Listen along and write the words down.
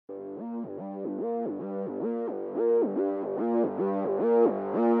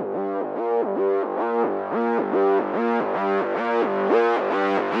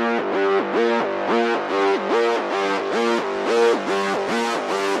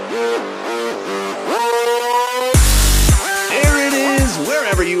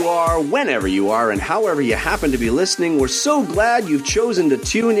Wherever you are, whenever you are, and however you happen to be listening, we're so glad you've chosen to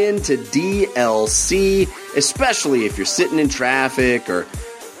tune in to DLC, especially if you're sitting in traffic, or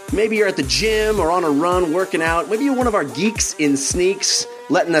maybe you're at the gym or on a run working out. Maybe you're one of our geeks in sneaks,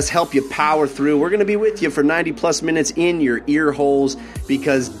 letting us help you power through. We're going to be with you for 90 plus minutes in your ear holes,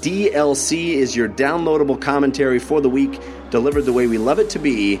 because DLC is your downloadable commentary for the week, delivered the way we love it to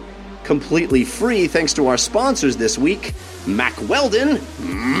be, completely free, thanks to our sponsors this week, Mac Weldon,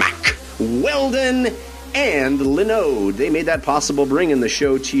 and Linode. They made that possible, bringing the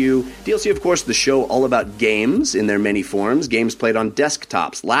show to you. DLC, of course, the show all about games in their many forms, games played on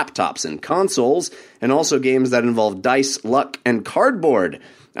desktops, laptops, and consoles, and also games that involve dice, luck, and cardboard.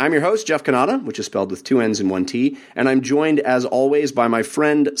 I'm your host, Jeff Cannata, which is spelled with 2 N's and 1 T, and I'm joined, as always, by my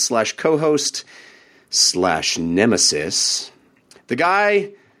friend / co-host / nemesis, the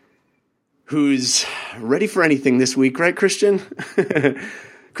guy who's ready for anything this week, right, Christian?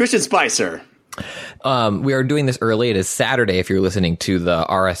 Christian Spicer. We are doing this early. It is Saturday if you're listening to the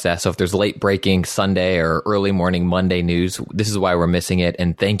RSS. So if there's late breaking Sunday or early morning Monday news, this is why we're missing it.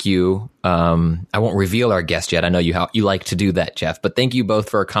 And thank you. I won't reveal our guest yet. I know you like to do that, Jeff. But thank you both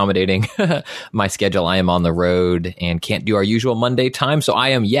for accommodating my schedule. I am on the road and can't do our usual Monday time. So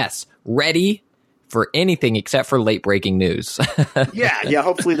I am, yes, ready for anything except for late breaking news. Yeah.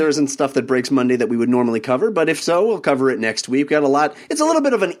 Hopefully there isn't stuff that breaks Monday that we would normally cover, but if so, we'll cover it next week. We got a lot. It's a little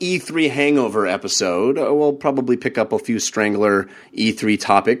bit of an E3 hangover episode. We'll probably pick up a few Strangler E3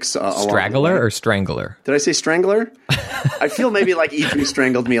 topics. Straggler or Strangler? Did I say Strangler? I feel maybe like E3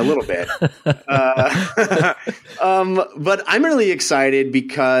 strangled me a little bit. But I'm really excited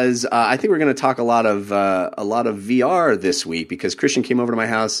because I think we're going to talk a lot of VR this week, because Christian came over to my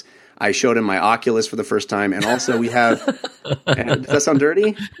house. I showed him my Oculus for the first time, and also we have – does that sound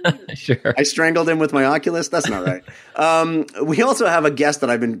dirty? Sure. I strangled him with my Oculus? That's not right. We also have a guest that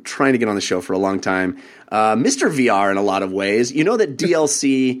I've been trying to get on the show for a long time, Mr. VR in a lot of ways. You know that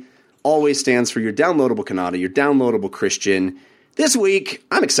DLC always stands for your downloadable Kanata, your downloadable Christian. This week,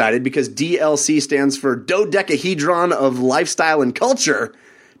 I'm excited because DLC stands for Dodecahedron of Lifestyle and Culture,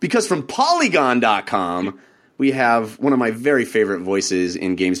 because from Polygon.com – we have one of my very favorite voices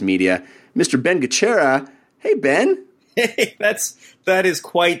in games media, Mr. Ben Gachera. Hey, Ben. Hey, that is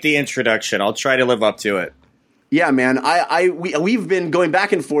quite the introduction. I'll try to live up to it. Yeah, man. We've been going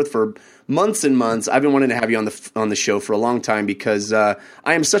back and forth for months and months. I've been wanting to have you on the show for a long time, because I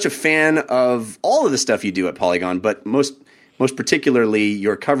am such a fan of all of the stuff you do at Polygon, but most particularly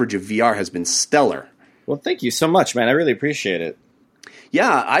your coverage of VR has been stellar. Well, thank you so much, man. I really appreciate it. Yeah,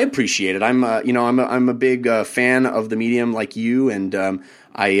 I appreciate it. I'm a big fan of the medium like you, and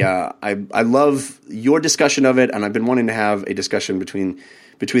I love your discussion of it. And I've been wanting to have a discussion between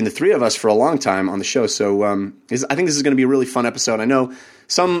the three of us for a long time on the show. So I think this is going to be a really fun episode. I know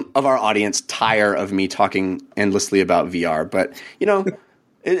some of our audience tire of me talking endlessly about VR, but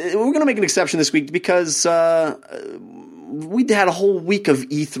we're going to make an exception this week, because we had a whole week of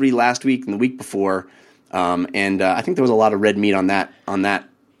E3 last week and the week before. And I think there was a lot of red meat on that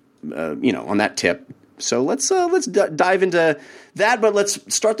tip. So let's dive into that, but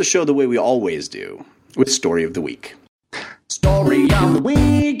let's start the show the way we always do, with Story of the Week. Story of the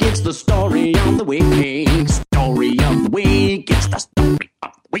Week, it's the Story of the Week. Story of the Week, it's the Story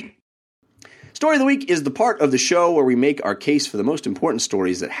of the Week. Story of the Week is the part of the show where we make our case for the most important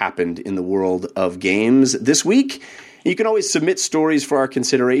stories that happened in the world of games this week. You can always submit stories for our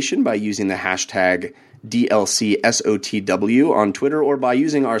consideration by using the hashtag DLCSOTW on Twitter, or by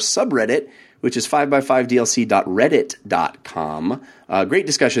using our subreddit, which is 5x5dlc.reddit.com. Great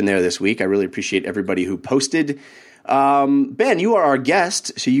discussion there this week. I really appreciate everybody who posted. Ben, you are our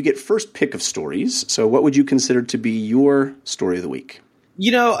guest, so you get first pick of stories. So what would you consider to be your story of the week?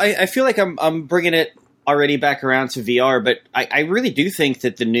 I feel like I'm bringing it already back around to VR, but I really do think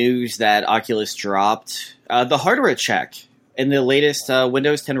that the news that Oculus dropped, the hardware check in the latest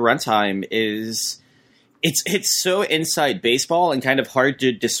Windows 10 runtime is... It's so inside baseball and kind of hard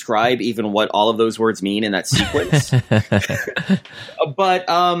to describe even what all of those words mean in that sequence. But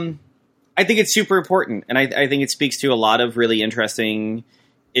I think it's super important, and I think it speaks to a lot of really interesting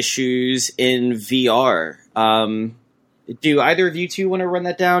issues in VR. Do either of you two want to run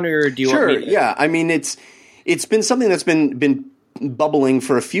that down, or do you want me to? Yeah. I mean, it's been something that's been bubbling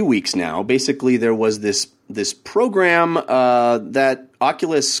for a few weeks now. Basically, there was this program that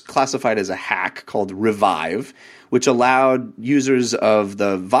Oculus classified as a hack called Revive, which allowed users of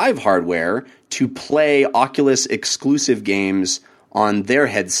the Vive hardware to play Oculus exclusive games on their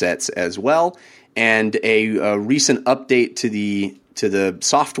headsets as well. And a recent update to the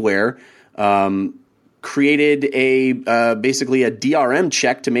software created a basically a DRM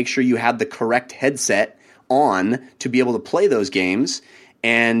check to make sure you had the correct headset on to be able to play those games.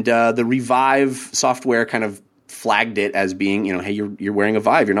 And the Revive software kind of flagged it as being, hey, you're wearing a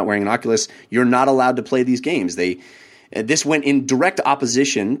Vive, you're not wearing an Oculus, you're not allowed to play these games. This went in direct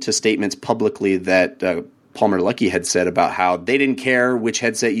opposition to statements publicly that Palmer Luckey had said about how they didn't care which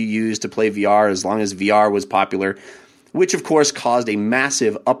headset you used to play VR as long as VR was popular, which of course caused a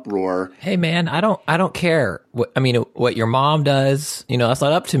massive uproar. Hey man, I don't care. What your mom does, that's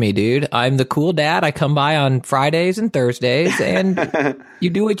not up to me, dude. I'm the cool dad. I come by on Fridays and Thursdays, and you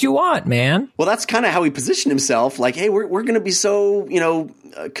do what you want, man. Well, that's kind of how he positioned himself. Like, hey, we're going to be so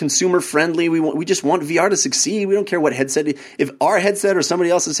consumer friendly. We just want VR to succeed. We don't care what headset. If our headset or somebody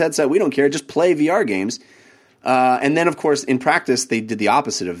else's headset, we don't care. Just play VR games. And then, of course, in practice, they did the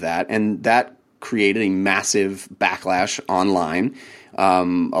opposite of that, and that created a massive backlash online. A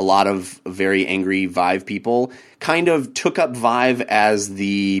lot of very angry Vive people kind of took up Vive as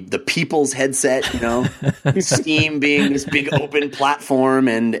the people's headset, Steam being this big open platform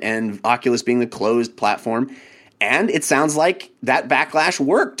and Oculus being the closed platform. And it sounds like that backlash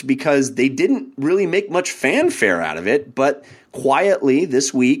worked because they didn't really make much fanfare out of it. But quietly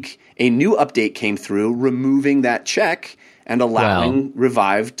this week, a new update came through removing that check and allowing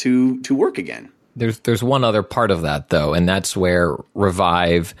Revive to work again. There's one other part of that, though, and that's where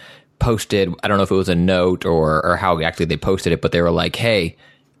Revive posted, I don't know if it was a note or how exactly they posted it, but they were like, hey,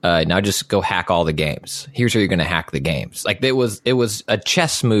 now just go hack all the games. Here's how you're going to hack the games. Like it was a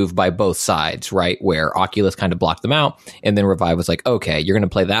chess move by both sides, right? Where Oculus kind of blocked them out, and then Revive was like, okay, you're going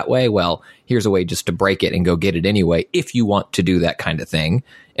to play that way? Well, here's a way just to break it and go get it anyway, if you want to do that kind of thing.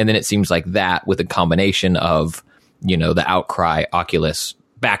 And then it seems like that with a combination of, the outcry, Oculus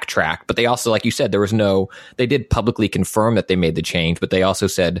backtrack, but they also, like you said, they did publicly confirm that they made the change, but they also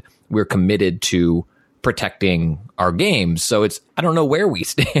said we're committed to protecting our games. So I don't know where we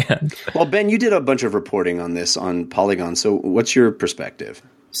stand. Well, Ben, you did a bunch of reporting on this on Polygon. So what's your perspective?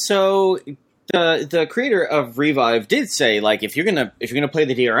 So the creator of Revive did say, like, if you're gonna play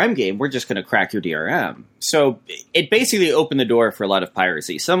the DRM game, we're just gonna crack your DRM. So it basically opened the door for a lot of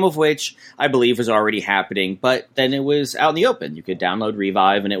piracy, some of which I believe was already happening, but then it was out in the open. You could download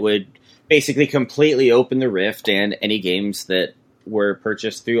Revive and it would basically completely open the Rift and any games that were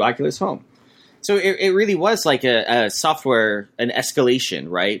purchased through Oculus Home. So it really was like an escalation,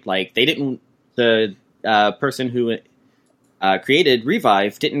 right? Like the person who created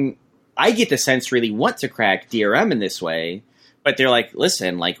Revive didn't, I get the sense, really want to crack DRM in this way, but they're like,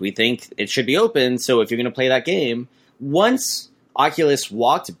 listen, like, we think it should be open, so if you're going to play that game, once Oculus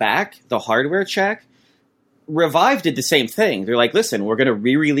walked back the hardware check, Revive did the same thing. They're like, listen, we're going to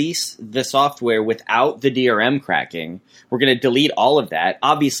re-release the software without the DRM cracking. We're going to delete all of that.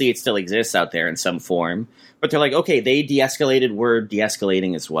 Obviously, it still exists out there in some form, but they're like, okay, they de-escalated, we're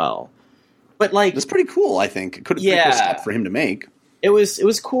de-escalating as well. But like, that's pretty cool, I think. It could have been a step for him to make. It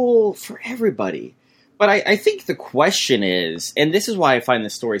was cool for everybody. But I think the question is, and this is why I find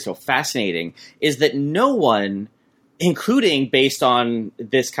this story so fascinating, is that no one, including based on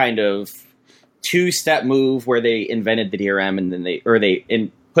this kind of two-step move where they invented the DRM and then they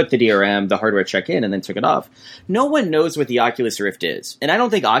put the DRM, the hardware check in, and then took it off, no one knows what the Oculus Rift is. And I don't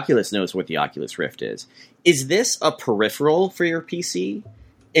think Oculus knows what the Oculus Rift is. Is this a peripheral for your PC?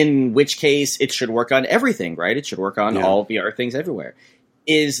 In which case, it should work on everything, right? It should work on all VR things everywhere.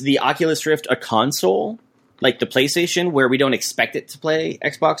 Is the Oculus Rift a console, like the PlayStation, where we don't expect it to play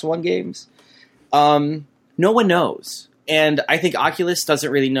Xbox One games? No one knows. And I think Oculus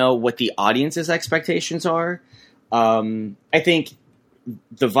doesn't really know what the audience's expectations are. I think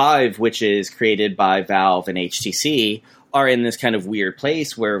the Vive, which is created by Valve and HTC, are in this kind of weird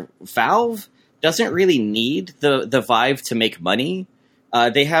place where Valve doesn't really need the Vive to make money.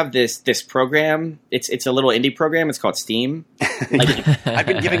 They have this program. It's a little indie program. It's called Steam. I've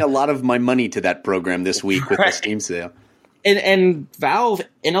been giving a lot of my money to that program this week with the Steam sale. And Valve,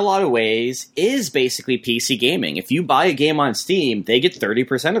 in a lot of ways, is basically PC gaming. If you buy a game on Steam, they get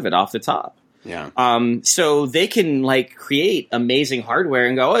 30% of it off the top. Yeah. So they can create amazing hardware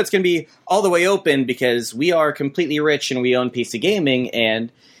and go, oh, it's going to be all the way open because we are completely rich and we own PC gaming.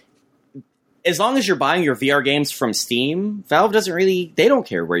 And as long as you're buying your VR games from Steam, Valve they don't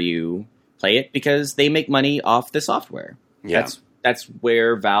care where you play it because they make money off the software. Yeah. That's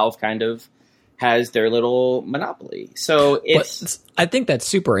where Valve kind of has their little monopoly. So I think that's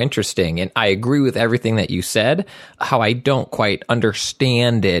super interesting, and I agree with everything that you said. How I don't quite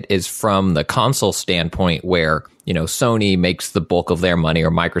understand it is from the console standpoint where, Sony makes the bulk of their money,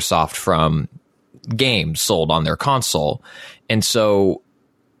 or Microsoft, from games sold on their console. And so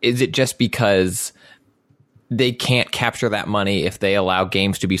is it just because they can't capture that money if they allow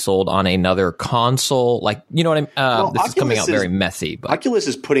games to be sold on another console. Like, you know what this is coming out very messy. But Oculus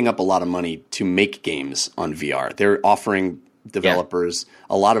is putting up a lot of money to make games on VR. They're offering developers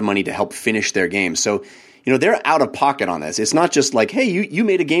a lot of money to help finish their games. So, they're out of pocket on this. It's not just like, hey, you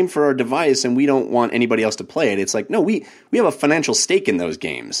made a game for our device and we don't want anybody else to play it. It's like, no, we have a financial stake in those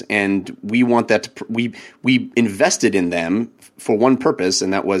games, and we want that to we invested in them for one purpose,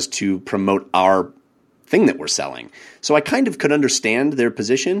 and that was to promote our thing that we're selling. So I kind of could understand their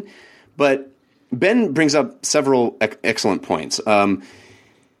position, but Ben brings up several excellent points. One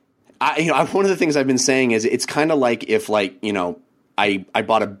of the things I've been saying is it's kind of like if I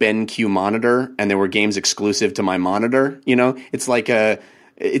bought a BenQ monitor and there were games exclusive to my monitor. It's like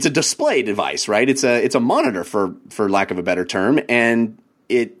it's a display device, right? It's a monitor for lack of a better term, and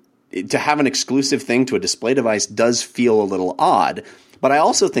to have an exclusive thing to a display device does feel a little odd. But I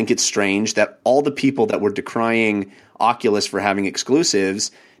also think it's strange that all the people that were decrying Oculus for having exclusives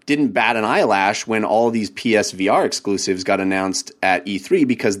didn't bat an eyelash when all these PSVR exclusives got announced at E3,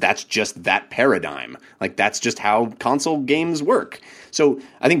 because that's just that paradigm. Like, that's just how console games work. So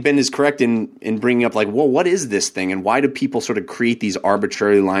I think Ben is correct in bringing up, like, well, what is this thing, and why do people sort of create these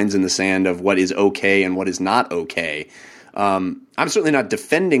arbitrary lines in the sand of what is okay and what is not okay? I'm certainly not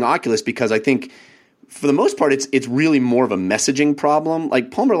defending Oculus, because I think for the most part it's really more of a messaging problem.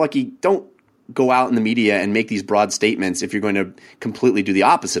 Like, Palmer Luckey, don't go out in the media and make these broad statements if you're going to completely do the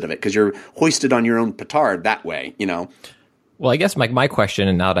opposite of it, because you're hoisted on your own petard that way, Well, I guess my question,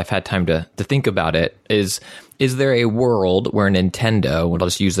 and now that I've had time to think about it, is there a world where Nintendo, I'll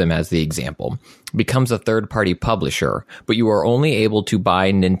just use them as the example, becomes a third-party publisher, but you are only able to buy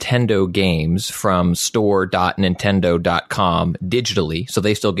Nintendo games from store.nintendo.com digitally, so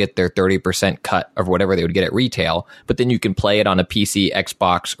they still get their 30% cut of whatever they would get at retail, but then you can play it on a PC,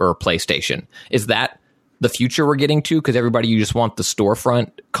 Xbox, or PlayStation? Is that the future we're getting to? Because everybody, you just want the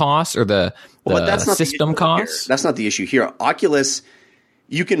storefront costs or the system costs? That's not the issue here. Oculus,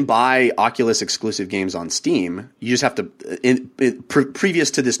 you can buy Oculus exclusive games on Steam. You just have to,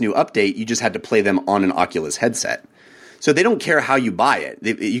 previous to this new update, you just had to play them on an Oculus headset. So they don't care how you buy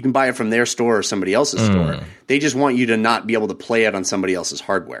it. You can buy it from their store or somebody else's store. They just want you to not be able to play it on somebody else's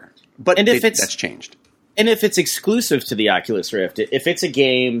hardware. But that's changed. And if it's exclusive to the Oculus Rift, if it's a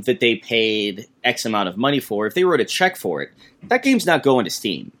game that they paid X amount of money for, if they wrote a check for it, that game's not going to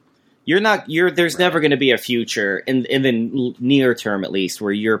Steam. There's never going to be a future in the near term, at least,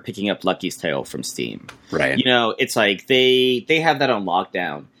 where you're picking up Lucky's Tale from Steam. Right. It's like they have that on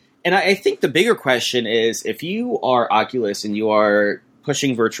lockdown. And I think the bigger question is, if you are Oculus and you are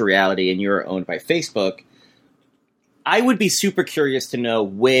pushing virtual reality and you're owned by Facebook, I would be super curious to know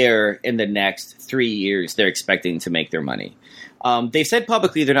where in the next 3 years they're expecting to make their money. They've said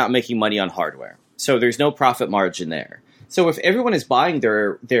publicly they're not making money on hardware, so there's no profit margin there. So if everyone is buying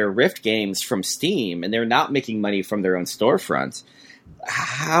their Rift games from Steam and they're not making money from their own storefronts,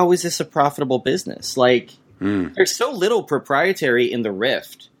 how is this a profitable business? Like, there's so little proprietary in the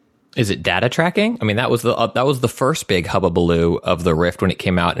Rift. Is it data tracking? I mean, that was the first big hubbubaloo of the Rift when it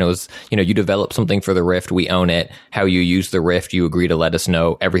came out, and it was, you develop something for the Rift, we own it. How you use the Rift, you agree to let us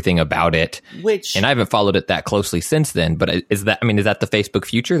know everything about it. And I haven't followed it that closely since then. But is that the Facebook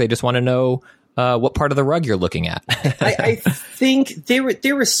future? They just want to know what part of the rug you're looking at. I think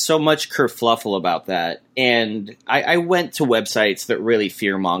there was so much kerfluffle about that, and I went to websites that really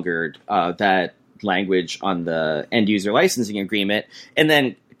fearmongered that language on the end user licensing agreement, and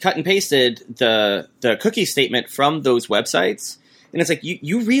then cut and pasted the cookie statement from those websites. And it's like,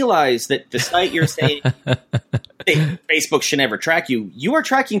 you realize that the site you're saying Facebook should never track you, you are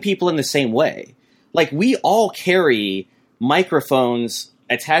tracking people in the same way. Like, we all carry microphones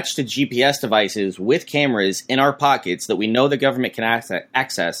attached to GPS devices with cameras in our pockets that we know the government can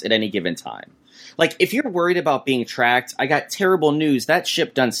access at any given time. Like, if you're worried about being tracked, I got terrible news. That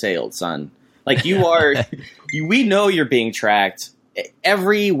ship done sailed, son. Like, we know you're being tracked.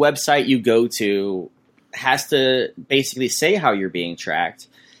 Every website you go to has to basically say how you're being tracked.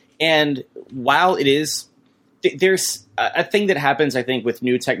 And while there's a thing that happens, I think, with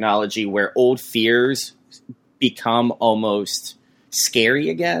new technology where old fears become almost scary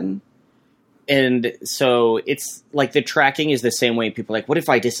again. And so it's like the tracking is the same way people are like, what if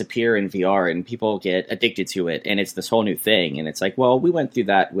I disappear in VR? And people get addicted to it. And it's this whole new thing. And it's like, well, we went through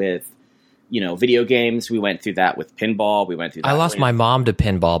that with video games. We went through that with pinball. We went through that. I lost my mom to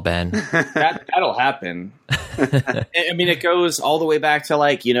pinball, Ben. That'll happen. I mean, it goes all the way back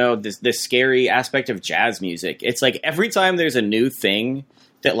to this scary aspect of jazz music. It's like every time there's a new thing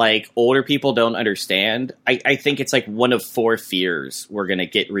that like older people don't understand. I think it's like one of 4 fears we're going to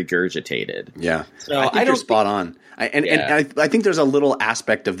get regurgitated. Yeah. So I think you're spot on. And I think there's a little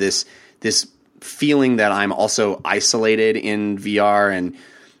aspect of this feeling that I'm also isolated in VR,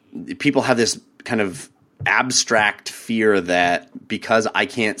 and people have this kind of abstract fear that because I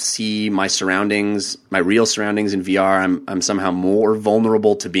can't see my surroundings, my real surroundings in VR, I'm somehow more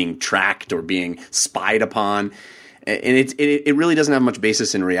vulnerable to being tracked or being spied upon. And it really doesn't have much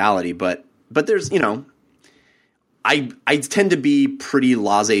basis in reality, but there's, I tend to be pretty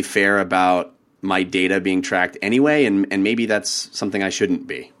laissez-faire about my data being tracked anyway, and maybe that's something I shouldn't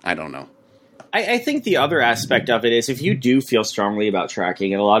be. I don't know. I think the other aspect of it is if you do feel strongly about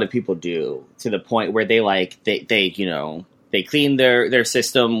tracking, and a lot of people do, to the point where they clean their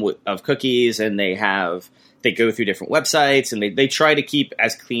system of cookies, and they go through different websites, and they try to keep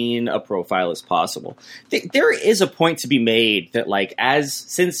as clean a profile as possible. There is a point to be made that, like,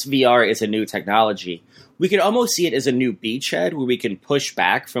 since VR is a new technology, we could almost see it as a new beachhead where we can push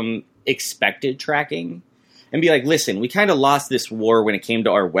back from expected tracking and be like, listen, we kind of lost this war when it came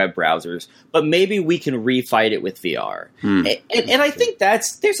to our web browsers, but maybe we can refight it with VR. And I think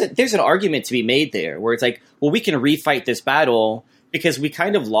there's an argument to be made there where it's like, well, we can refight this battle because we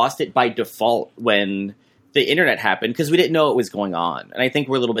kind of lost it by default when the internet happened because we didn't know what was going on. And I think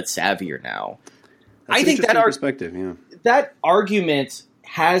we're a little bit savvier now. That's I think that perspective, yeah. That argument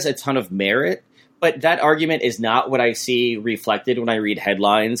has a ton of merit, but that argument is not what I see reflected when I read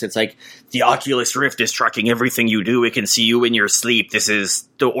headlines. It's like, the Oculus Rift is tracking everything you do. It can see you in your sleep. This is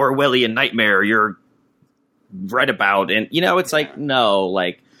the Orwellian nightmare you're read about. And, it's like, no,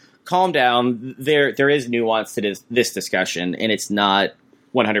 like, calm down. There is nuance to this discussion, and it's not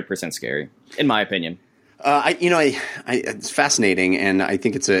 100% scary, in my opinion. It's fascinating, and I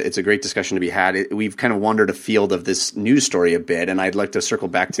think it's a great discussion to be had. We've kind of wandered afield of this news story a bit, and I'd like to circle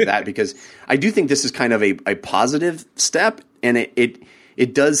back to that because I do think this is kind of a positive step, and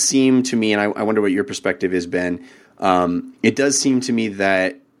it does seem to me, and I wonder what your perspective is, Ben. It does seem to me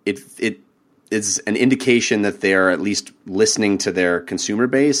that it is an indication that they're at least listening to their consumer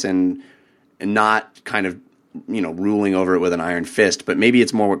base and not kind of ruling over it with an iron fist, but maybe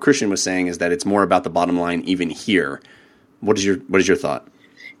it's more what Christian was saying is that it's more about the bottom line even here. What is your thought?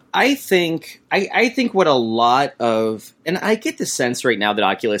 I think what a lot of, and I get the sense right now that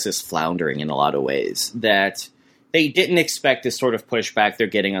Oculus is floundering in a lot of ways, that they didn't expect the sort of pushback they're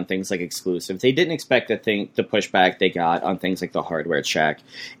getting on things like exclusive. They didn't expect the pushback they got on things like the hardware check.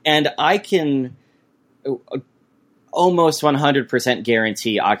 And I can almost 100%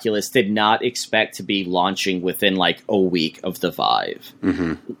 guarantee Oculus did not expect to be launching within like a week of the Vive.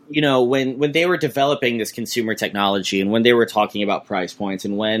 Mm-hmm. When they were developing this consumer technology and when they were talking about price points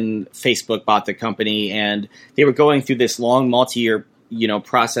and when Facebook bought the company and they were going through this long multi-year,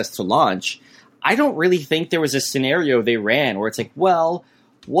 process to launch, I don't really think there was a scenario they ran where it's like, well,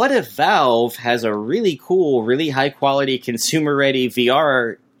 what if Valve has a really cool, really high quality consumer ready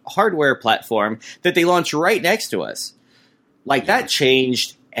VR hardware platform that they launch right next to us? Like, that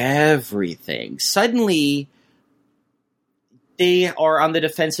changed everything. Suddenly, they are on the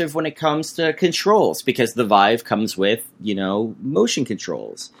defensive when it comes to controls because the Vive comes with, motion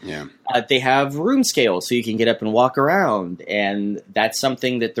controls. Yeah. They have room scale so you can get up and walk around, and that's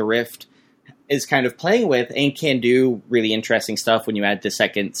something that the Rift is kind of playing with and can do really interesting stuff when you add the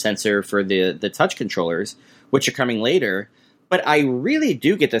second sensor for the touch controllers, which are coming later. But I really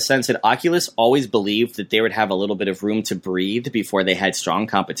do get the sense that Oculus always believed that they would have a little bit of room to breathe before they had strong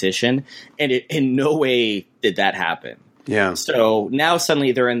competition, and in no way did that happen. Yeah. So now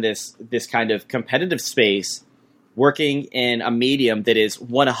suddenly they're in this kind of competitive space, working in a medium that is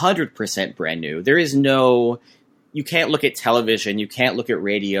 100% brand new. There is you can't look at television, you can't look at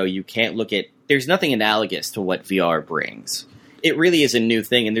radio, there's nothing analogous to what VR brings. It really is a new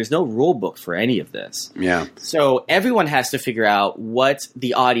thing, and there's no rule book for any of this. Yeah. So everyone has to figure out what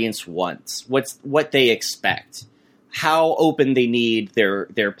the audience wants, what they expect, how open they need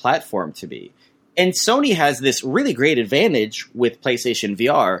their platform to be. And Sony has this really great advantage with PlayStation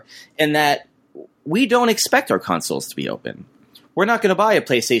VR in that we don't expect our consoles to be open. We're not going to buy a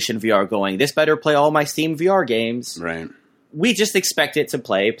PlayStation VR going, this better play all my Steam VR games. Right. We just expect it to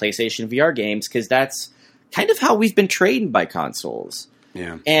play PlayStation VR games because that's kind of how we've been trained by consoles.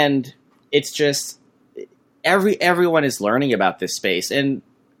 Yeah. And it's just everyone is learning about this space. And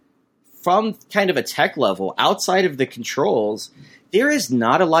from kind of a tech level, outside of the controls, there is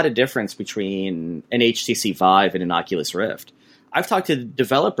not a lot of difference between an HTC Vive and an Oculus Rift. I've talked to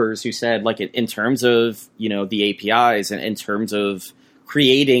developers who said, like, in terms of, the APIs and in terms of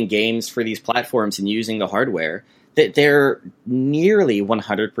creating games for these platforms and using the hardware, that they're nearly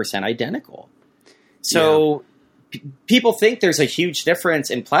 100% identical. So people think there's a huge difference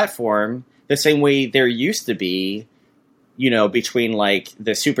in platform, the same way there used to be, between like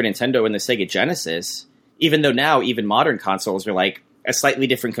the Super Nintendo and the Sega Genesis, even though now even modern consoles are like a slightly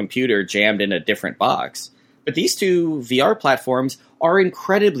different computer jammed in a different box. But these two VR platforms are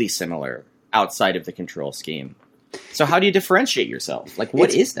incredibly similar outside of the control scheme. So how do you differentiate yourself? Like,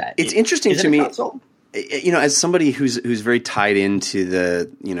 what is that? It's interesting to me. Console? As somebody who's very tied into the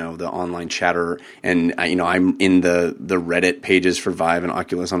the online chatter, and I'm in the Reddit pages for Vive and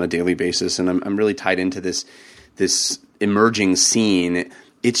Oculus on a daily basis, and I'm really tied into this emerging scene.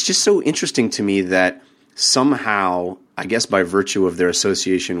 It's just so interesting to me that somehow, I guess by virtue of their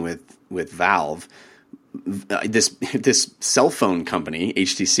association with Valve, this cell phone company,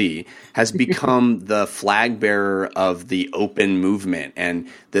 HTC, has become the flag bearer of the open movement, and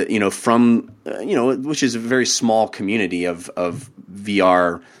which is a very small community of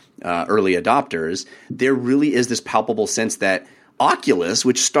VR early adopters. There really is this palpable sense that Oculus,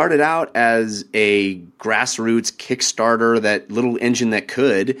 which started out as a grassroots Kickstarter, that little engine that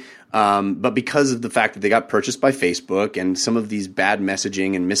could, but because of the fact that they got purchased by Facebook and some of these bad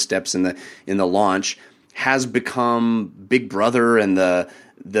messaging and missteps in the launch, has become Big Brother and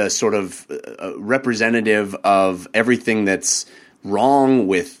the sort of representative of everything that's wrong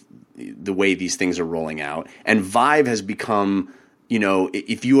with the way these things are rolling out. And Vive has become,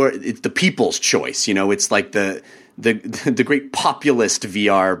 it's the people's choice. It's like the great populist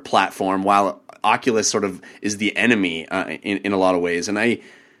VR platform, while Oculus sort of is the enemy in a lot of ways. And I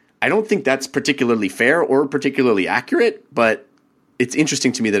don't think that's particularly fair or particularly accurate, but it's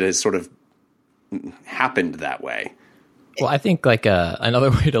interesting to me that it has sort of happened that way. Well, I think like another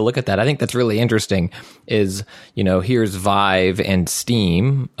way to look at that, I think that's really interesting is, here's Vive and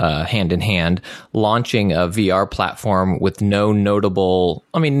Steam hand in hand launching a VR platform with no notable,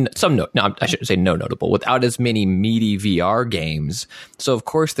 I shouldn't say no notable, without as many meaty VR games. So of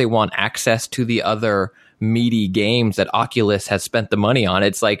course they want access to the other meaty games that Oculus has spent the money on.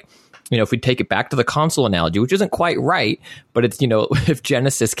 It's like, if we take it back to the console analogy, which isn't quite right, but it's, if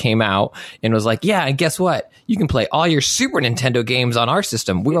Genesis came out and was like, yeah, and guess what? You can play all your Super Nintendo games on our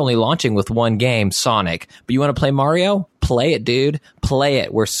system. We're only launching with one game, Sonic. But you want to play Mario? Play it, dude. Play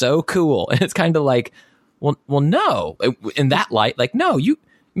it. We're so cool. And it's kind of like, well, no. In that light, like, no, you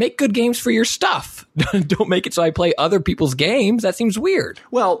make good games for your stuff. Don't make it so I play other people's games. That seems weird.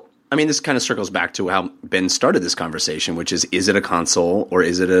 Well, this kind of circles back to how Ben started this conversation, which is it a console or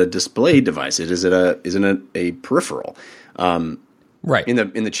is it a display device? Isn't it a peripheral? Right.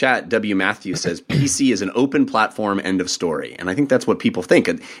 In the chat, W. Matthews says PC is an open platform, end of story. And I think that's what people think.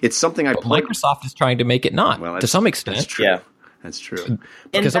 It's something Microsoft is trying to make it not, to some extent. That's true. Yeah. That's true.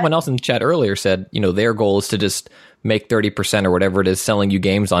 Because someone else in the chat earlier said, their goal is to just make 30% or whatever it is selling you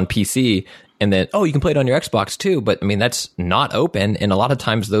games on PC, and then, you can play it on your Xbox too. But that's not open. And a lot of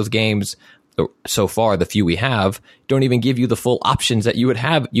times those games, so far, the few we have, don't even give you the full options that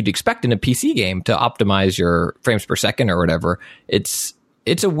you'd expect in a PC game to optimize your frames per second or whatever. It's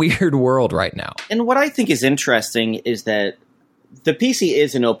a weird world right now. And what I think is interesting is that the PC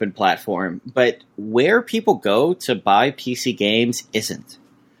is an open platform, but where people go to buy PC games isn't.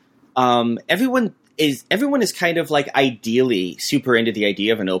 Everyone is kind of like ideally super into the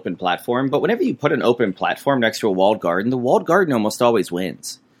idea of an open platform, but whenever you put an open platform next to a walled garden, the walled garden almost always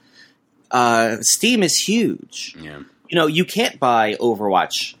wins. Steam is huge. Yeah. You can't buy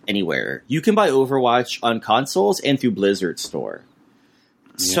Overwatch anywhere. You can buy Overwatch on consoles and through Blizzard Store.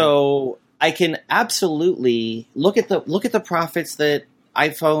 Yeah. So I can absolutely look at the profits that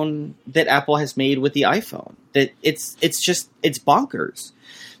Apple has made with the iPhone. That it's bonkers.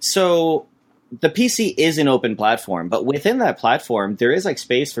 So the PC is an open platform, but within that platform, there is like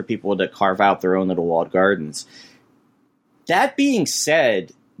space for people to carve out their own little walled gardens. That being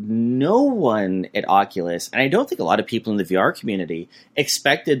said, no one at Oculus, and I don't think a lot of people in the VR community,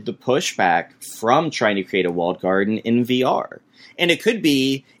 expected the pushback from trying to create a walled garden in VR. And it could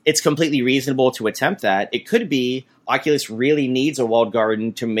be it's completely reasonable to attempt that. It could be Oculus really needs a walled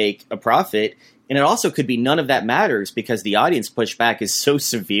garden to make a profit. And it also could be none of that matters because the audience pushback is so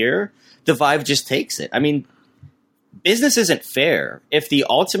severe, the Vive just takes it. Business isn't fair. If the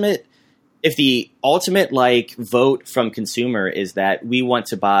ultimate like vote from consumer is that we want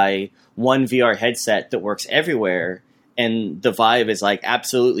to buy one VR headset that works everywhere, and the Vive is like,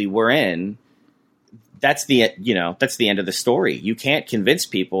 absolutely, we're in. That's the end of the story. You can't convince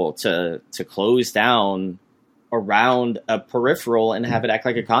people to close down around a peripheral and have it act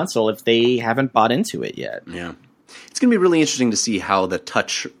like a console if they haven't bought into it yet. Yeah. It's going to be really interesting to see how the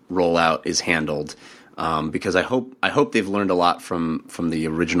touch rollout is handled. because I hope they've learned a lot from the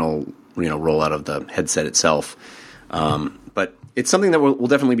original rollout of the headset itself. But it's something that we'll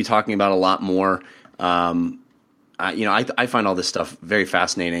definitely be talking about a lot more. I find all this stuff very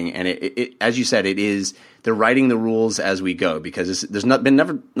fascinating, and it as you said, they're writing the rules as we go, because there's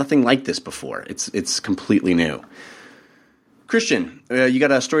nothing like this before. It's completely new. Christian, you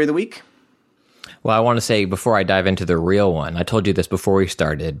got a story of the week? Well, I want to say before I dive into the real one, I told you this before we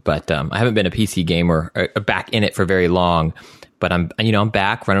started, but I haven't been a PC gamer back in it for very long. But I'm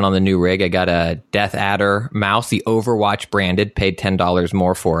back running on the new rig. I got a Death Adder mouse, the Overwatch branded, paid $10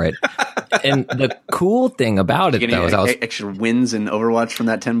 more for it. And the cool thing about it, though, is I was extra wins in Overwatch from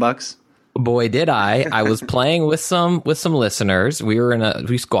that $10. Boy, did I! I was playing with some listeners.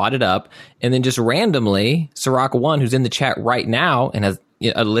 We squatted up, and then just randomly, Sirach1, who's in the chat right now and has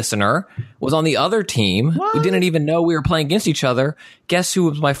a listener, was on the other team. What? We didn't even know we were playing against each other. Guess who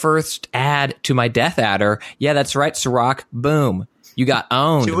was my first add to my Death Adder? Yeah, that's right, Sirach. Boom. You got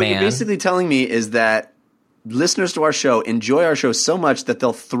owned, so man. What you're basically telling me is that listeners to our show enjoy our show so much that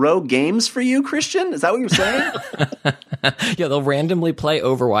they'll throw games for you, Christian? Is that what you're saying? Yeah, they'll randomly play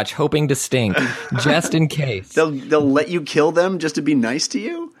Overwatch hoping to stink, just in case. They'll let you kill them just to be nice to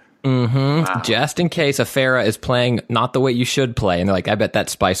you? Mm-hmm. Wow. Just in case a Farah is playing not the way you should play, and they're like, "I bet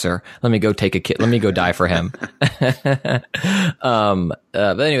that's Spicer. Let me go take a kid. Let me go die for him." But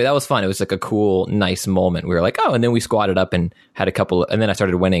anyway, that was fun. It was like a cool, nice moment. We were like, "Oh," and then we squatted up and had a couple, and then I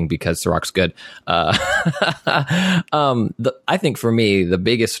started winning because Sirach's good. I think for me, the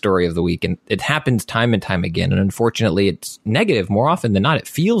biggest story of the week, and it happens time and time again, and unfortunately, it's negative more often than not. It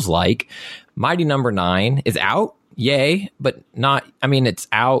feels like Mighty Number 9 is out. Yay, but not. I mean, it's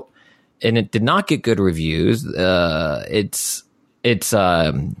out. And it did not get good reviews.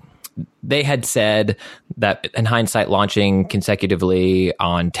 They had said that in hindsight, launching consecutively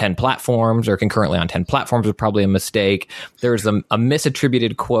on 10 platforms or concurrently on 10 platforms was probably a mistake. There's a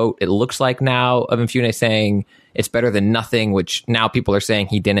misattributed quote, it looks like now, of Infune saying it's better than nothing, which now people are saying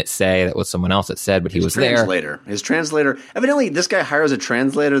he didn't say. That was someone else that said, but he was there. His translator. Evidently, this guy hires a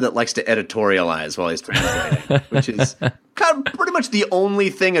translator that likes to editorialize while he's translating, which is kind of pretty much the only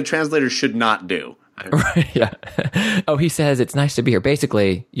thing a translator should not do. Right, yeah. Oh, he says it's nice to be here.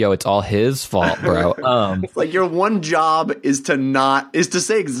 Basically, it's all his fault, bro. It's like your one job is to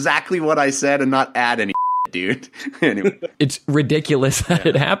say exactly what I said and not add any. Dude. Anyway. It's ridiculous that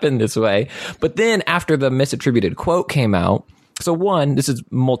it happened this way. But then after the misattributed quote came out, so one, this is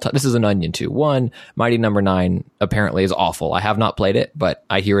an onion too. One, Mighty Number 9 apparently is awful. I have not played it, but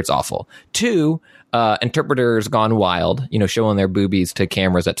I hear it's awful. Two, interpreters gone wild, showing their boobies to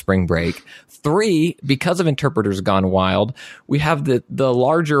cameras at spring break. Three, because of interpreters gone wild, we have the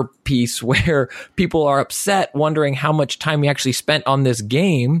larger piece where people are upset, wondering how much time he actually spent on this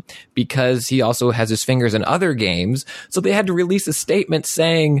game, because he also has his fingers in other games. So they had to release a statement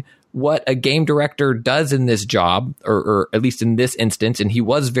saying what a game director does in this job, or at least in this instance, and he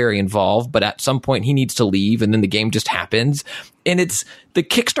was very involved, but at some point he needs to leave, and then the game just happens. And it's the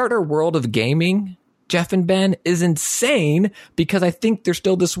Kickstarter world of gaming, Jeff and Ben, is insane, because I think there's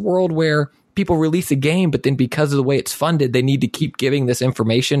still this world where people release a game, but then because of the way it's funded, they need to keep giving this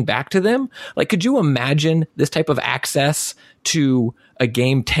information back to them. Like, could you imagine this type of access to a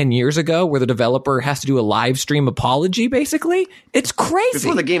game 10 years ago where the developer has to do a live stream apology, basically? It's crazy.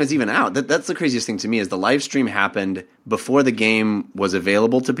 Before the game is even out. That's the craziest thing to me, is the live stream happened before the game was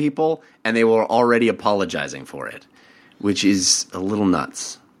available to people, and they were already apologizing for it, which is a little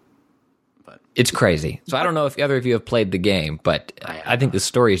nuts. But it's crazy. So I don't know if either of you have played the game, but I think the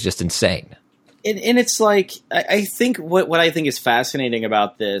story is just insane. And it's like, I think what I think is fascinating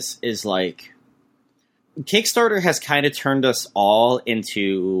about this is, like, Kickstarter has kind of turned us all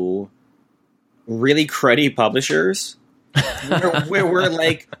into really cruddy publishers where we're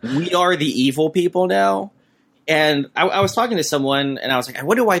like, we are the evil people now. And I was talking to someone, and I was like, I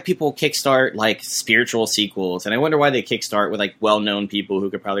wonder why people kickstart, like, spiritual sequels, and I wonder why they kickstart with, like, well-known people who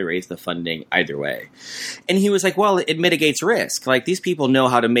could probably raise the funding either way. And he was like, well, it mitigates risk. Like, these people know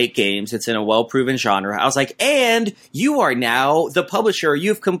how to make games. It's in a well-proven genre. I was like, and you are now the publisher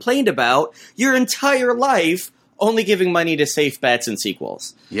you've complained about your entire life, only giving money to safe bets and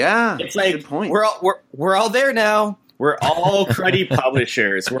sequels. Yeah, it's like, good point. We're all there now. We're all cruddy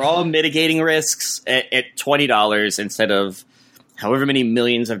publishers. We're all mitigating risks at $20 instead of however many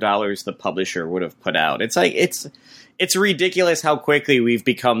millions of dollars the publisher would have put out. It's like, it's ridiculous how quickly we've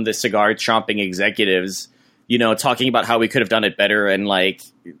become the cigar chomping executives, talking about how we could have done it better. And, like,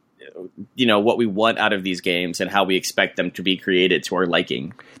 what we want out of these games and how we expect them to be created to our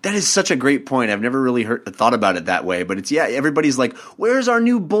liking. That is such a great point. I've never really thought about it that way, but it's, everybody's like, where's our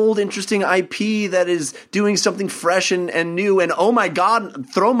new, bold, interesting IP that is doing something fresh and new? And oh my God,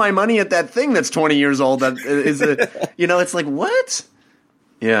 throw my money at that thing that's 20 years old. That is it's like, what?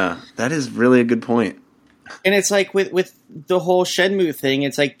 Yeah, that is really a good point. And it's like with the whole Shenmue thing,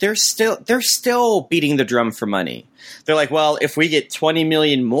 it's like they're still beating the drum for money. They're like, well, if we get 20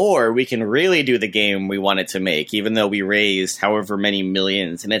 million more, we can really do the game we wanted to make, even though we raised however many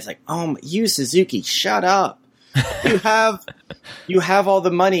millions. And it's like, oh, Yu Suzuki, shut up. You have all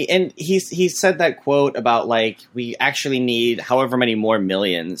the money. And he said that quote about like, we actually need however many more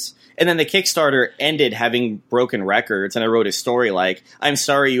millions. And then the Kickstarter ended having broken records, and I wrote a story like, I'm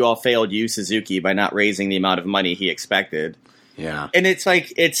sorry you all failed Yu Suzuki by not raising the amount of money he expected. Yeah. And it's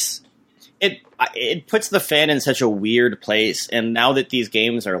like, it puts the fan in such a weird place, and now that these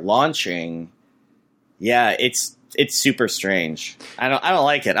games are launching, it's super strange. I don't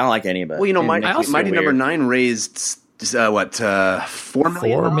like it. I don't like any of it. Well, Mighty Number 9 raised 4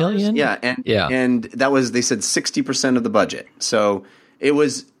 million? 4 million? Yeah, and that was, they said, 60% of the budget. So it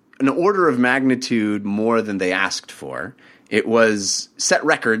was an order of magnitude more than they asked for. It was set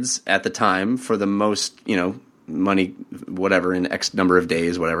records at the time for the most, money, whatever, in X number of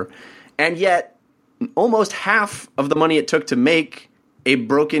days, whatever. And yet, almost half of the money it took to make a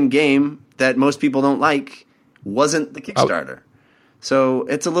broken game that most people don't like wasn't the Kickstarter. So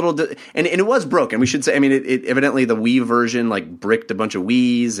it's a little and it was broken. We should say, I mean, it evidently the Wii version like bricked a bunch of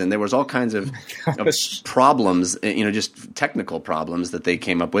Wiis, and there was all kinds of problems, just technical problems that they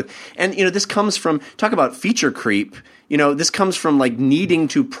came up with. And this comes from, talk about feature creep. This comes from like needing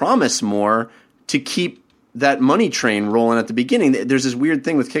to promise more to keep that money train rolling at the beginning. There's this weird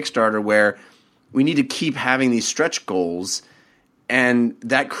thing with Kickstarter where we need to keep having these stretch goals, and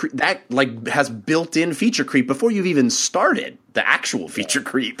that like has built-in feature creep before you've even started the actual feature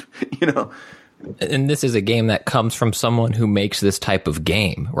creep, And this is a game that comes from someone who makes this type of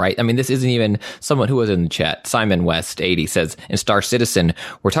game, right? I mean, this isn't even someone who was in the chat. Simon West 80 says, in Star Citizen,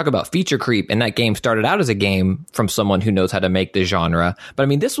 we're talking about feature creep, and that game started out as a game from someone who knows how to make the genre. But I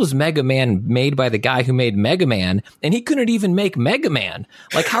mean, this was Mega Man made by the guy who made Mega Man, and he couldn't even make Mega Man.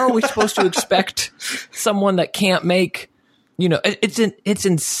 Like, how are we supposed to expect someone that can't make, it's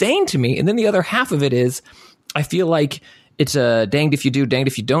insane to me. And then the other half of it is, I feel like it's a danged if you do, danged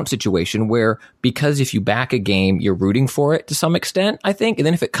if you don't situation where, because if you back a game, you're rooting for it to some extent, I think. And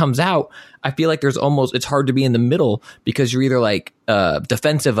then if it comes out, I feel like it's hard to be in the middle, because you're either like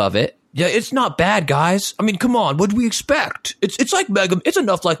defensive of it. Yeah, it's not bad, guys. I mean, come on, what do we expect? It's like it's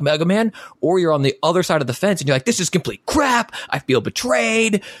enough like Mega Man. Or you're on the other side of the fence and you're like, this is complete crap. I feel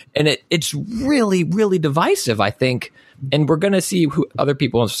betrayed. And it's really, really divisive, I think. And we're going to see who other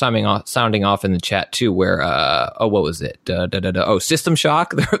people sounding off in the chat too, where, what was it? System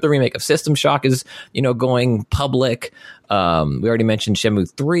Shock, the remake of System Shock is, going public. We already mentioned Shenmue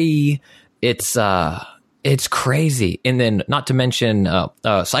 3. It's crazy. And then not to mention,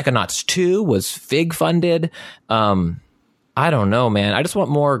 Psychonauts 2 was FIG funded. I don't know, man. I just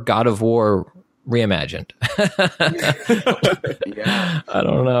want more God of War reimagined. Yeah. I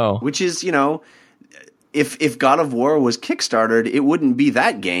don't know. Which is, if God of War was kickstarted, it wouldn't be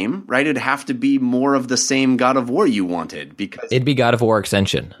that game, right? It'd have to be more of the same God of War you wanted, because it'd be God of War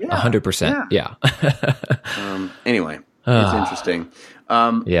Extension, 100%. Yeah. Anyway, it's interesting.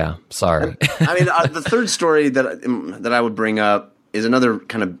 Yeah, sorry. I mean, the third story that I would bring up is another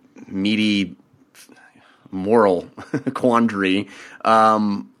kind of meaty moral quandary.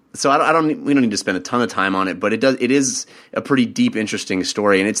 So we don't need to spend a ton of time on it, but it is a pretty deep, interesting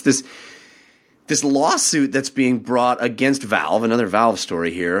story, and it's this lawsuit that's being brought against Valve, another Valve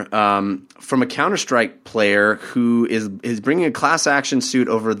story here, from a Counter-Strike player who is bringing a class action suit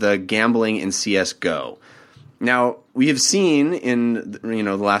over the gambling in CS:GO. Now, we have seen in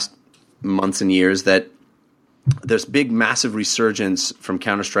the last months and years that there's big, massive resurgence from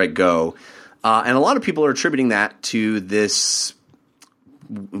Counter-Strike Go, and a lot of people are attributing that to this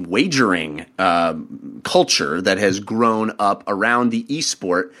wagering culture that has grown up around the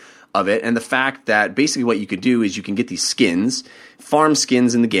esport of it, and the fact that basically what you could do is you can get these skins, farm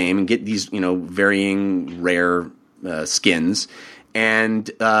skins in the game, and get these varying rare skins, and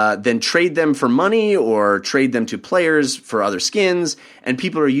then trade them for money or trade them to players for other skins, and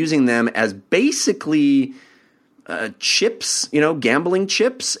people are using them as basically chips, gambling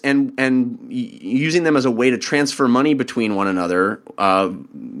chips, and using them as a way to transfer money between one another,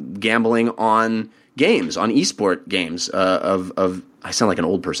 gambling on games, on esport games of I sound like an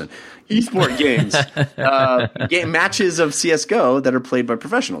old person. Esport games, matches of CS:GO that are played by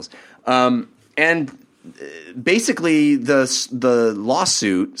professionals, and basically the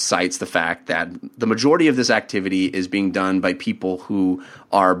lawsuit cites the fact that the majority of this activity is being done by people who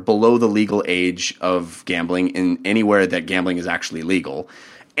are below the legal age of gambling in anywhere that gambling is actually legal.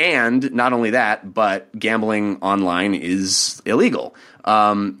 And not only that, but gambling online is illegal.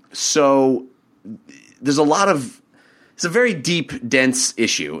 So there's it's a very deep, dense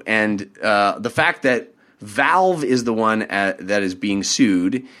issue. And the fact that Valve is the one that is being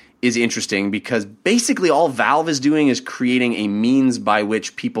sued is interesting because basically all Valve is doing is creating a means by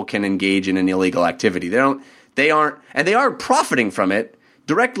which people can engage in an illegal activity. They are profiting from it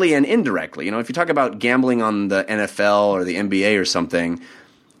directly and indirectly. If you talk about gambling on the NFL or the NBA or something,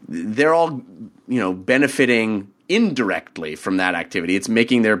 they're all, benefiting indirectly from that activity. It's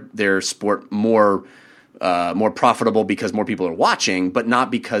making their sport more profitable because more people are watching, but not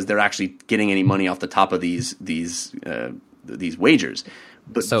because they're actually getting any money off the top of these wagers.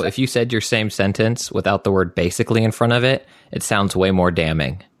 But so if you said your same sentence without the word basically in front of it, it sounds way more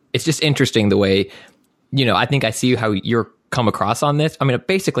damning. It's just interesting the way, I think I see how you're come across on this. I mean,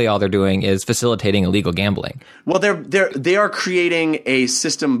 basically all they're doing is facilitating illegal gambling. Well, they are creating a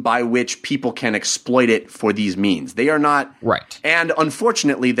system by which people can exploit it for these means. They are not right. And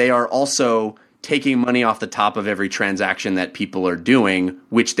unfortunately, they are also taking money off the top of every transaction that people are doing,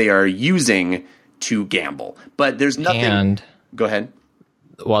 which they are using to gamble. But there's nothing. And go ahead.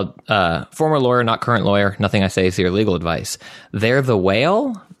 Well, former lawyer, not current lawyer. Nothing I say is your legal advice. They're the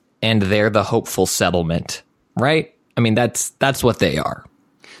whale, and they're the hopeful settlement, right? I mean, that's what they are.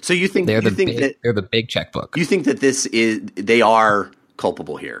 So you think they're the big checkbook? You think that they are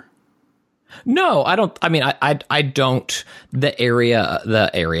culpable here? No, I don't. I mean, I don't. The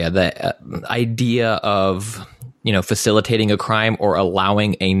idea of facilitating a crime or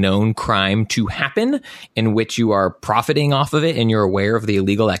allowing a known crime to happen in which you are profiting off of it and you're aware of the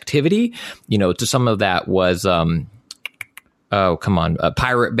illegal activity. To some of that was,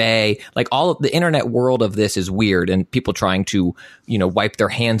 Pirate Bay, like all of the internet world of this is weird, and people trying to, wipe their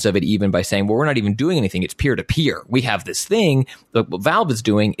hands of it even by saying, well, we're not even doing anything. It's peer to peer. We have this thing. But what Valve is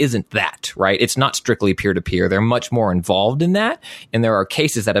doing isn't that, right? It's not strictly peer to peer. They're much more involved in that. And there are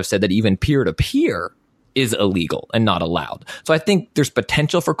cases that have said that even peer to peer is illegal and not allowed. So I think there's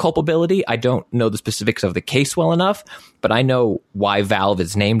potential for culpability. I don't know the specifics of the case well enough, but I know why Valve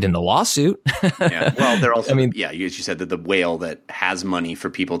is named in the lawsuit. Yeah. Well, they're also, you said that the whale that has money for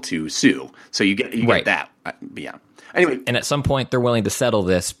people to sue. So you get right. that. Yeah. Anyway. And at some point they're willing to settle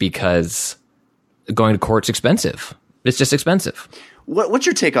this because going to court's expensive. It's just expensive. What's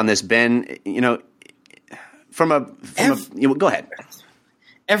your take on this, Ben? Go ahead.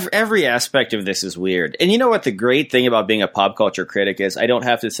 Every aspect of this is weird. And you know what the great thing about being a pop culture critic is? I don't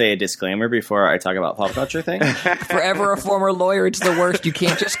have to say a disclaimer before I talk about pop culture things. Forever a former lawyer, it's the worst. You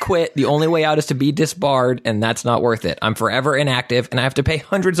can't just quit. The only way out is to be disbarred, and that's not worth it. I'm forever inactive, and I have to pay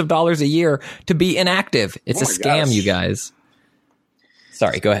hundreds of dollars a year to be inactive. It's a scam, you guys.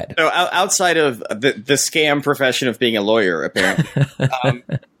 Sorry, go ahead. So outside of the scam profession of being a lawyer, apparently,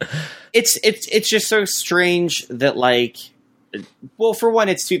 it's just so strange that well, for one,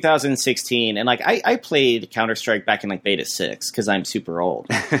 it's 2016, and I played Counter-Strike back in beta 6 because I'm super old,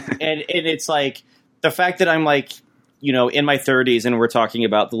 and it's the fact that I'm in my 30s and we're talking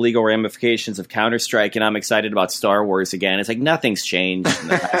about the legal ramifications of Counter-Strike, and I'm excited about Star Wars again. It's comething's changed in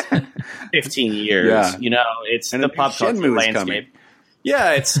the past 15 years. Yeah. It's and the pop culture landscape.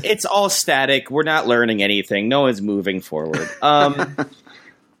 Yeah, it's all static. We're not learning anything. No one's moving forward.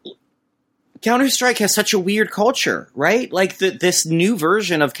 Counter-Strike has such a weird culture, right? This new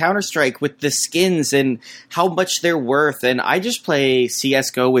version of Counter-Strike with the skins and how much they're worth. And I just play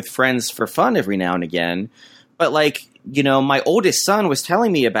CS:GO with friends for fun every now and again. But my oldest son was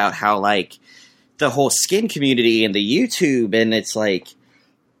telling me about how the whole skin community and the YouTube, and it's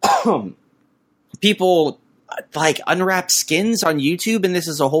people unwrap skins on YouTube, and this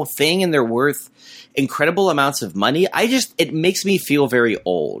is a whole thing, and they're worth incredible amounts of money. It makes me feel very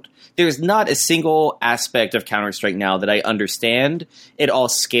old. There's not a single aspect of Counter-Strike now that I understand. It all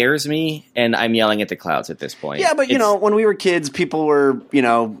scares me, and I'm yelling at the clouds at this point. Yeah, but when we were kids, people were,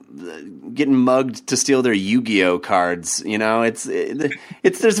 getting mugged to steal their Yu-Gi-Oh cards. There's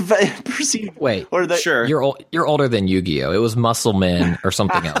a perceived. Wait, sure, you're older than Yu-Gi-Oh. It was Muscleman or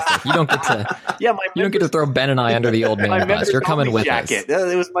something else. You don't get to. Yeah, you don't get to throw Ben and I under the old man bus. You're coming with jacket.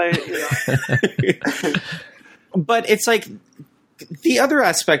 us. It was my. But it's the other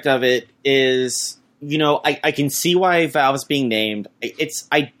aspect of it is, I can see why Valve's being named.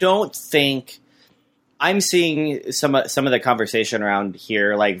 I don't think I'm seeing some of the conversation around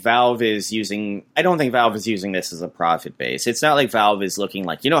here. Like Valve is using. I don't think Valve is using this as a profit base. It's not like Valve is looking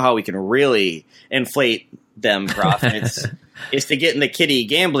like, how we can really inflate them profits is to get in the kiddie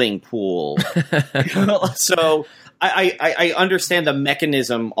gambling pool. So I understand the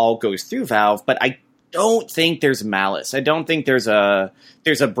mechanism all goes through Valve, but I don't think there's malice. I don't think there's a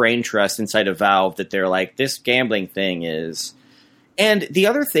brain trust inside of Valve that they're like, this gambling thing is. And the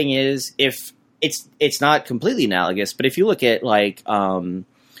other thing is, if it's not completely analogous, but if you look at like the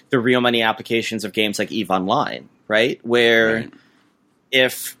real money applications of games like EVE Online, right, where. Right.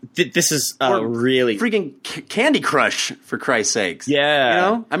 If this is really freaking Candy Crush, for Christ's sakes,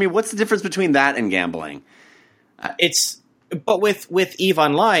 yeah, I mean, what's the difference between that and gambling? But with EVE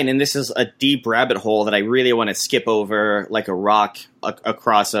Online, and this is a deep rabbit hole that I really want to skip over like a rock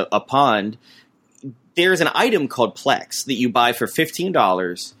across a pond. There's an item called Plex that you buy for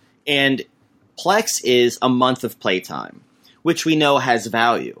 $15, and Plex is a month of playtime, which we know has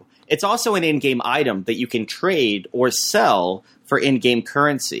value. It's also an in-game item that you can trade or sell for in-game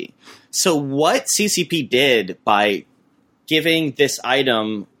currency. So what CCP did by giving this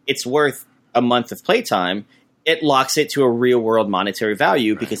item it's worth a month of playtime, it locks it to a real-world monetary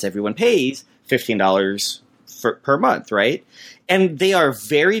value because everyone pays $15 per month, right? And they are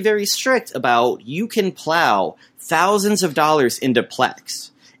very, very strict about you can plow thousands of dollars into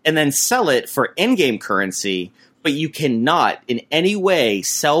Plex and then sell it for in-game currency, but you cannot in any way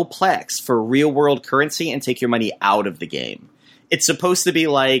sell Plex for real-world currency and take your money out of the game. It's supposed to be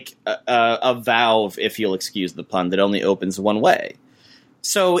like a valve, if you'll excuse the pun, that only opens one way.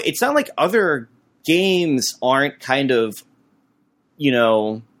 So it's not like other games aren't kind of,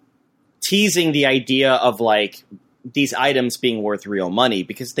 teasing the idea of like these items being worth real money,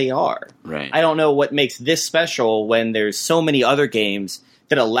 because they are. Right. I don't know what makes this special when there's so many other games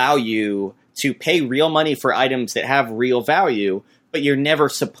that allow you to pay real money for items that have real value, but you're never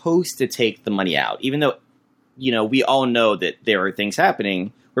supposed to take the money out, even though, we all know that there are things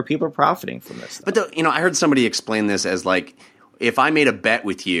happening where people are profiting from this stuff. But, I heard somebody explain this as like, if I made a bet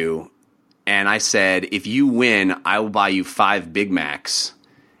with you and I said, if you win, I will buy you 5 Big Macs.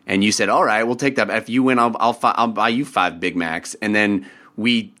 And you said, all right, we'll take that. If you win, I'll buy you 5 Big Macs. And then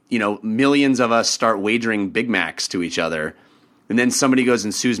we, millions of us start wagering Big Macs to each other. And then somebody goes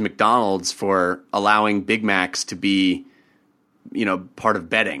and sues McDonald's for allowing Big Macs to be, part of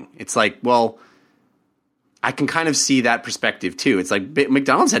betting. It's like, well, I can kind of see that perspective too. It's like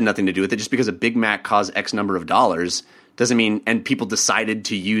McDonald's had nothing to do with it. Just because a Big Mac costs X number of dollars doesn't mean, and people decided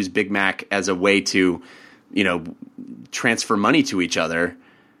to use Big Mac as a way to, transfer money to each other.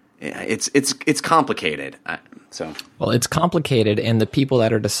 It's complicated. Well, it's complicated, and the people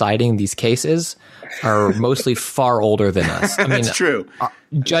that are deciding these cases are mostly far older than us. I mean, that's true.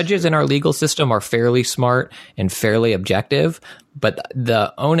 Judges in our legal system are fairly smart and fairly objective, but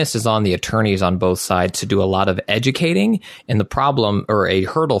the onus is on the attorneys on both sides to do a lot of educating. And the problem, or a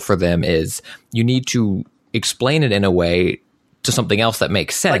hurdle for them, is you need to explain it in a way to something else that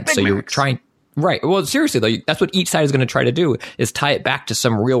makes sense. Like so you're trying. Right. Well, seriously, though, that's what each side is going to try to do, is tie it back to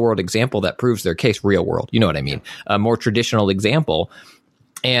some real world example that proves their case. Real world. You know what I mean? A more traditional example.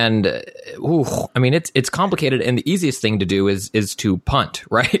 And it's complicated. And the easiest thing to do is to punt,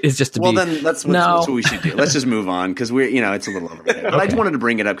 right? Is just to then that's what we should do. Let's just move on, because it's a little over the head. But okay. I just wanted to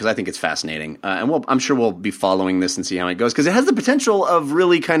bring it up because I think it's fascinating. And I'm sure we'll be following this and see how it goes, because it has the potential of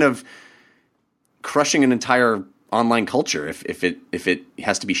really kind of crushing an entire online culture if it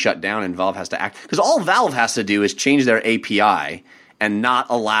has to be shut down and Valve has to act, because all Valve has to do is change their API and not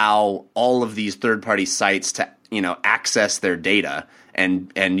allow all of these third-party sites to access their data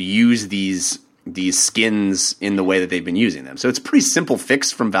and use these skins in the way that they've been using them. So it's a pretty simple fix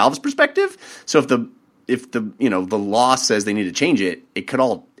from Valve's perspective. So if the law says they need to change it, it could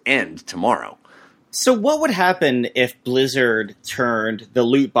all end tomorrow. So what would happen if Blizzard turned the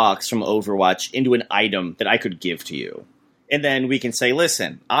loot box from Overwatch into an item that I could give to you? And then we can say,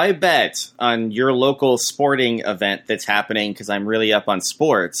 listen, I bet on your local sporting event that's happening, because I'm really up on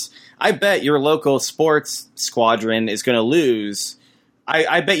sports, I bet your local sports squadron is going to lose.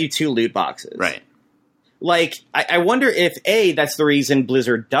 I bet you 2 loot boxes. Right. Like, I wonder if, A, that's the reason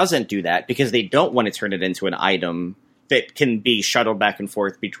Blizzard doesn't do that, because they don't want to turn it into an item that can be shuttled back and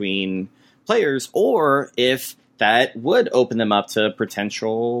forth between players, or if that would open them up to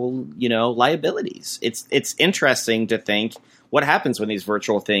potential, liabilities. It's interesting to think what happens when these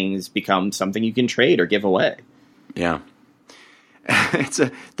virtual things become something you can trade or give away. Yeah.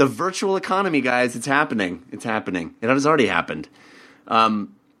 The virtual economy, guys. It's happening. It has already happened. All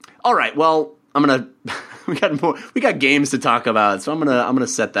right. Well, I'm going to We got games to talk about, so I'm gonna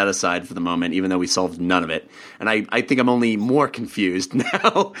set that aside for the moment, even though we solved none of it. And I think I'm only more confused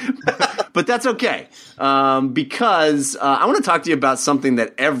now, but that's okay, because I want to talk to you about something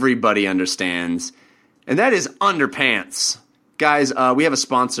that everybody understands, and that is underpants. Guys, we have a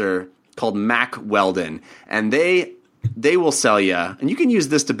sponsor called Mack Weldon, and they will sell you, and you can use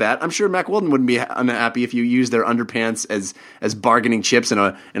this to bet. I'm sure Mack Weldon wouldn't be unhappy if you used their underpants as bargaining chips in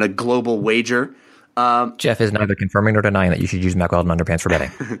a global wager. Jeff is neither confirming nor denying that you should use Mack Weldon underpants for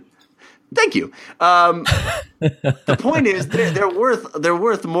betting. Thank you. The point is, they're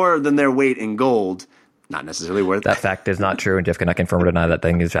worth more than their weight in gold. Not necessarily worth that. Fact is not true, and Jeff cannot confirm or deny that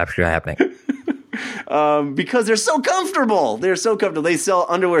thing is actually happening. Because they're so comfortable. They're so comfortable. They sell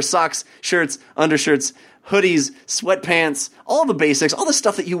underwear, socks, shirts, undershirts, hoodies, sweatpants, all the basics, all the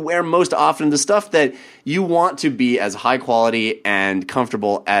stuff that you wear most often, the stuff that you want to be as high quality and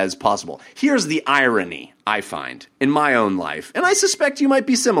comfortable as possible. Here's the irony I find in my own life, and I suspect you might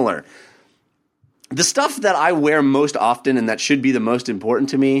be similar. The stuff that I wear most often and that should be the most important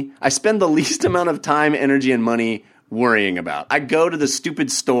to me, I spend the least amount of time, energy, and money worrying about. I go to the stupid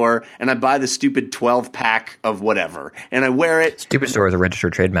store and I buy the stupid 12-pack of whatever, and I wear it. Stupid Store is a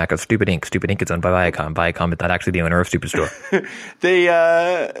registered trademark of Stupid Inc. Stupid Inc. is owned by Viacom. Viacom is not actually the owner of Stupid Store. They,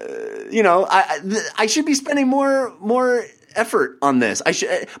 I should be spending more effort on this. I should,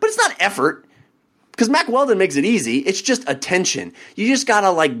 but it's not effort. Because Mack Weldon makes it easy. It's just attention. You just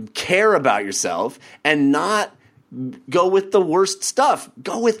gotta care about yourself and not go with the worst stuff.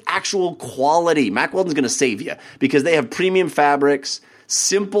 Go with actual quality. Mack Weldon's going to save you because they have premium fabrics,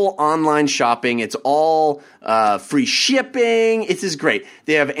 simple online shopping. It's all free shipping. It's just great.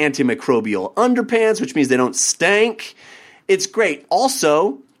 They have antimicrobial underpants, which means they don't stink. It's great.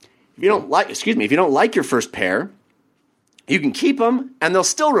 Also, if you don't like your first pair, you can keep them, and they'll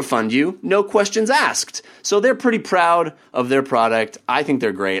still refund you, no questions asked. So they're pretty proud of their product. I think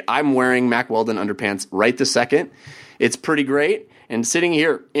they're great. I'm wearing Mack Weldon underpants right this second. It's pretty great. And sitting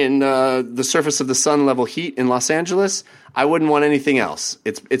here in the surface of the sun level heat in Los Angeles, I wouldn't want anything else.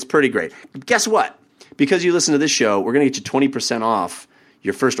 It's pretty great. Guess what? Because you listen to this show, we're going to get you 20% off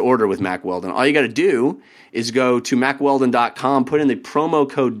your first order with Mack Weldon. All you got to do is go to MackWeldon.com, put in the promo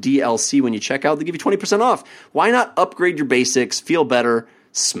code DLC when you check out. They give you 20% off. Why not upgrade your basics, feel better,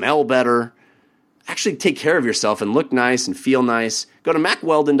 smell better, actually take care of yourself and look nice and feel nice? Go to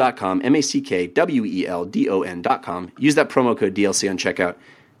MackWeldon.com, MackWeldon.com. Use that promo code DLC on checkout.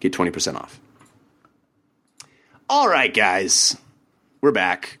 Get 20% off. All right, guys. We're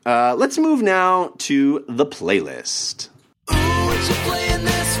back. Let's move now to the playlist. Ooh, what you playing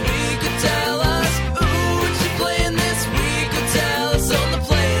this week? Tell us. Ooh, what you playing this week? Tell us on the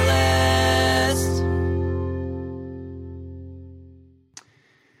playlist.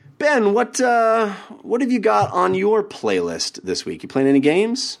 Ben, what have you got on your playlist this week? You playing any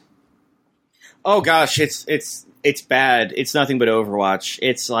games? Oh gosh, it's bad. It's nothing but Overwatch.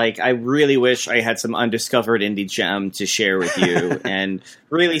 It's like, I really wish I had some undiscovered indie gem to share with you and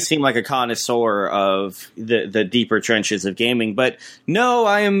really seem like a connoisseur of the deeper trenches of gaming. But no,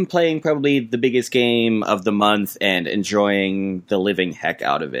 I am playing probably the biggest game of the month and enjoying the living heck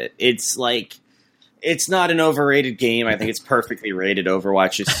out of it. It's like, it's not an overrated game. I think it's perfectly rated.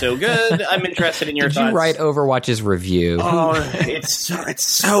 Overwatch is so good. I'm interested in your thoughts. Did you write Overwatch's review? Oh, it's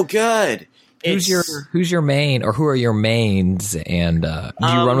so good. Who's your main, or who are your mains? And do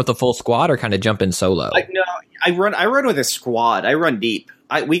you run with a full squad or kind of jump in solo? No, I run with a squad. I run deep.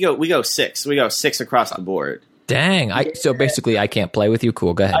 We go six. We go six across the board. Dang! So basically, I can't play with you.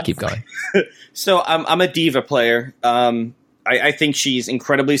 Cool. Go ahead. Keep going. So I'm a diva player. I think she's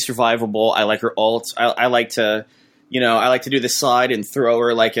incredibly survivable. I like her ult. I like to, I like to do the slide and throw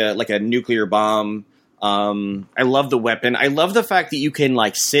her like a nuclear bomb. I love the weapon. I love the fact that you can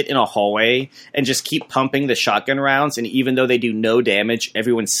sit in a hallway and just keep pumping the shotgun rounds, and even though they do no damage,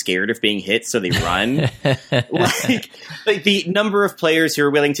 everyone's scared of being hit, so they run. like the number of players who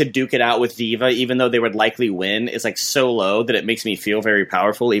are willing to duke it out with D.Va, even though they would likely win, is so low that it makes me feel very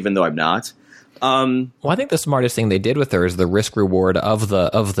powerful, even though I'm not. Well, I think the smartest thing they did with her is the risk reward of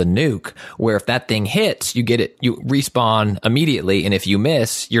the nuke, where if that thing hits, you respawn immediately, and if you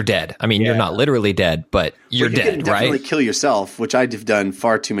miss, you're dead. I mean, You're not literally dead, but you're dead, can definitely kill yourself, which I've done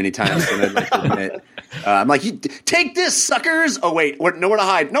far too many times. When I'd like to admit. I'm like, take this, suckers! Oh wait, nowhere to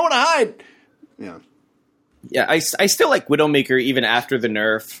hide, nowhere to hide. Yeah. Yeah, I still like Widowmaker even after the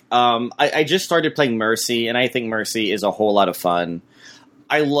nerf. I just started playing Mercy, and I think Mercy is a whole lot of fun.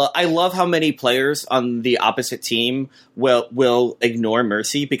 I love how many players on the opposite team will ignore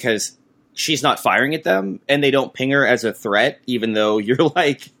Mercy because she's not firing at them, and they don't ping her as a threat, even though you're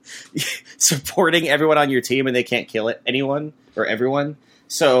like supporting everyone on your team and they can't kill anyone or everyone.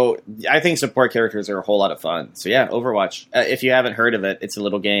 So I think support characters are a whole lot of fun. So yeah, Overwatch. If you haven't heard of it, it's a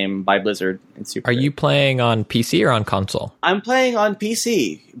little game by Blizzard. It's super. Are you playing on PC or on console? I'm playing on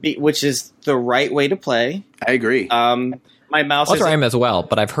PC, which is the right way to play. I agree. My mouse. That's where I am as well,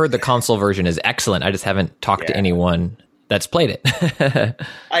 but I've heard the console version is excellent. I just haven't talked to anyone that's played it.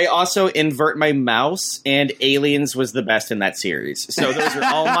 I also invert my mouse, and Aliens was the best in that series. So those are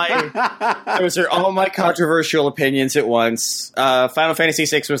all my controversial opinions at once. Final Fantasy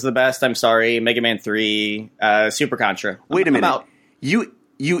VI was the best. I'm sorry. Mega Man 3, Super Contra. Wait a minute. You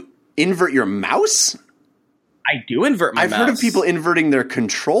invert your mouse? I do invert my mouse. I've heard of people inverting their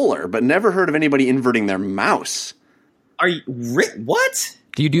controller, but never heard of anybody inverting their mouse. Are you what?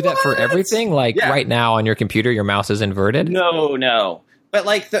 Do you do that for everything? Like right now on your computer, your mouse is inverted? No. But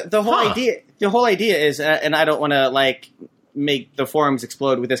like the whole idea is, and I don't want to like make the forums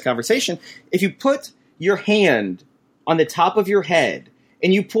explode with this conversation. If you put your hand on the top of your head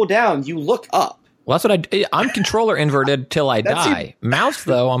and you pull down, you look up. Well, that's what I'm controller inverted till I die. Mouse,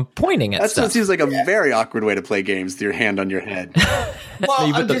 though, I'm pointing at stuff. That seems like a very awkward way to play games with your hand on your head. Well,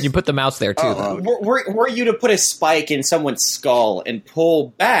 you put the mouse there, too, though. Were you to put a spike in someone's skull and pull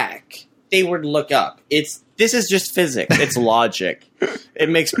back, they would look up. This is just physics. It's logic. It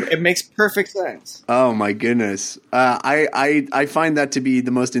makes perfect sense. Oh, my goodness. I find that to be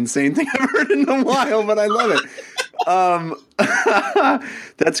the most insane thing I've heard in a while, but I love it.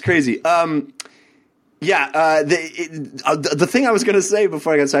 That's crazy. Yeah, the thing I was going to say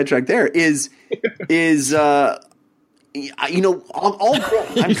before I got sidetracked there is I'm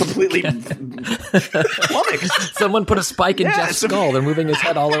completely flummoxed. Someone put a spike in Jeff's skull. They're moving his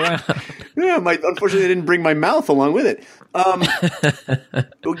head all around. Yeah, unfortunately, I didn't bring my mouth along with it.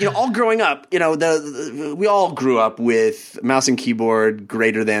 All growing up, we all grew up with mouse and keyboard,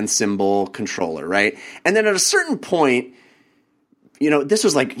 greater than symbol, controller, right? And then at a certain point, this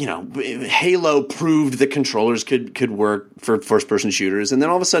was like, Halo proved that controllers could work for first-person shooters. And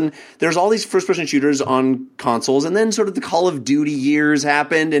then all of a sudden, there's all these first-person shooters on consoles. And then sort of the Call of Duty years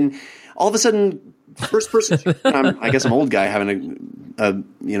happened. And all of a sudden, first-person I guess I'm an old guy having a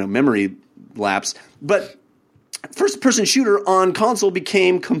memory lapse. But first-person shooter on console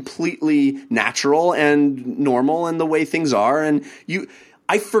became completely natural and normal and the way things are. And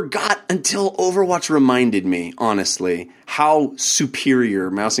I forgot until Overwatch reminded me, honestly, how superior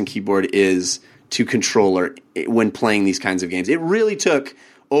mouse and keyboard is to controller when playing these kinds of games. It really took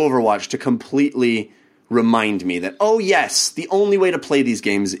Overwatch to completely remind me that, oh yes, the only way to play these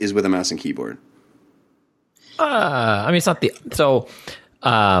games is with a mouse and keyboard. I mean, it's not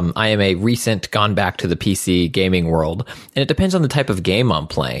I am a recent gone back to the PC gaming world, and it depends on the type of game I'm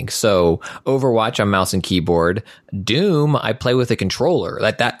playing. So Overwatch on mouse and keyboard. Doom, I play with a controller.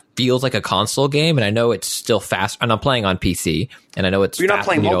 That feels like a console game, and I know it's still fast. And I'm playing on PC, and I know it's You're not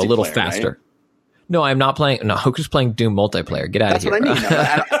playing a little faster. Right? No, I'm not playing. No, I'm just playing Doom multiplayer. Get out of here. That's what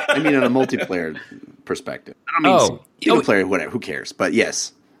I mean. I mean, on a multiplayer perspective. I don't mean single player, whatever. Who cares? But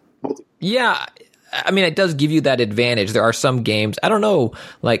yes. Yeah. I mean, it does give you that advantage. There are some games, I don't know,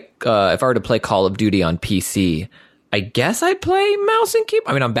 like if I were to play Call of Duty on PC, I guess I'd play mouse and keyboard.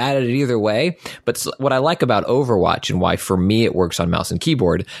 I mean, I'm bad at it either way, but what I like about Overwatch and why for me it works on mouse and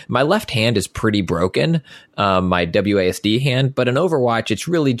keyboard, my left hand is pretty broken, my WASD hand, but in Overwatch, it's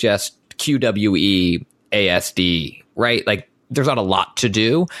really just QWE, ASD, right? Like, there's not a lot to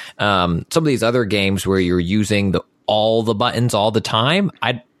do. Some of these other games where you're using all the buttons all the time,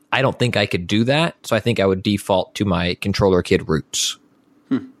 I don't think I could do that, so I think I would default to my controller kid roots.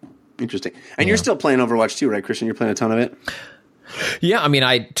 Interesting. And you're still playing Overwatch too, right, Christian? You're playing a ton of it? Yeah, I mean,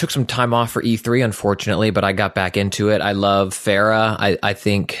 I took some time off for E3, unfortunately, but I got back into it. I love Pharah. I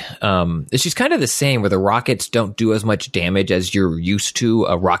think she's kind of the same, where the rockets don't do as much damage as you're used to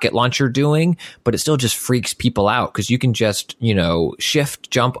a rocket launcher doing, but it still just freaks people out, because you can just,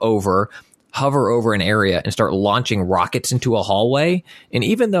 shift, jump over, hover over an area and start launching rockets into a hallway. And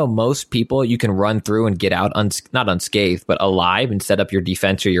even though most people you can run through and get out, not unscathed, but alive and set up your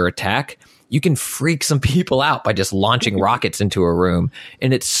defense or your attack, you can freak some people out by just launching rockets into a room.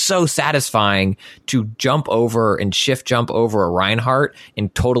 And it's so satisfying to jump over and shift jump over a Reinhardt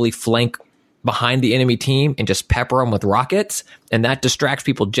and totally flank behind the enemy team and just pepper them with rockets, and that distracts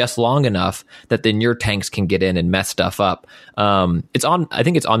people just long enough that then your tanks can get in and mess stuff up. I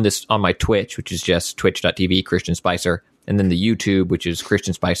think it's on my Twitch, which is just twitch.tv Christian Spicer. And then the YouTube, which is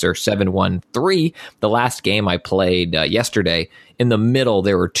Christian Spicer 713. The last game I played yesterday, in the middle,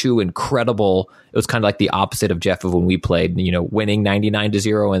 there were two incredible. It was kind of like the opposite of Jeff of when we played, winning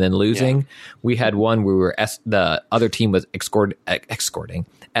 99-0 and then losing. Yeah. We had one where the other team was escorting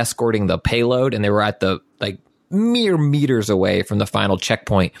the payload, and they were at the mere meters away from the final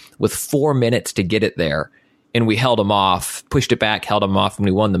checkpoint with 4 minutes to get it there. And we held them off, pushed it back, held them off, and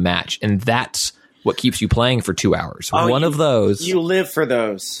we won the match. And that's what keeps you playing for 2 hours. One of those. You live for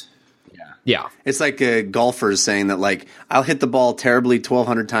those. Yeah. It's like golfers saying that, I'll hit the ball terribly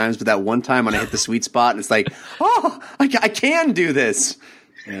 1,200 times, but that one time when I hit the sweet spot, and it's like, oh, I can do this.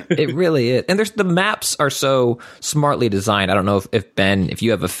 Yeah. It really is. And the maps are so smartly designed. I don't know if Ben, if you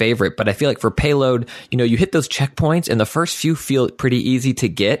have a favorite, but I feel like for payload, you hit those checkpoints and the first few feel pretty easy to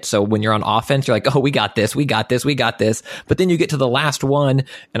get. So when you're on offense, you're like, oh, we got this. But then you get to the last one.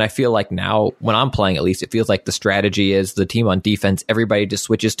 And I feel like now when I'm playing, at least, it feels like the strategy is the team on defense, everybody just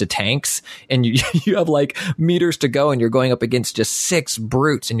switches to tanks and you have meters to go and you're going up against just 6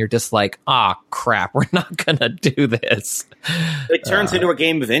 brutes and you're just like, crap, we're not going to do this. It turns into a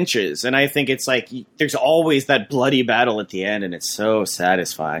game of inches, and I think it's there's always that bloody battle at the end, and it's so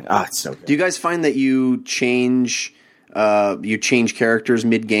satisfying. It's so good. Do you guys find that you change characters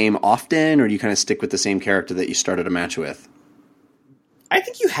mid-game often, or do you kind of stick with the same character that you started a match with? I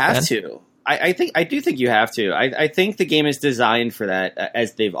think you have to. I do think you have to. I think the game is designed for that,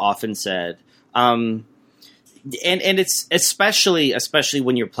 as they've often said. And it's especially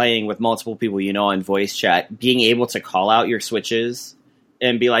when you're playing with multiple people on voice chat, being able to call out your switches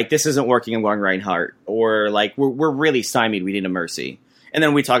and be like, this isn't working, I'm going Reinhardt. Or we're really stymied, we need a Mercy. And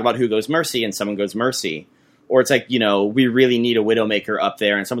then we talk about who goes Mercy and someone goes Mercy. Or it's we really need a Widowmaker up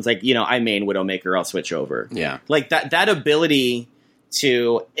there. And someone's like, I main Widowmaker, I'll switch over. Yeah. That ability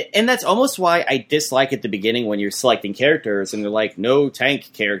to, and that's almost why I dislike at the beginning when you're selecting characters and they're like, no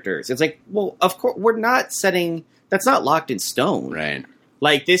tank characters. It's well, of course, we're not setting, that's not locked in stone.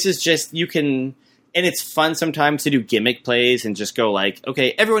 Right. This is just, you can, and it's fun sometimes to do gimmick plays and just go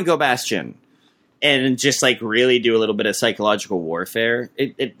okay, everyone go Bastion. And just really do a little bit of psychological warfare.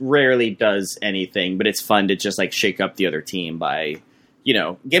 It rarely does anything, but it's fun to just shake up the other team by,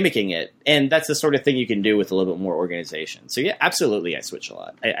 gimmicking it. And that's the sort of thing you can do with a little bit more organization. So yeah, absolutely, I switch a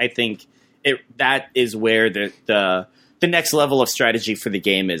lot. I think that is where the next level of strategy for the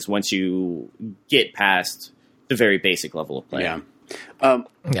game is once you get past the very basic level of play. Yeah.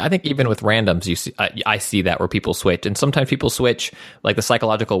 I think even with randoms, you see, I see that where people switch, and sometimes people switch the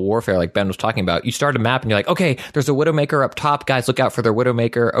psychological warfare, like Ben was talking about. You start a map and you're like, okay, there's a Widowmaker up top, guys, look out for their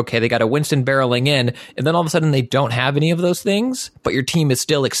Widowmaker. Okay, they got a Winston barreling in, and then all of a sudden they don't have any of those things, but your team is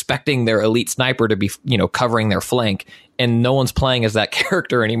still expecting their elite sniper to be, covering their flank, and no one's playing as that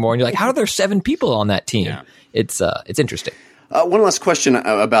character anymore. And you're like, how are there 7 people on that team? Yeah. It's interesting. One last question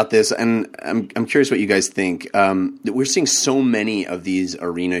about this, and I'm curious what you guys think. We're seeing so many of these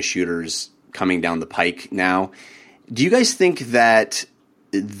arena shooters coming down the pike now. Do you guys think that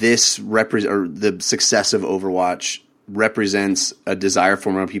this or the success of Overwatch represents a desire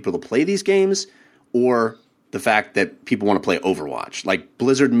for more people to play these games, or the fact that people want to play Overwatch?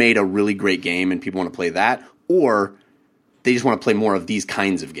 Blizzard made a really great game and people want to play that, or they just want to play more of these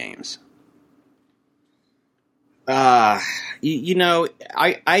kinds of games? I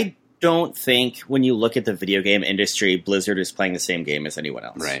don't think when you look at the video game industry, Blizzard is playing the same game as anyone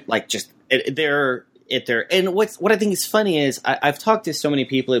else. Right. And what I think is funny is I've talked to so many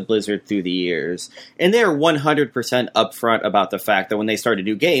people at Blizzard through the years, and they're 100% upfront about the fact that when they start a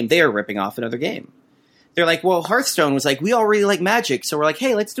new game, they are ripping off another game. They're like, well, Hearthstone was we all really like Magic, so we're like,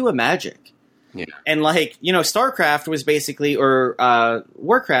 hey, let's do a Magic. Yeah. And StarCraft was basically, or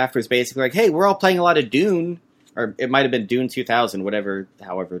Warcraft was basically hey, we're all playing a lot of Dune. Or it might have been Dune 2000,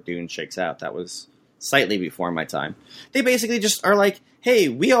 however Dune shakes out. That was slightly before my time. They basically just are hey,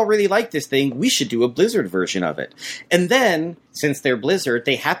 we all really like this thing. We should do a Blizzard version of it. And then, since they're Blizzard,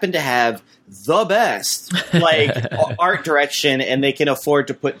 they happen to have the best art direction, and they can afford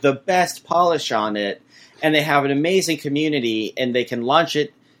to put the best polish on it. And they have an amazing community, and they can launch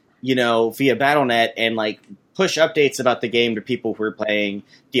it, via Battle.net and push updates about the game to people who are playing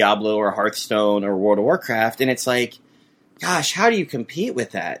Diablo or Hearthstone or World of Warcraft. And it's gosh, how do you compete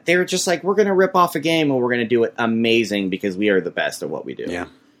with that? They're just we're going to rip off a game and we're going to do it amazing because we are the best at what we do. Yeah.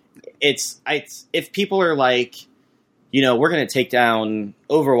 If people are we're going to take down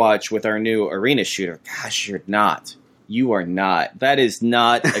Overwatch with our new arena shooter. Gosh, you're not. You are not. That is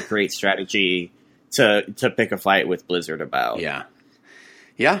not a great strategy to pick a fight with Blizzard about. Yeah.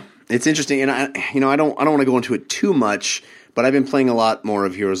 Yeah. It's interesting, and I don't want to go into it too much, But I've been playing a lot more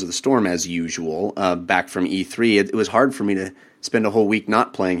of Heroes of the Storm as usual. Back from E3, it was hard for me to spend a whole week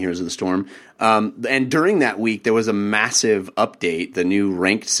not playing Heroes of the Storm. And during that week, there was a massive update. The new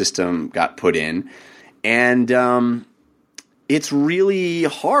ranked system got put in. And it's really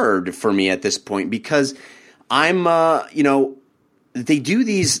hard for me at this point because I'm, they do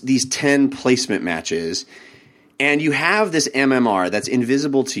these 10 placement matches, and you have this MMR that's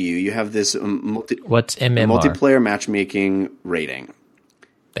invisible to you. You have this What's MMR? Multiplayer matchmaking rating.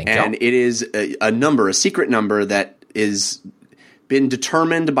 Thank you. And it is a secret number that is been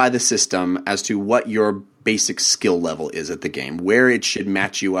determined by the system as to what your basic skill level is at the game, where it should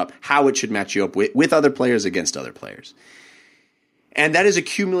match you up, how it should match you up with other players against other players. And that is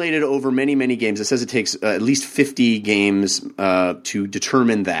accumulated over many, many games. It says it takes at least 50 games to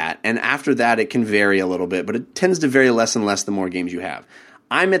determine that. And after that, it can vary a little bit, but it tends to vary less and less the more games you have.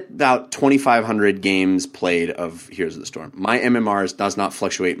 I'm at about 2,500 games played of Heroes of the Storm. My MMR does not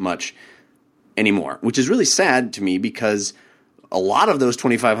fluctuate much anymore, which is really sad to me because a lot of those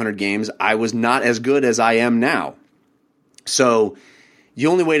 2,500 games, I was not as good as I am now. So the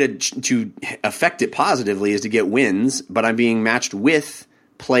only way to affect it positively is to get wins, but I'm being matched with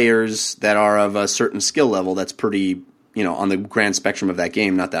players that are of a certain skill level that's pretty, on the grand spectrum of that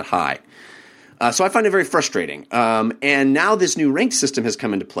game, not that high. So I find it very frustrating. And now this new ranked system has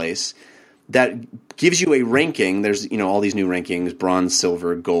come into place that gives you a ranking. There's, all these new rankings: bronze,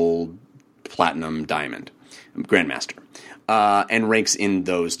 silver, gold, platinum, diamond, grandmaster. And ranks in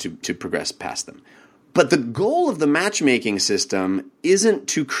those to progress past them. But the goal of the matchmaking system isn't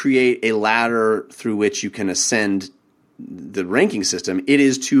to create a ladder through which you can ascend the ranking system. It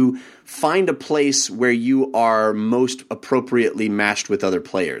is to find a place where you are most appropriately matched with other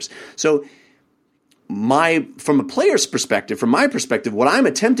players. So from a player's perspective, from my perspective, what I'm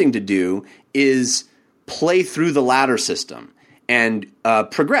attempting to do is play through the ladder system and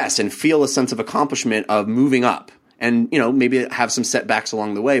progress and feel a sense of accomplishment of moving up. And, maybe have some setbacks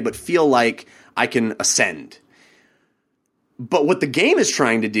along the way, but feel like I can ascend. But what the game is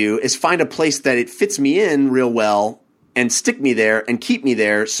trying to do is find a place that it fits me in real well and stick me there and keep me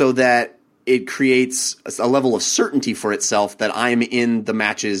there so that it creates a level of certainty for itself that I'm in the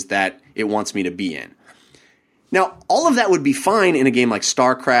matches that it wants me to be in. Now, all of that would be fine in a game like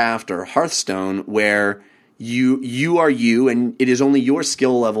StarCraft or Hearthstone, where you are you, and it is only your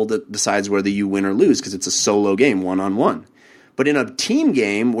skill level that decides whether you win or lose because it's a solo game, one-on-one. But in a team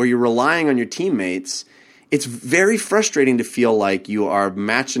game where you're relying on your teammates, it's very frustrating to feel like you are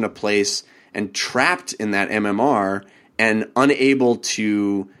matched in a place and trapped in that MMR and unable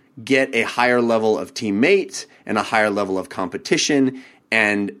to get a higher level of teammate and a higher level of competition.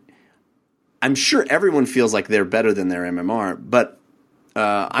 And I'm sure everyone feels like they're better than their MMR, but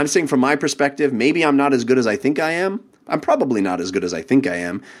I'm saying from my perspective, maybe I'm not as good as I think I am. I'm probably not as good as I think I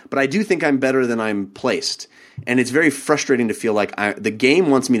am, but I do think I'm better than I'm placed. And it's very frustrating to feel like the game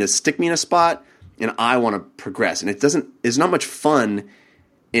wants me to stick me in a spot and I want to progress. And it's not much fun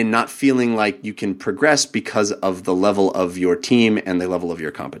in not feeling like you can progress because of the level of your team and the level of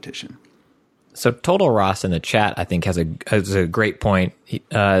your competition. So Total Ross in the chat, I think, has a great point. He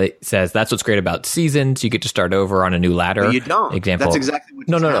says that's what's great about seasons. You get to start over on a new ladder. But you don't. Example. That's exactly what.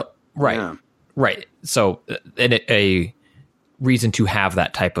 No. Right. Yeah. Right. So a reason to have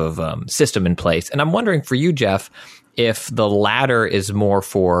that type of system in place. And I'm wondering for you, Jeff, if the ladder is more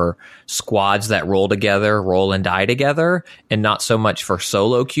for squads that roll and die together, and not so much for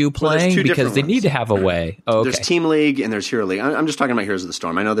solo queue playing, because they need to have a way. Oh, okay. There's Team League and there's Hero League. I'm just talking about Heroes of the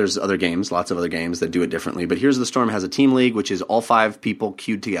Storm. I know there's other games, lots of other games that do it differently, but Heroes of the Storm has a Team League, which is all 5 people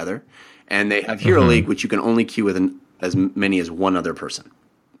queued together, and they have Hero League, which you can only queue with as many as one other person.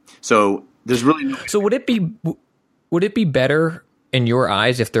 So there's really no. So would it be better in your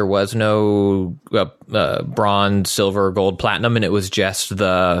eyes if there was no bronze, silver, gold, platinum, and it was just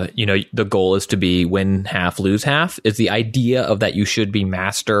the goal is to be win half, lose half? Is the idea of that you should be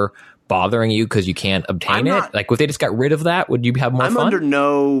master bothering you because you can't obtain it? Like, if they just got rid of that, would you have more fun? I'm under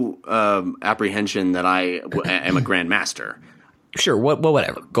no apprehension that I am a grandmaster. Sure,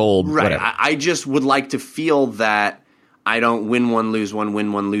 whatever. Gold, right. whatever. I just would like to feel that I don't win one, lose one,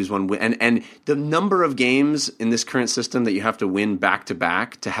 win one, lose one. And the number of games in this current system that you have to win back to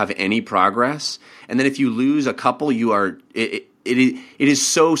back to have any progress, and then if you lose a couple, you are it is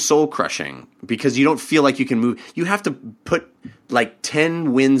so soul crushing because you don't feel like you can move. You have to put like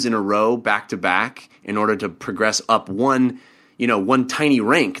 10 wins in a row back to back in order to progress up one tiny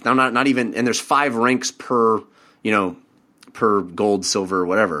rank. Now not even, and there's 5 ranks per gold, silver,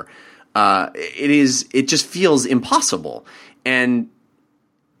 whatever. It just feels impossible. And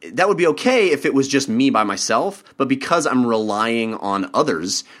that would be okay if it was just me by myself, but because I'm relying on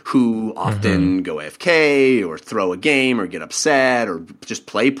others who often go AFK or throw a game or get upset or just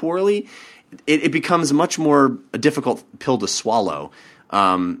play poorly, it becomes much more a difficult pill to swallow.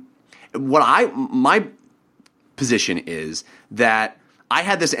 My position is that I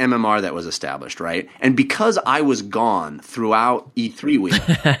had this MMR that was established, right? And because I was gone throughout E3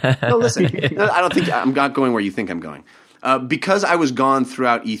 week, no, listen, I don't think I'm not going where you think I'm going. Because I was gone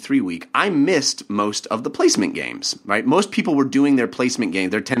throughout E3 week, I missed most of the placement games, right? Most people were doing their placement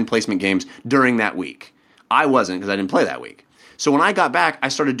games, their 10 placement games during that week. I wasn't because I didn't play that week. So when I got back, I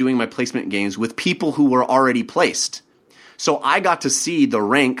started doing my placement games with people who were already placed. So I got to see the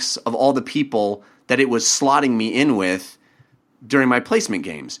ranks of all the people that it was slotting me in with during my placement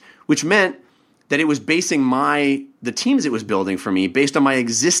games, which meant that it was basing the teams it was building for me based on my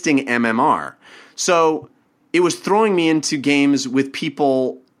existing MMR. So it was throwing me into games with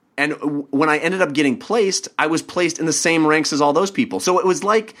people, and when I ended up getting placed, I was placed in the same ranks as all those people. So it was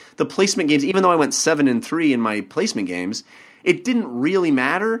like the placement games, even though I went 7-3 in my placement games, it didn't really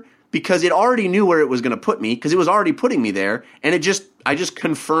matter because it already knew where it was going to put me because it was already putting me there, and I just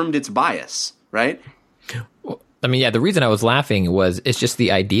confirmed its bias, right? I mean, yeah, the reason I was laughing was it's just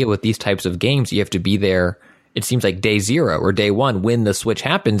the idea with these types of games, you have to be there, it seems like day 0 or day 1 when the switch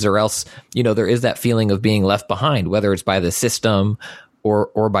happens, or else, there is that feeling of being left behind, whether it's by the system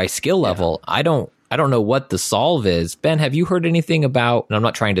or by skill level. I don't know what the solve is. Ben, have you heard anything about, and I'm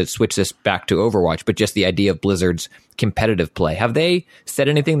not trying to switch this back to Overwatch, but just the idea of Blizzard's competitive play. Have they said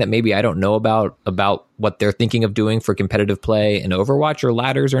anything that maybe I don't know about what they're thinking of doing for competitive play in Overwatch or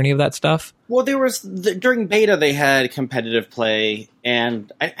ladders or any of that stuff? Well, there was during beta they had competitive play,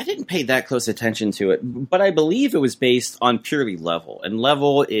 and I didn't pay that close attention to it, but I believe it was based on purely level. And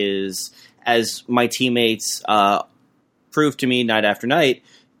level is, as my teammates proved to me night after night,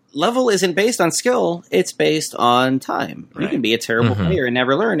 level isn't based on skill, it's based on time. Right. You can be a terrible player and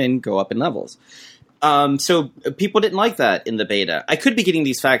never learn and go up in levels. So people didn't like that in the beta. I could be getting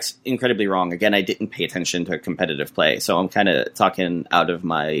these facts incredibly wrong. Again, I didn't pay attention to competitive play, so I'm kind of talking out of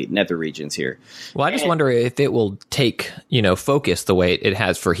my nether regions here. Well, I just wonder if it will take, focus the way it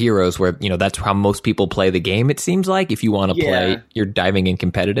has for Heroes, where, that's how most people play the game, it seems like. If you want to play, you're diving in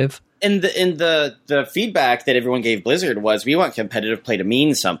competitive. And the feedback that everyone gave Blizzard was, we want competitive play to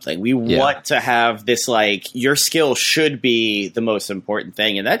mean something. We want to have this, your skill should be the most important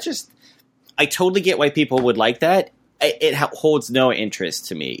thing. And that just, I totally get why people would like that. It holds no interest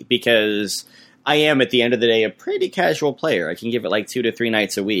to me because I am, at the end of the day, a pretty casual player. I can give it 2 to 3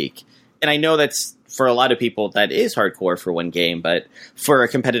 nights a week. And I know that's, for a lot of people, that is hardcore for one game, but for a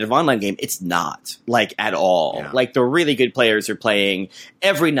competitive online game, it's not, at all. Yeah. The really good players are playing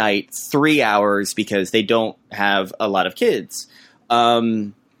every night, 3 hours, because they don't have a lot of kids.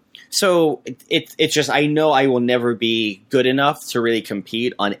 So it's just, I know I will never be good enough to really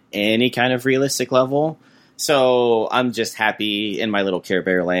compete on any kind of realistic level. So I'm just happy in my little Care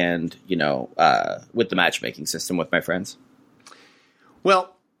Bear land, with the matchmaking system with my friends.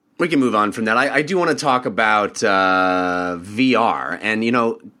 Well, we can move on from that. I do want to talk about VR. And,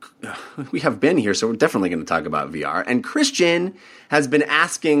 we have Ben here, so we're definitely going to talk about VR. And Christian has been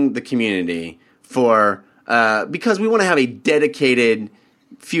asking the community for, because we want to have a dedicated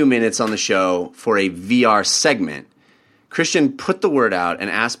few minutes on the show for a VR segment. Christian put the word out and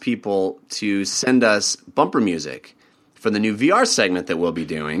asked people to send us bumper music for the new VR segment that we'll be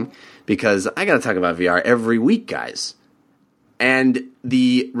doing, because I got to talk about VR every week, guys. And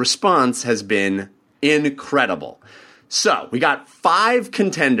the response has been incredible. So we got 5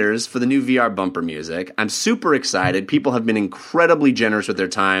 contenders for the new VR bumper music. I'm super excited. People have been incredibly generous with their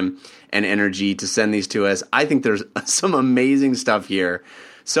time and energy to send these to us. I think there's some amazing stuff here.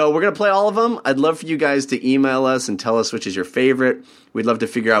 So we're going to play all of them. I'd love for you guys to email us and tell us which is your favorite. We'd love to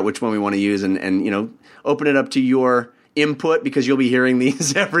figure out which one we want to use and open it up to your input, because you'll be hearing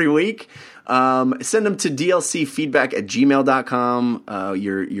these every week. Send them to dlcfeedback@gmail.com,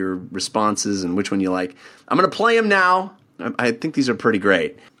 your responses and which one you like. I'm going to play them now. I think these are pretty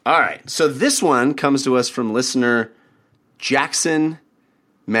great. All right, so this one comes to us from listener Jackson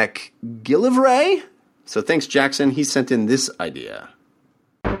McGillivray. So thanks, Jackson. He sent in this idea.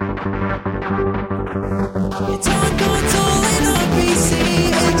 It's on console and on PC.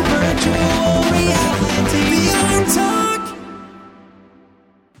 It's virtual reality. VR talk.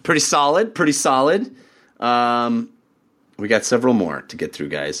 Pretty solid. We got several more to get through,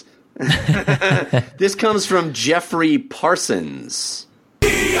 guys. This comes from Jeffrey Parsons.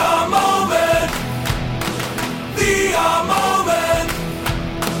 VR moment. VR moment.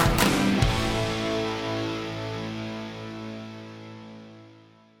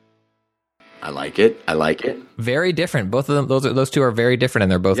 I like it. Very different. Both of them. Those two are very different,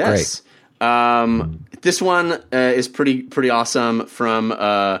 and they're both great. This one is pretty awesome from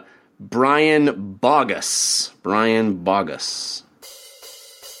Brian Bogus.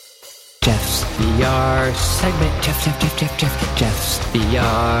 Jeff's VR segment. Jeff's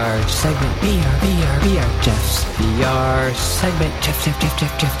VR segment. VR. Jeff's VR segment. Jeff's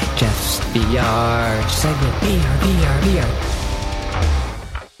VR segment. VR.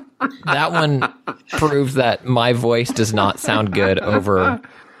 That one proves that my voice does not sound good over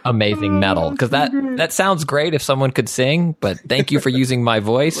amazing metal, because that sounds great if someone could sing, but thank you for using my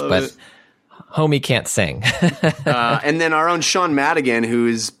voice, but homie can't sing. And then our own Sean Madigan,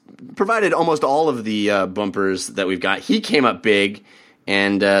 who's provided almost all of the bumpers that we've got. He came up big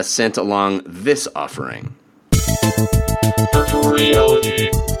and sent along this offering. Virtual reality.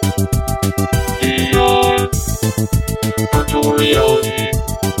 VR. Virtual reality.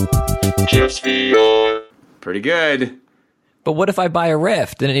 Jeff's VR. Pretty good. But what if I buy a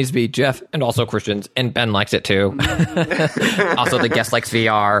Rift? Then it needs to be Jeff and also Christians, and Ben likes it too. Also, the guest likes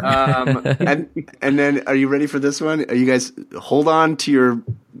VR. And then, are you ready for this one? Are you guys hold on to your,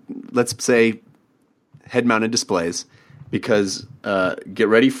 let's say, head-mounted displays, because get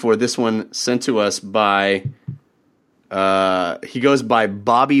ready for this one sent to us by. He goes by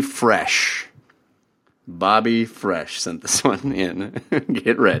Bobby Fresh. Bobby Fresh sent this one in.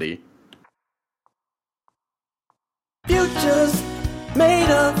 Get ready. Futures made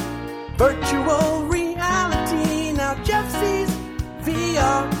of virtual reality. Now Jeff sees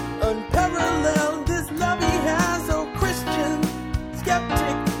VR unparalleled. This love he has, oh Christian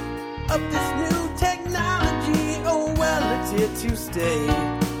skeptic of this new technology. Oh well, it's here to stay.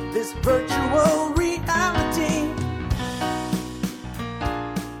 This virtual reality.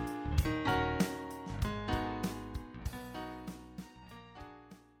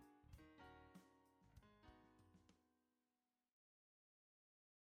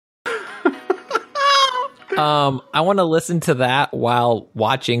 I want to listen to that while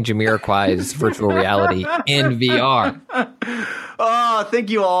watching Jamiroquai's virtual reality in VR. Oh,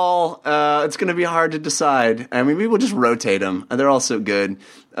 thank you all. It's going to be hard to decide. I mean, maybe we'll just rotate them. They're all so good.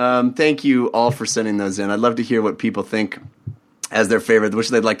 Thank you all for sending those in. I'd love to hear what people think as their favorite, which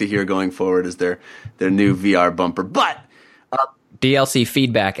they'd like to hear going forward as their new VR bumper. But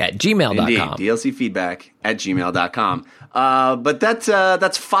dlcfeedback@gmail.com. Indeed, dlcfeedback@gmail.com. But that's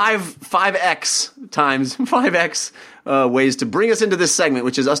 5x ways to bring us into this segment,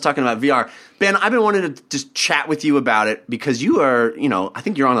 which is us talking about VR. Ben, I've been wanting to just chat with you about it because you are, I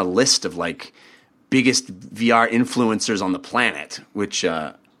think you're on a list of like biggest VR influencers on the planet, which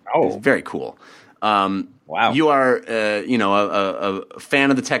is very cool. Wow. You are, a fan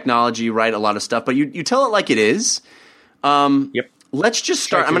of the technology, write a lot of stuff, but you tell it like it is. Yep. Let's just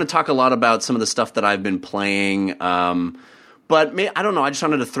start. I'm going to talk a lot about some of the stuff that I've been playing. But I don't know. I just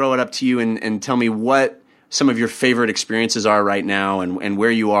wanted to throw it up to you and tell me what some of your favorite experiences are right now and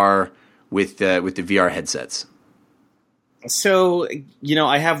where you are with the VR headsets. So,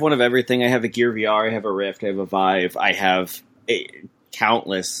 I have one of everything. I have a Gear VR, I have a Rift, I have a Vive, I have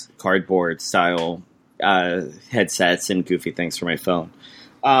countless cardboard style headsets and goofy things for my phone.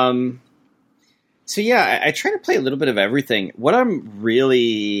 So yeah, I try to play a little bit of everything. What I'm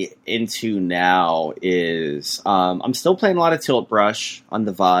really into now is I'm still playing a lot of Tilt Brush on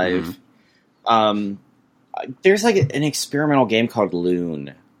the Vive. Mm-hmm. There's like an experimental game called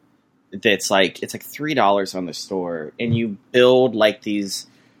Loon that's like it's like $3 on the store, and you build like these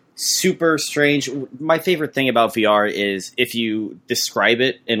super strange. My favorite thing about VR is if you describe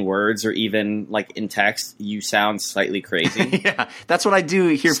it in words or even like in text, you sound slightly crazy. Yeah, that's what I do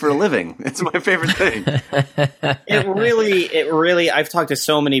here for a living. It's my favorite thing. It really, I've talked to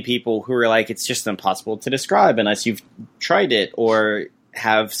so many people who are like, it's just impossible to describe unless you've tried it or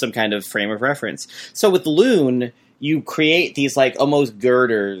have some kind of frame of reference. So with Loon, you create these like almost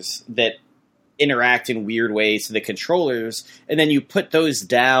girders that interact in weird ways to the controllers, and then you put those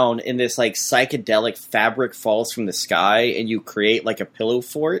down in this like psychedelic fabric falls from the sky, and you create like a pillow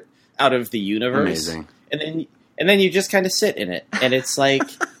fort out of the universe. Amazing. And then you just kind of sit in it, and it's like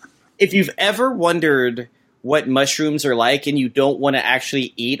if you've ever wondered what mushrooms are like and you don't want to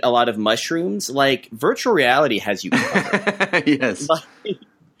actually eat a lot of mushrooms, like virtual reality has you covered. Yes.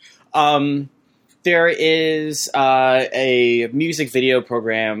 There is a music video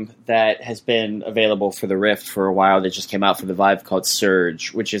program that has been available for the Rift for a while that just came out for the Vive called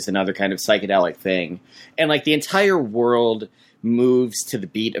Surge, which is another kind of psychedelic thing. And like the entire world moves to the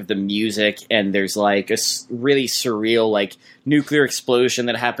beat of the music, and there's like a really surreal like nuclear explosion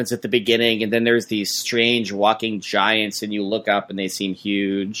that happens at the beginning, and then there's these strange walking giants, and you look up and they seem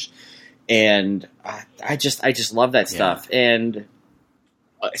huge. and I just love that stuff. And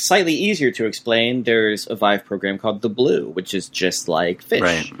slightly easier to explain, there's a Vive program called the Blue, which is just like fish.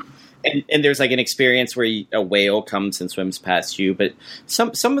 Right. And there's like an experience where a whale comes and swims past you, but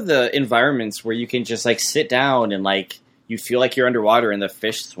some of the environments where you can just like sit down and like you feel like you're underwater and the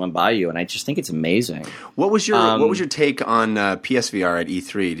fish swim by you, and I just think it's amazing. What was your take on PSVR at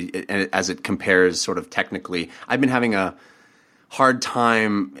E3 as it compares sort of technically? I've been having a hard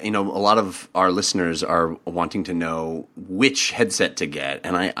time. A lot of our listeners are wanting to know which headset to get,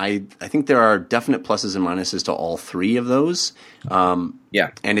 and I think there are definite pluses and minuses to all three of those. And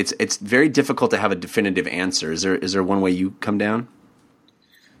it's very difficult to have a definitive answer. Is there one way you come down?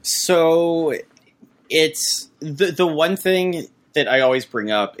 So it's the one thing that I always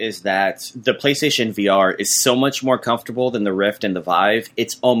bring up is that the PlayStation VR is so much more comfortable than the Rift and the Vive.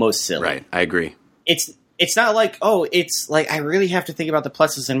 It's almost silly. Right, I agree. It's not like, it's like I really have to think about the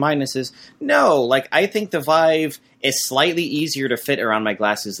pluses and minuses. No, like I think the Vive is slightly easier to fit around my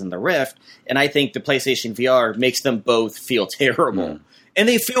glasses than the Rift, and I think the PlayStation VR makes them both feel terrible. And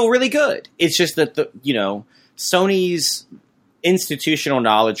they feel really good. It's just that Sony's institutional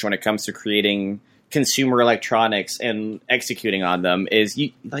knowledge when it comes to creating consumer electronics and executing on them is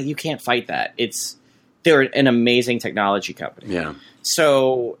you can't fight that. They're an amazing technology company. Yeah.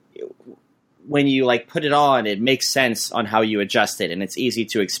 So when you like put it on, it makes sense on how you adjust it, and it's easy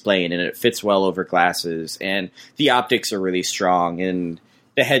to explain, and it fits well over glasses, and the optics are really strong, and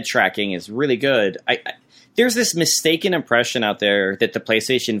the head tracking is really good. There's this mistaken impression out there that the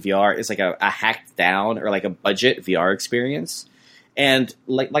PlayStation VR is like a hacked down or like a budget VR experience. And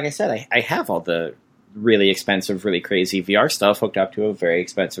like I said, I have all the really expensive, really crazy VR stuff hooked up to a very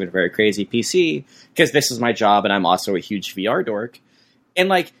expensive and very crazy PC because this is my job and I'm also a huge VR dork. And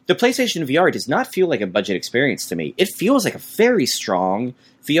like the PlayStation VR does not feel like a budget experience to me. It feels like a very strong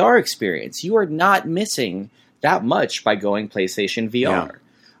VR experience. You are not missing that much by going PlayStation VR.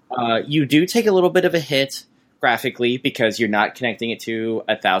 Yeah. You do take a little bit of a hit graphically because you're not connecting it to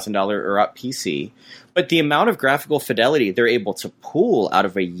a $1,000 or up PC. But the amount of graphical fidelity they're able to pull out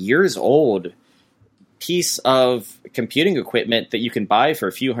of a years old piece of computing equipment that you can buy for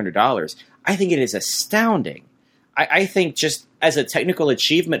a few $100s, I think it is astounding. I think just as a technical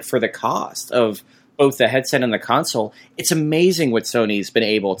achievement for the cost of both the headset and the console, it's amazing what Sony's been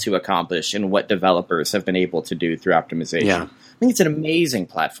able to accomplish and what developers have been able to do through optimization. Yeah. I think it's an amazing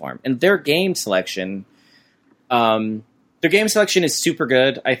platform. And their game selection is super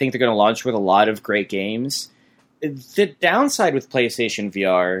good. I think they're going to launch with a lot of great games. The downside with PlayStation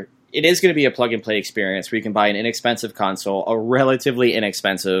VR, it is going to be a plug-and-play experience where you can buy an inexpensive console, a relatively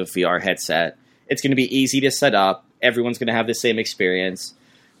inexpensive VR headset. It's going to be easy to set up. Everyone's going to have the same experience.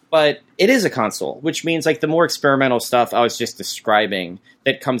 But it is a console, which means like the more experimental stuff I was just describing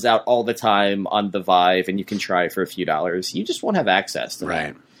that comes out all the time on the Vive and you can try for a few dollars, you just won't have access to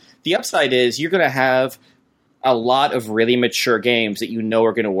that. The upside is you're going to have a lot of really mature games that you know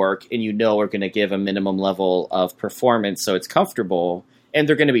are going to work and you know are going to give a minimum level of performance so it's comfortable, and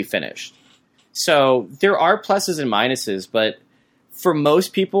they're going to be finished. So there are pluses and minuses, but for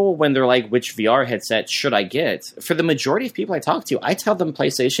most people, when they're like, which VR headset should I get? For the majority of people I talk to, I tell them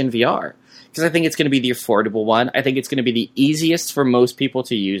PlayStation VR because I think it's going to be the affordable one. I think it's going to be the easiest for most people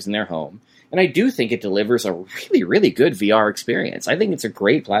to use in their home. And I do think it delivers a really, really good VR experience. I think it's a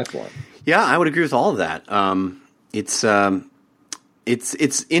great platform. Yeah, I would agree with all of that. It's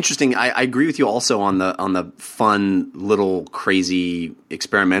interesting. I agree with you also on the fun, little, crazy,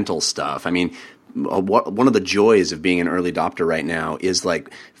 experimental stuff. I mean, one of the joys of being an early adopter right now is like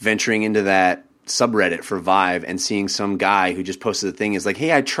venturing into that subreddit for Vive and seeing some guy who just posted a thing is like,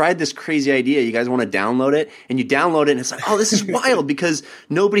 hey, I tried this crazy idea. You guys want to download it? And you download it and it's like, oh, this is wild because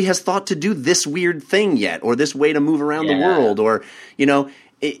nobody has thought to do this weird thing yet or this way to move around the world or,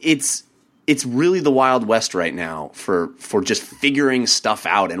 it's really the Wild West right now for just figuring stuff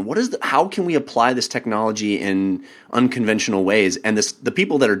out. And how can we apply this technology in unconventional ways? And the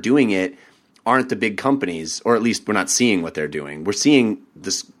people that are doing it aren't the big companies, or at least we're not seeing what they're doing. We're seeing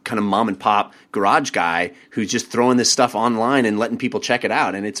this kind of mom and pop garage guy who's just throwing this stuff online and letting people check it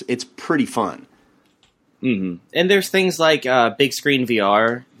out. And it's pretty fun. Mm-hmm. And there's things like Big Screen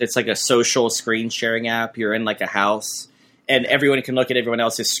VR. It's like a social screen sharing app. You're in like a house and everyone can look at everyone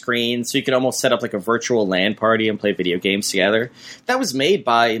else's screen. So you can almost set up like a virtual LAN party and play video games together. That was made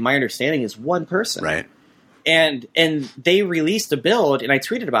by, my understanding, is one person. Right. And they released a build, and I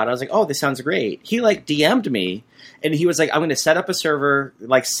tweeted about it. I was like, oh, this sounds great. He, like, DM'd me, and he was like, I'm going to set up a server,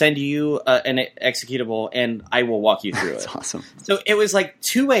 like, send you an executable, and I will walk you through That's it. Awesome. So it was, like,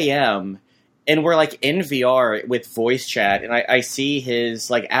 2 a.m., and we're like in VR with voice chat, and I see his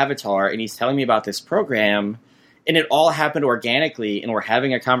like avatar, and he's telling me about this program, and it all happened organically, and we're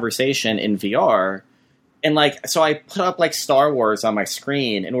having a conversation in VR, and like so I put up like Star Wars on my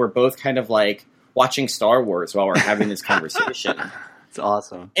screen, and we're both kind of like watching Star Wars while we're having this conversation. It's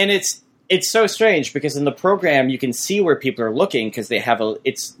awesome, and it's so strange because in the program you can see where people are looking because they have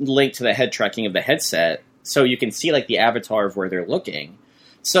it's linked to the head tracking of the headset, so you can see like the avatar of where they're looking.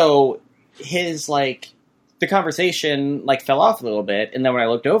 So his like the conversation like fell off a little bit, and then when I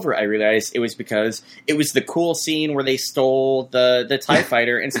looked over, I realized it was because it was the cool scene where they stole the TIE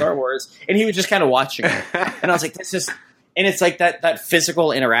fighter in Star Wars, and he was just kind of watching it, and I was like, this is, and it's like that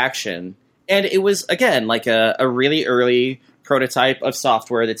physical interaction, and it was again like a really early prototype of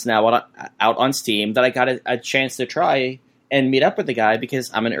software that's now out on Steam that I got a chance to try and meet up with the guy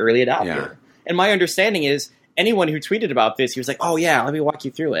because I'm an early adopter. Yeah. And my understanding is anyone who tweeted about this, he was like, oh yeah, let me walk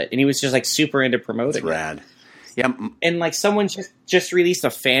you through it. And he was just like super into promoting it's rad. it. Yeah. And like someone just released a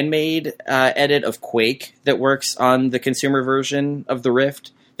fan-made edit of Quake that works on the consumer version of the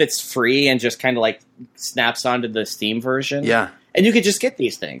Rift that's free and just kind of like snaps onto the Steam version. Yeah. And you could just get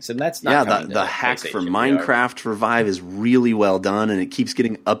these things, and that's not the hack for PlayStation Minecraft for Vive is really well done, and it keeps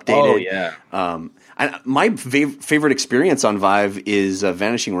getting updated. Oh yeah. My favorite experience on Vive is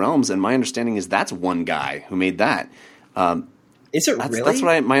Vanishing Realms, and my understanding is that's one guy who made that. Is it That's really?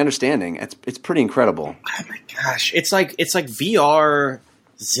 what my understanding. It's pretty incredible. Oh my gosh, it's like VR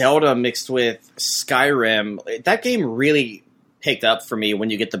Zelda mixed with Skyrim. That game really picked up for me when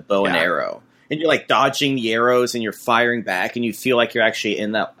you get the bow and arrow. And you're like dodging the arrows and you're firing back and you feel like you're actually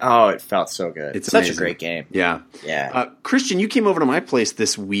in that. Oh, it felt so good. It's such amazing. a great game. Yeah. Yeah. Christian, you came over to my place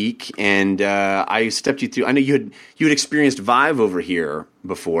this week and I stepped you through. I know you had experienced Vive over here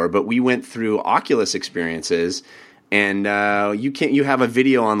before, but we went through Oculus experiences, and you have a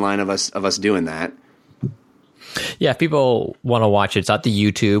video online of us doing that. Yeah, if people want to watch it, it's at the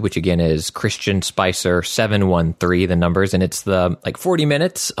YouTube, which again is Christian Spicer 713, the numbers, and it's the like 40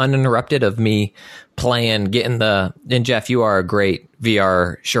 minutes uninterrupted of me playing, and Jeff, you are a great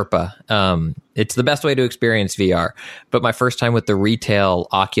VR Sherpa. It's the best way to experience VR. But my first time with the retail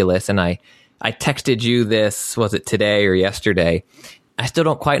Oculus, and I texted you this, was it today or yesterday? I still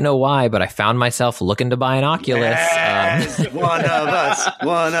don't quite know why, but I found myself looking to buy an Oculus. Yes! One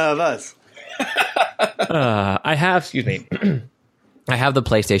of us. I have the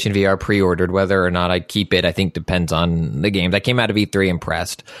PlayStation VR pre-ordered. Whether or not I keep it, I think depends on the games. I came out of E3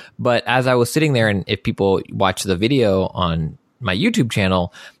 impressed, but as I was sitting there, and if people watch the video on my YouTube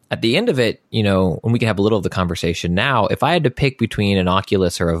channel, at the end of it, and we can have a little of the conversation now, if I had to pick between an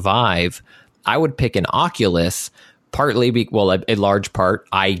Oculus or a Vive, I would pick an Oculus, partly, a large part,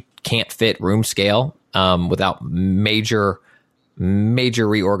 I can't fit room scale without major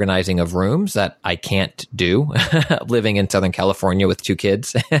reorganizing of rooms that I can't do living in Southern California with 2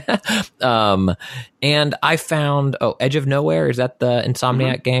 kids. And I found, Edge of Nowhere, is that the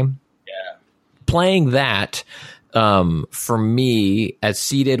Insomniac game? Yeah. Playing that, for me, as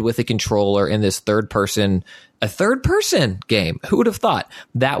seated with a controller in this third person game. Who would have thought?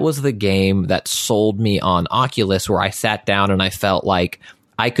 That was the game that sold me on Oculus, where I sat down and I felt like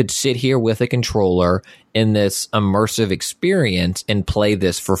I could sit here with a controller in this immersive experience and play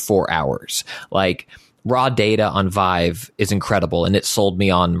this for 4 hours. Like, raw data on Vive is incredible, and it sold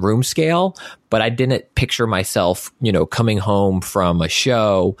me on room scale, but I didn't picture myself, coming home from a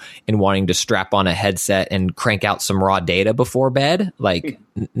show and wanting to strap on a headset and crank out some raw data before bed. Like,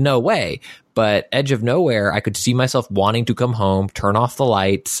 no way. But Edge of Nowhere, I could see myself wanting to come home, turn off the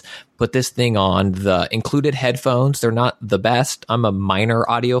lights, put this thing on. The included headphones, they're not the best. I'm a minor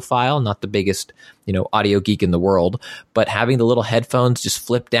audiophile, not the biggest, audio geek in the world. But having the little headphones just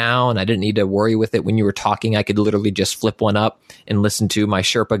flip down, I didn't need to worry with it when you were talking. I could literally just flip one up and listen to my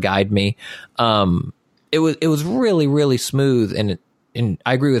Sherpa guide me. It was really, really smooth, and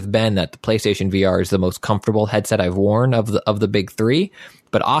I agree with Ben that the PlayStation VR is the most comfortable headset I've worn of the big 3.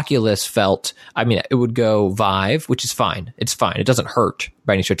 But Oculus felt, it would go Vive, which is fine. It's fine. It doesn't hurt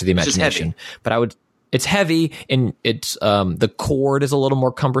by any stretch of the imagination. But it's heavy, and it's the cord is a little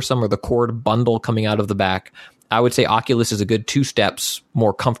more cumbersome, or the cord bundle coming out of the back. I would say Oculus is a good 2 steps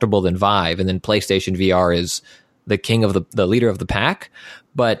more comfortable than Vive, and then PlayStation VR is the king of the leader of the pack.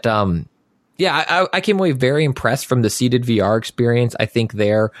 But I came away very impressed from the seated VR experience. I think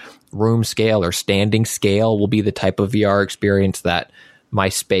their room scale or standing scale will be the type of VR experience that my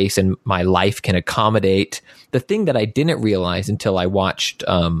space and my life can accommodate. The thing that I didn't realize until I watched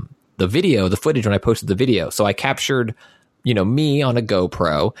the footage when I posted the video. So I captured, me on a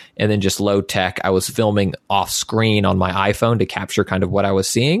GoPro, and then just low tech, I was filming off screen on my iPhone to capture kind of what I was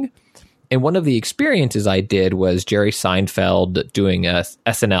seeing. And one of the experiences I did was Jerry Seinfeld doing a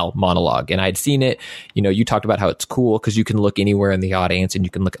SNL monologue. And I'd seen it. You know, you talked about how it's cool because you can look anywhere in the audience and you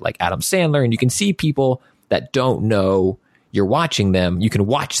can look at like Adam Sandler and you can see people that don't know you're watching them. You can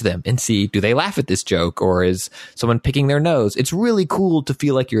watch them and see, do they laugh at this joke or is someone picking their nose? It's really cool to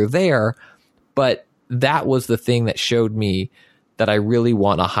feel like you're there. But that was the thing that showed me that I really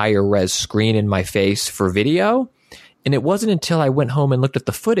want a higher res screen in my face for video. And it wasn't until I went home and looked at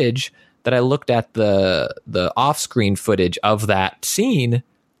the footage that I looked at the off-screen footage of that scene.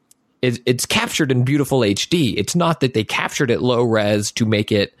 It's captured in beautiful HD. It's not that they captured it low res to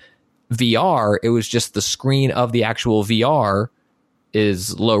make it VR. It was just the screen of the actual VR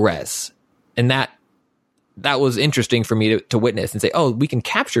is low res. And that was interesting for me to witness and say, oh, we can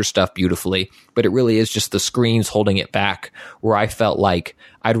capture stuff beautifully, but it really is just the screens holding it back, where I felt like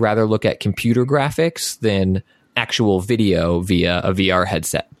I'd rather look at computer graphics than actual video via a VR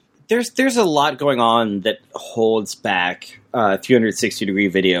headset. There's a lot going on that holds back 360-degree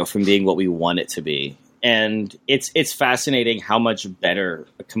video from being what we want it to be. And it's fascinating how much better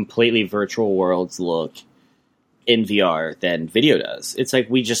completely virtual worlds look in VR than video does. It's like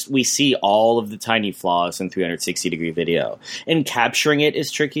we see all of the tiny flaws in 360-degree video. And capturing it is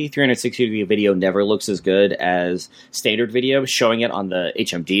tricky. 360-degree video never looks as good as standard video. Showing it on the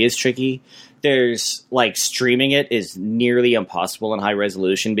HMD is tricky. There's like streaming it is nearly impossible in high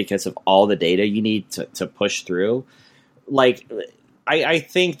resolution because of all the data you need to push through. Like, I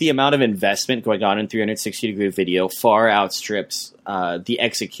think the amount of investment going on in 360-degree video far outstrips the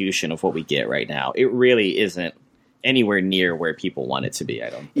execution of what we get right now. It really isn't anywhere near where people want it to be,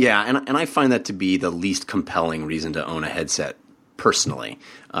 I don't think. Yeah, and I find that to be the least compelling reason to own a headset, personally.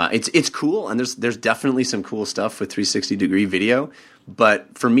 It's cool, and there's definitely some cool stuff with 360-degree video,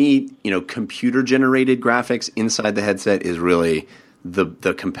 but for me, computer-generated graphics inside the headset is really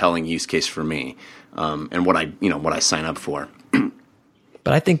the compelling use case for me, and what I sign up for.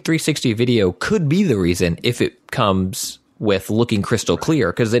 But I think 360 video could be the reason if it comes with looking crystal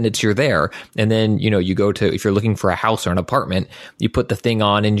clear, because then you're there. And then, you go to, if you're looking for a house or an apartment, you put the thing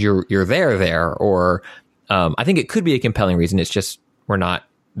on and you're there. Or I think it could be a compelling reason. It's just we're not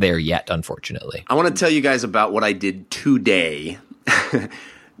there yet, unfortunately. I want to tell you guys about what I did today. As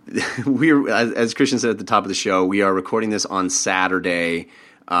Christian said at the top of the show, we are recording this on Saturday.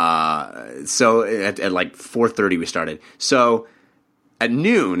 So at like 4:30 we started. So at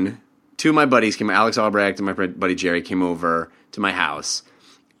noon, two of my buddies came, Alex Albrecht and my buddy Jerry came over to my house.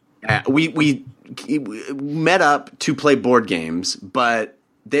 We met up to play board games, but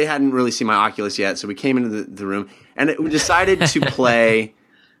they hadn't really seen my Oculus yet, so we came into the room, and we decided to play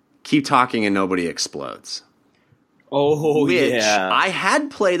Keep Talking and Nobody Explodes. Oh, which yeah. I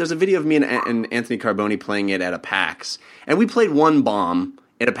had played. There's a video of me and Anthony Carboni playing it at a PAX, and we played one bomb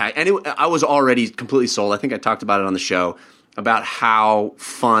at a PAX, and I was already completely sold. I think I talked about it on the show, about how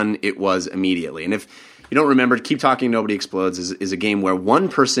fun it was immediately. And if you don't remember, Keep Talking, Nobody Explodes is a game where one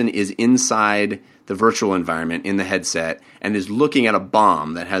person is inside the virtual environment in the headset and is looking at a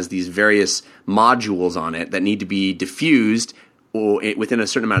bomb that has these various modules on it that need to be diffused within a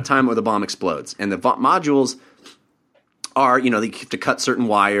certain amount of time or the bomb explodes. And the modules are, they have to cut certain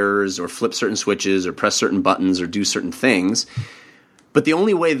wires or flip certain switches or press certain buttons or do certain things. But the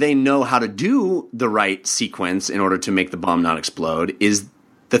only way they know how to do the right sequence in order to make the bomb not explode is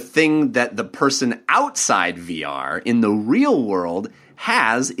the thing that the person outside VR in the real world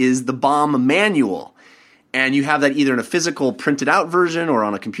has is the bomb manual. And you have that either in a physical printed out version or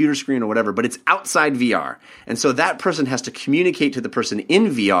on a computer screen or whatever, but it's outside VR. And so that person has to communicate to the person in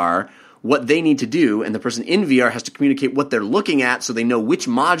VR what they need to do, and the person in VR has to communicate what they're looking at so they know which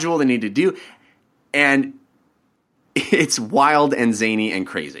module they need to do. And it's wild and zany and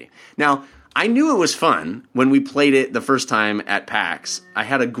crazy. Now, I knew it was fun when we played it the first time at PAX. I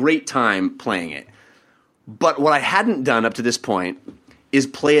had a great time playing it. But what I hadn't done up to this point is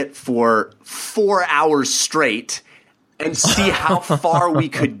play it for 4 hours straight and see how far we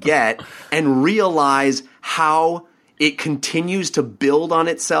could get and realize how it continues to build on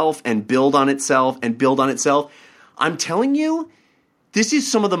itself and build on itself and build on itself. I'm telling you, this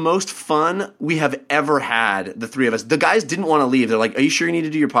is some of the most fun we have ever had, the three of us. The guys didn't want to leave. They're like, "Are you sure you need to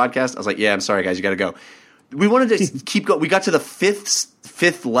do your podcast?" I was like, "Yeah, I'm sorry, guys. You got to go." We wanted to keep going. We got to the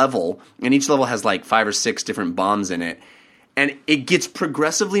fifth level, and each level has like 5 or 6 different bombs in it. And it gets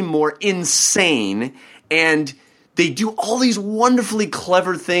progressively more insane, and they do all these wonderfully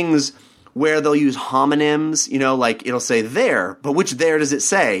clever things where they'll use homonyms, like it'll say there, but which there does it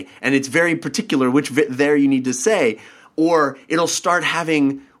say? And it's very particular which there you need to say. Or it'll start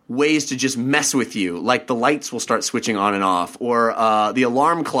having ways to just mess with you, like the lights will start switching on and off, or the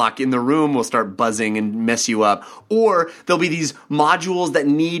alarm clock in the room will start buzzing and mess you up, or there'll be these modules that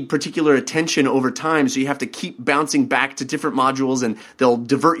need particular attention over time, so you have to keep bouncing back to different modules and they'll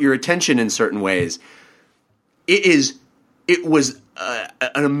divert your attention in certain ways. It was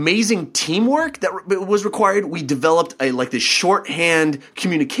an amazing teamwork that was required. We developed this shorthand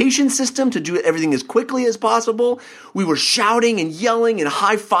communication system to do everything as quickly as possible. We were shouting and yelling and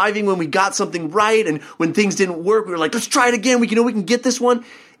high-fiving when we got something right, and when things didn't work, we were like, let's try it again. We can get this one.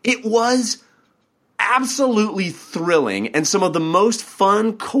 It was absolutely thrilling and some of the most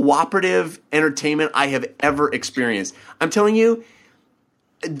fun cooperative entertainment I have ever experienced. I'm telling you,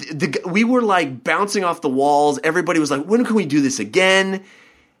 we were like bouncing off the walls. Everybody was like, when can we do this again?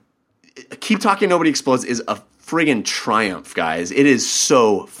 Keep Talking Nobody Explodes is a friggin' triumph, guys. It is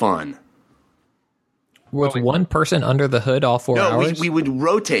so fun. Was one person under the hood all 4 hours? We would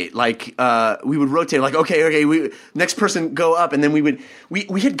rotate. Okay, next person go up, and then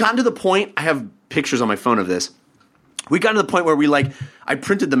we had gotten to the point, I have pictures on my phone of this. We got to the point where I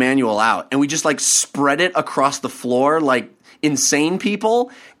printed the manual out, and we just spread it across the floor like insane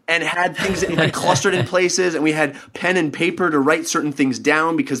people, and had things clustered in places, and we had pen and paper to write certain things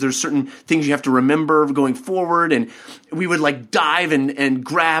down because there's certain things you have to remember going forward, and we would dive and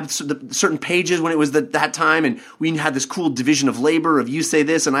grab certain pages when it was that time, and we had this cool division of labor of you say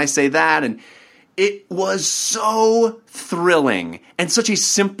this and I say that, and it was so thrilling and such a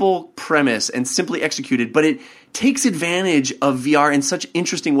simple premise and simply executed, but it takes advantage of VR in such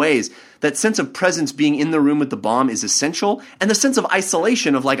interesting ways. That sense of presence being in the room with the bomb is essential, and the sense of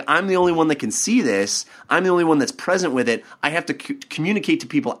isolation of I'm the only one that can see this, I'm the only one that's present with it, I have to communicate to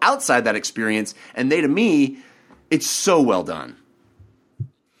people outside that experience, and they to me, it's so well done.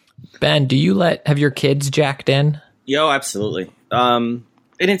 Ben, do you have your kids jacked in? Yo, absolutely.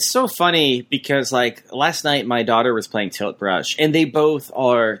 And it's so funny because last night my daughter was playing Tilt Brush, and they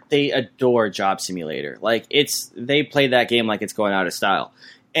adore Job Simulator. They play that game like it's going out of style.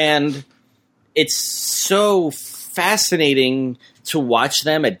 And it's so fascinating to watch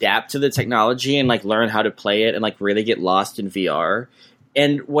them adapt to the technology and learn how to play it and really get lost in VR.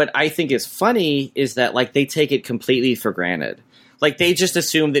 And what I think is funny is that they take it completely for granted. They just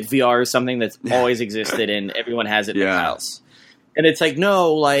assume that VR is something that's always existed and everyone has it in their house. And it's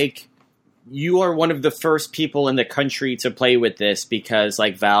no, you are one of the first people in the country to play with this because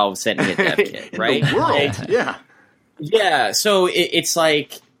Valve sent me a dev kit, right? In the world, yeah. Yeah, so it's I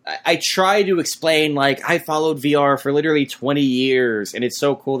try to explain, I followed VR for literally 20 years, and it's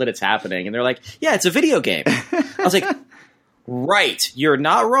so cool that it's happening. And they're like, yeah, it's a video game. I was like, right, you're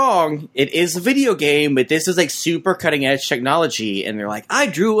not wrong. It is a video game, but this is super cutting-edge technology. And they're like, I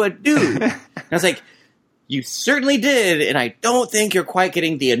drew a dude. And I was like, you certainly did, and I don't think you're quite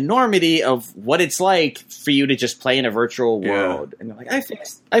getting the enormity of what it's like for you to just play in a virtual world. Yeah. And they're like,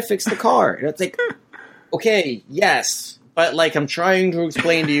 I fixed the car. And it's okay, yes, but I'm trying to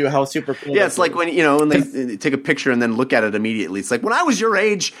explain to you how super cool. Yeah, it's when they take a picture and then look at it immediately. It's when I was your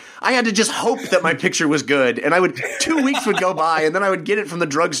age, I had to just hope that my picture was good, and 2 weeks would go by, and then I would get it from the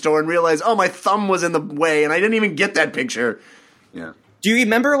drugstore and realize, oh, my thumb was in the way, and I didn't even get that picture. Yeah. Do you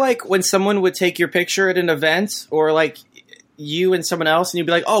remember when someone would take your picture at an event, or you and someone else, and you'd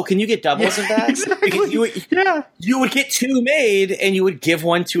be like, "Oh, can you get doubles of that?" Exactly. You would get two made, and you would give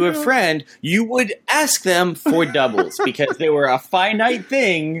one to a friend. You would ask them for doubles because they were a finite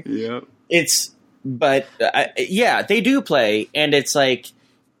thing. Yeah. Yeah, they do play, and it's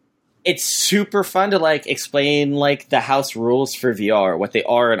it's super fun to explain the house rules for VR, what they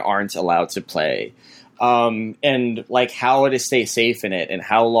are and aren't allowed to play. And how to stay safe in it and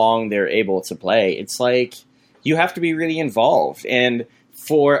how long they're able to play. It's you have to be really involved. And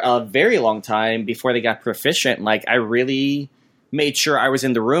for a very long time before they got proficient, I really made sure I was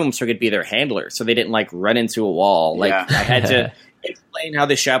in the room so I could be their handler so they didn't run into a wall. I had to explain how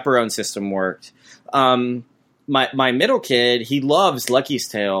the chaperone system worked. My middle kid, he loves Lucky's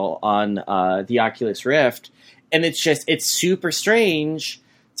Tale on the Oculus Rift. And it's super strange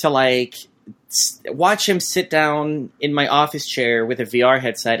to watch him sit down in my office chair with a VR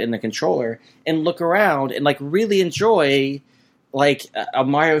headset and the controller and look around and really enjoy a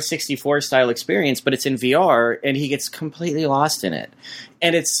Mario 64 style experience, but it's in VR and he gets completely lost in it.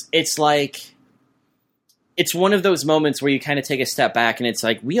 And it's one of those moments where you kind of take a step back and it's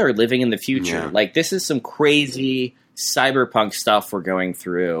we are living in the future. Yeah. This is some crazy cyberpunk stuff we're going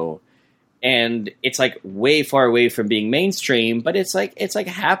through. And it's way far away from being mainstream, but it's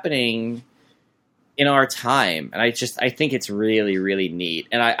happening in our time. And I think it's really, really neat.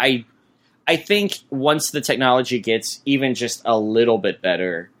 And I think once the technology gets even just a little bit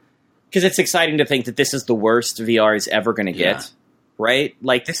better, because it's exciting to think that this is the worst VR is ever going to get. Yeah. Right?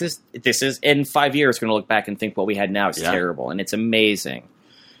 Like this is in 5 years going to look back and think what we had now is terrible, and it's amazing.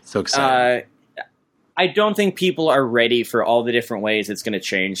 So exciting. I don't think people are ready for all the different ways it's going to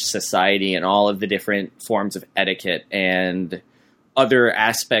change society and all of the different forms of etiquette and other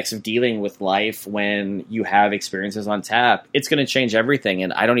aspects of dealing with life when you have experiences on tap. It's going to change everything,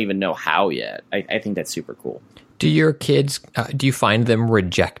 and I don't even know how yet. I think that's super cool. Do your kids, do you find them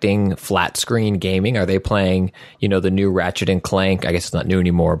rejecting flat screen gaming? Are they playing, the new Ratchet and Clank? I guess it's not new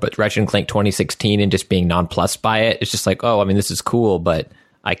anymore, but Ratchet and Clank 2016 and just being nonplussed by it? It's just like, oh, I mean, this is cool, but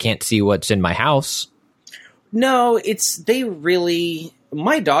I can't see what's in my house. No,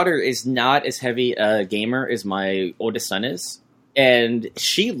 my daughter is not as heavy a gamer as my oldest son is. And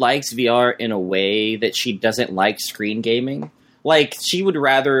she likes VR in a way that she doesn't like screen gaming. Like, she would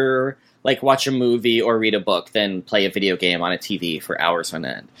rather watch a movie or read a book than play a video game on a TV for hours on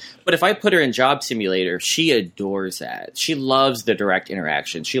end. But if I put her in Job Simulator, she adores that. She loves the direct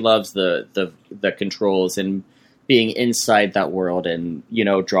interaction. She loves the controls and being inside that world and,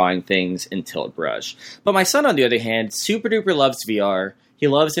 drawing things in Tilt Brush. But my son, on the other hand, super duper loves VR. He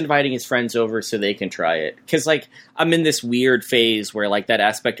loves inviting his friends over so they can try it. Because, I'm in this weird phase where, that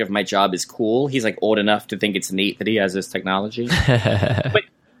aspect of my job is cool. He's, old enough to think it's neat that he has this technology. But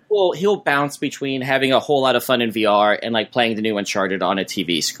he'll bounce between having a whole lot of fun in VR and, playing the new Uncharted on a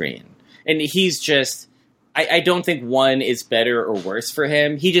TV screen. And he's just... I don't think one is better or worse for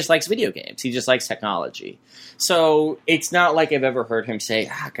him. He just likes video games. He just likes technology. So it's not like I've ever heard him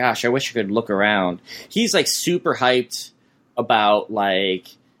say, gosh, I wish I could look around. He's, super hyped about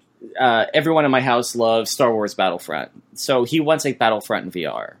everyone in my house loves Star Wars Battlefront. So he wants Battlefront in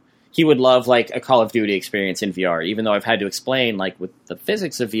VR. He would love a Call of Duty experience in VR, even though I've had to explain with the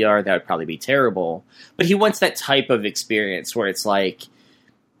physics of VR, that would probably be terrible. But he wants that type of experience where it's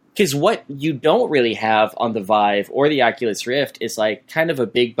because what you don't really have on the Vive or the Oculus Rift is kind of a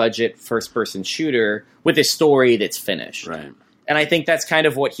big budget first person shooter with a story that's finished. Right. And I think that's kind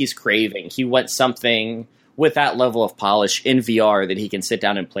of what he's craving. He wants something with that level of polish in VR that he can sit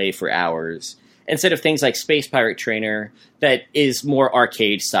down and play for hours, instead of things like Space Pirate Trainer that is more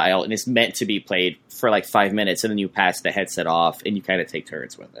arcade style and is meant to be played for 5 minutes and then you pass the headset off and you kind of take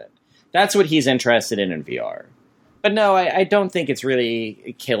turns with it. That's what he's interested in VR. But no, I don't think it's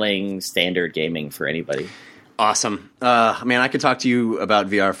really killing standard gaming for anybody. Awesome. Man, I could talk to you about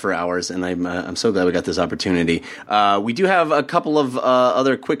VR for hours, and I'm so glad we got this opportunity. We do have a couple of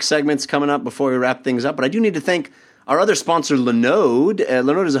other quick segments coming up before we wrap things up, but I do need to thank our other sponsor, Linode.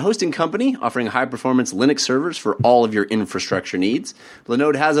 Linode is a hosting company offering high-performance Linux servers for all of your infrastructure needs.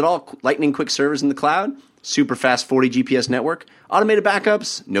 Linode has it all: lightning-quick servers in the cloud, super fast 40 GPS network, automated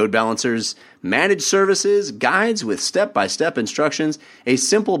backups, node balancers, managed services, guides with step-by-step instructions, a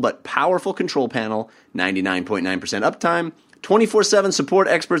simple but powerful control panel, 99.9% uptime, 24/7 support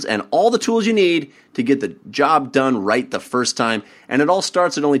experts, and all the tools you need to get the job done right the first time. And it all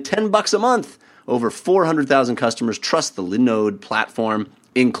starts at only $10 a month. Over 400,000 customers trust the Linode platform,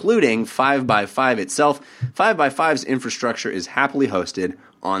 including 5x5 itself. 5x5's infrastructure is happily hosted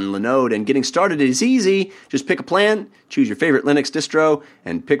on Linode, and getting started is easy. Just pick a plan, choose your favorite Linux distro,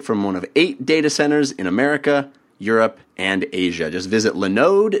 and pick from one of 8 data centers in America, Europe, and Asia. Just visit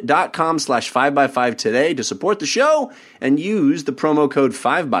linode.com/5x5 today to support the show and use the promo code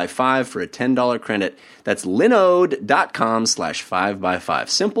 5x5 for a $10 credit. That's linode.com/5x5.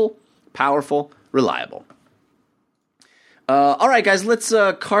 Simple, powerful, reliable. All right, guys, let's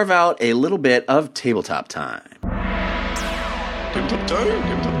carve out a little bit of tabletop time. Tabletop time,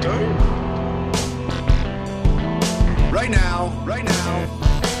 tabletop time. Right now.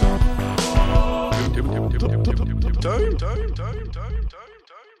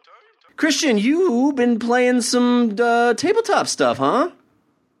 Christian, you've been playing some tabletop stuff, huh?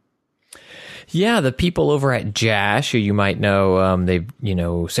 Yeah, the people over at Jash, who you might know, they've,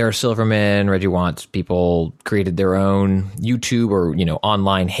 Sarah Silverman, Reggie Watts, people created their own YouTube or,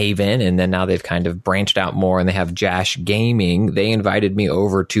 online haven. And then now they've kind of branched out more and they have Jash Gaming. They invited me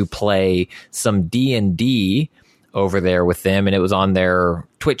over to play some D&D over there with them. And it was on their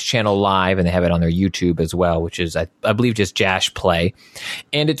Twitch channel live, and they have it on their YouTube as well, which is, I believe, just Jash Play.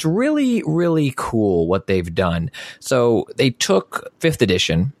 And it's really, really cool what they've done. So they took 5th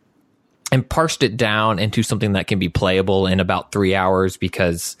edition and parsed it down into something that can be playable in about 3 hours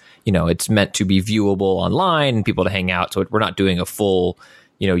because, it's meant to be viewable online and people to hang out. So we're not doing a full,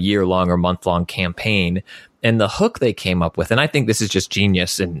 year-long or month-long campaign. And the hook they came up with, and I think this is just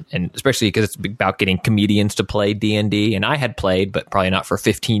genius, and especially because it's about getting comedians to play D&D. And I had played, but probably not for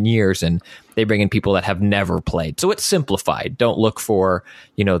 15 years. And they bring in people that have never played. So it's simplified. Don't look for,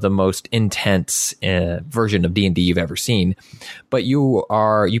 the most intense version of D&D you've ever seen. But you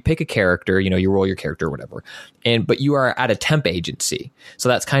pick a character, you roll your character or whatever. But you are at a temp agency. So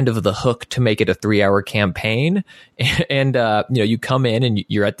that's kind of the hook to make it a 3-hour campaign. And, you come in and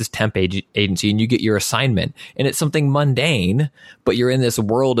you're at this temp agency and you get your assignment, and it's something mundane, but you're in this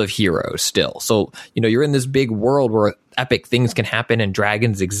world of heroes still. So, you're in this big world where epic things can happen and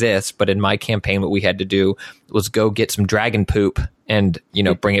dragons exist. But in my campaign, what we had to do was go get some dragon poop and,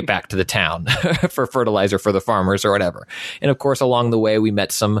 bring it back to the town for fertilizer for the farmers or whatever. And of course, along the way, we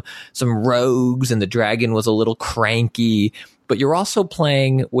met some rogues, and the dragon was a little cranky. But you're also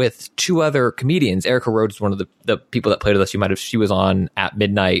playing with 2 other comedians. Erica Rhodes is one of the people that played with us. She was on at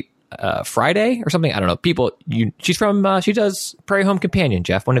midnight Friday or something. I don't know. She's from, she does Prairie Home Companion,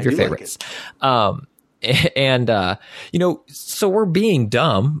 Jeff, one of your favorites. So we're being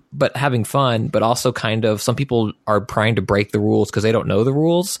dumb, but having fun, but also kind of, some people are trying to break the rules because they don't know the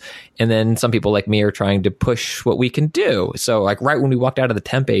rules. And then some people like me are trying to push what we can do. So like right when we walked out of the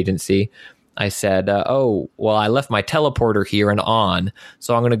temp agency, I said, I left my teleporter here and on,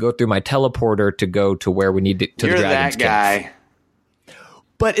 so I'm going to go through my teleporter to go to where we need to You're the dragon's that guy.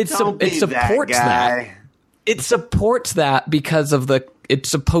 But it supports that. It supports that because of it's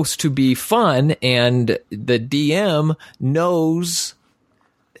supposed to be fun, and the DM knows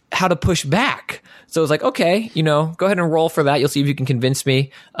how to push back. So it's like, okay, go ahead and roll for that. You'll see if you can convince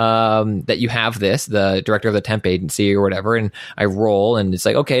me that you have this, the director of the temp agency or whatever. And I roll, and it's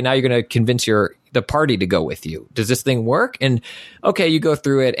like, okay, now you're going to convince the party to go with you. Does this thing work? And okay, you go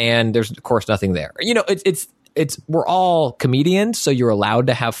through it, and there's of course nothing there. It's we're all comedians, so you're allowed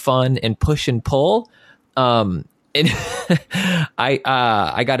to have fun and push and pull. And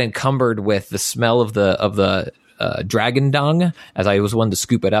I got encumbered with the smell of the dragon dung as I was one to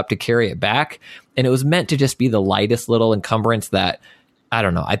scoop it up to carry it back. And it was meant to just be the lightest little encumbrance that, I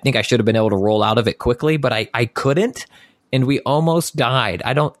don't know, I think I should have been able to roll out of it quickly, but I couldn't. And we almost died.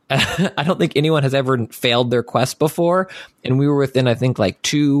 I don't think anyone has ever failed their quest before. And we were within, I think, like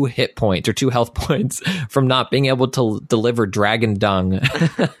 2 hit points or 2 health points from not being able to deliver dragon dung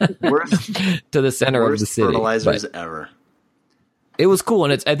to the center of the city. Fertilizers ever. It was cool,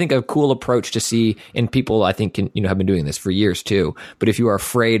 and it's, I think, a cool approach to see. And people, I think, have been doing this for years too. But if you are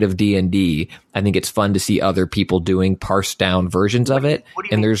afraid of D&D, I think it's fun to see other people doing parsed down versions of it.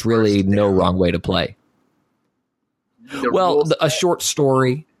 And there's really no wrong way to play. A short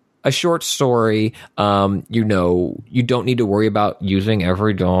story. You don't need to worry about using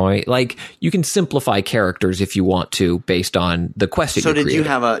every die. Like, you can simplify characters if you want to, based on the quest. So did you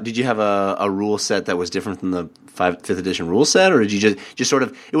have a rule set that was different from the 5th edition rule set, or did you just sort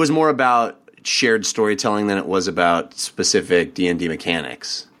of, it was more about shared storytelling than it was about specific D&D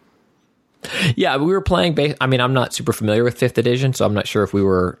mechanics? Yeah, we were playing I'm not super familiar with 5th edition, so I'm not sure if we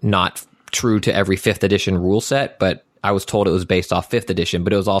were not true to every 5th edition rule set, but I was told it was based off 5th edition,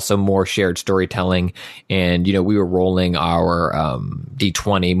 but it was also more shared storytelling. And, we were rolling our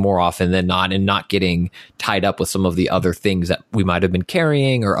D20 more often than not, and not getting tied up with some of the other things that we might have been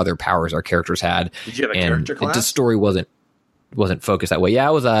carrying or other powers our characters had. Did you have a character class? The story wasn't focused that way. Yeah,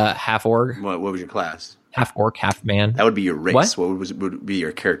 I was a half orc. What was your class? Half orc, half man. That would be your race. What would be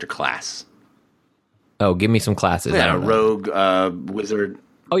your character class? Oh, give me some classes. Yeah, rogue, wizard.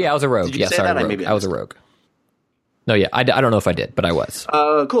 Oh, yeah, I was a rogue. Did you say sorry, that? rogue. I was a rogue. No, yeah, I don't know if I did, but I was.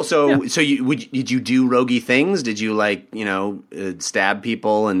 Cool. So did you do roguey things? Did you stab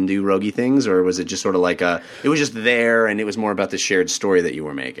people and do roguey things, or was it just sort of like it was just there and it was more about the shared story that you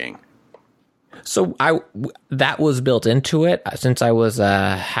were making? So that was built into it. Since I was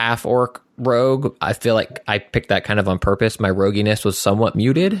a half orc rogue, I feel like I picked that kind of on purpose. My roguiness was somewhat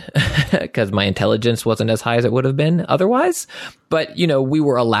muted because my intelligence wasn't as high as it would have been otherwise. But, we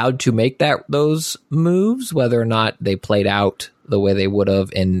were allowed to make those moves, whether or not they played out the way they would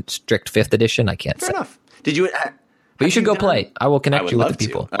have in strict 5th edition. I can't say. Fair enough. Did you? But you should go play. I will connect you with the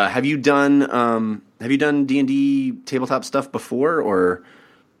people. Have you done D&D tabletop stuff before, or?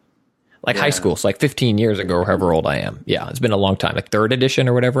 Like high school, so like 15 years ago, or however old I am. Yeah, it's been a long time. Like 3rd edition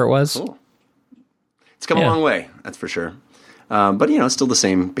or whatever it was. Cool. It's come a long way, that's for sure. But, it's still the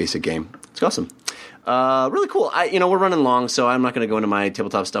same basic game. It's awesome. Really cool. We're running long, so I'm not going to go into my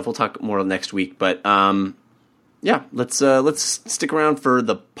tabletop stuff. We'll talk more next week. But, let's stick around for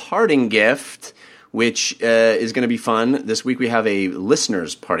the parting gift, which is going to be fun. This week we have a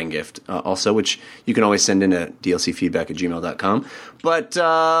listener's parting gift also, which you can always send in at dlcfeedback@gmail.com. But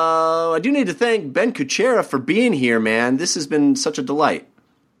I do need to thank Ben Kuchera for being here, man. This has been such a delight.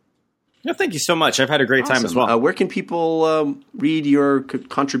 No, thank you so much. I've had a great time as well. Where can people read your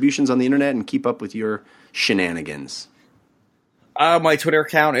contributions on the internet and keep up with your shenanigans? My Twitter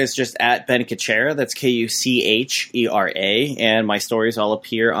account is just at Ben Kuchera. That's Kuchera. And my stories all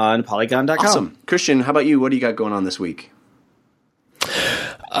appear on Polygon.com. Awesome. Christian, how about you? What do you got going on this week?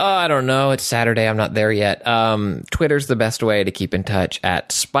 I don't know. It's Saturday. I'm not there yet. Twitter's the best way to keep in touch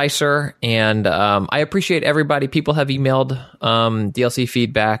at Spicer. And I appreciate everybody. People have emailed DLC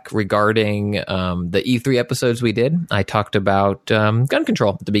feedback regarding the E3 episodes we did. I talked about gun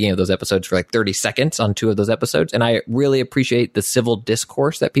control at the beginning of those episodes for like 30 seconds on 2 of those episodes. And I really appreciate the civil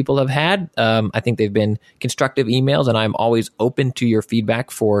discourse that people have had. I think they've been constructive emails, and I'm always open to your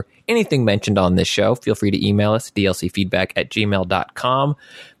feedback for anything mentioned on this show. Feel free to email us, dlcfeedback@gmail.com.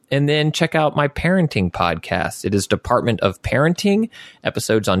 And then check out my parenting podcast. It is Department of Parenting,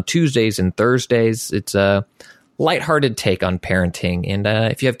 episodes on Tuesdays and Thursdays. It's a lighthearted take on parenting. And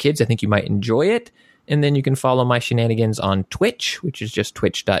if you have kids, I think you might enjoy it. And then you can follow my shenanigans on Twitch, which is just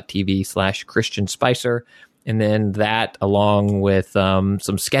twitch.tv/Christian Spicer. And then that, along with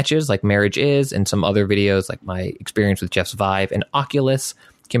some sketches like Marriage Is and some other videos like my experience with Jeff's Vive and Oculus,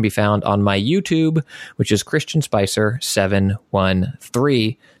 can be found on my YouTube, which is Christian Spicer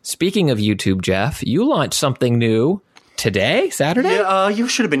 713. Speaking of YouTube, Jeff, you launched something new today, Saturday? Yeah, you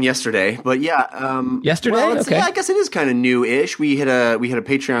should have been yesterday, but yeah. Yesterday? Well, okay. Yeah, I guess it is kind of new-ish. We hit a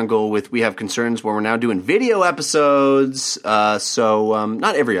Patreon goal with We Have Concerns, where we're now doing video episodes. So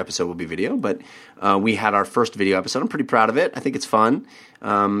not every episode will be video, but we had our first video episode. I'm pretty proud of it. I think it's fun.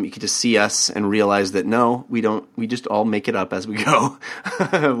 You get to see us and realize that no, we don't. We just all make it up as we go.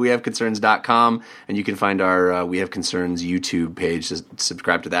 WeHaveConcerns.com, and you can find our We Have Concerns YouTube page. Just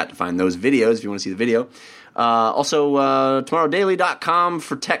subscribe to that to find those videos if you want to see the video. Also, TomorrowDaily.com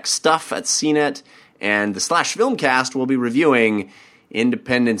for tech stuff at CNET, and the /Filmcast will be reviewing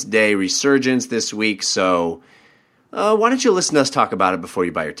Independence Day Resurgence this week. So why don't you listen to us talk about it before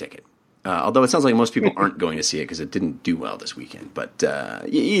you buy your ticket? Although it sounds like most people aren't going to see it because it didn't do well this weekend. But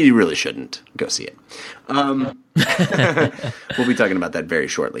you really shouldn't go see it. We'll be talking about that very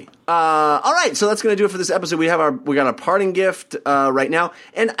shortly. All right, so that's going to do it for this episode. We got our parting gift right now.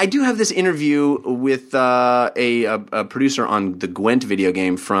 And I do have this interview with a producer on the Gwent video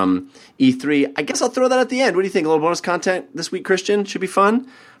game from E3. I guess I'll throw that at the end. What do you think? A little bonus content this week, Christian? Should be fun.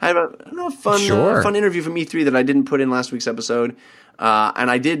 I have a fun interview from E3 that I didn't put in last week's episode. And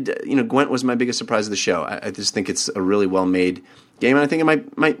I did, Gwent was my biggest surprise of the show. I just think it's a really well-made game, and I think I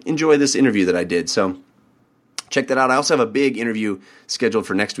might enjoy this interview that I did. So check that out. I also have a big interview scheduled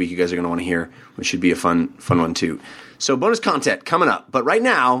for next week you guys are going to want to hear, which should be a fun one too. So bonus content coming up. But right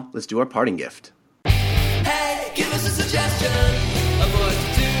now, let's do our parting gift. Hey, give us a suggestion of what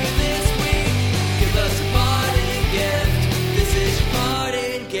to do this week. Give us a parting gift. This is your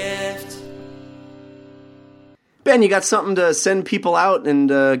parting gift. Ben, you got something to send people out and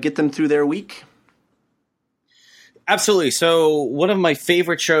get them through their week? Absolutely. So one of my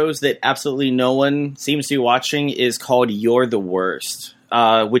favorite shows that absolutely no one seems to be watching is called You're the Worst,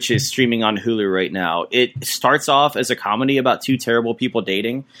 which is streaming on Hulu right now. It starts off as a comedy about 2 terrible people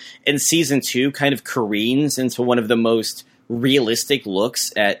dating, and season 2 kind of careens into one of the most realistic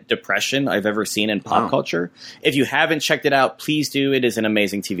looks at depression I've ever seen in pop culture. If you haven't checked it out, please do. It is an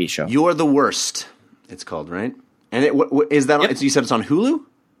amazing TV show. You're the Worst, it's called, right? And is that? Yep. You said it's on Hulu?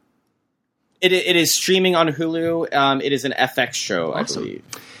 It is streaming on Hulu. It is an FX show, Awesome. I believe.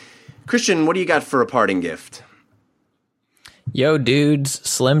 Christian, what do you got for a parting gift? Yo, dudes,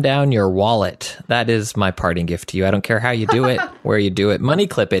 slim down your wallet. That is my parting gift to you. I don't care how you do it, where you do it. Money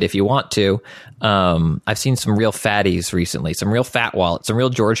clip it if you want to. I've seen some real fatties recently, some real fat wallets, some real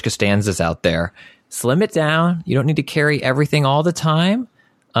George Costanzas out there. Slim it down. You don't need to carry everything all the time.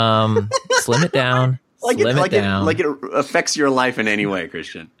 Slim it down. Like it it affects your life in any way,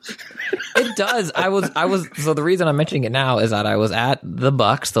 Christian. It does. I was. So the reason I'm mentioning it now is that I was at the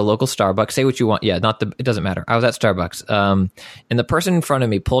Bucks, the local Starbucks. Say what you want. Yeah, it doesn't matter. I was at Starbucks. And the person in front of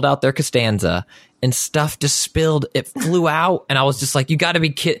me pulled out their Costanza and stuff just spilled. It flew out. And I was just like, you got to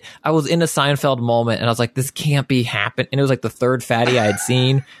be kidding. I was in a Seinfeld moment and I was like, this can't be happening. And it was like the third fatty I had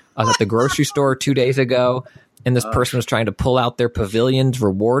seen. I was at the grocery store 2 days ago. And this person was trying to pull out their Pavilion's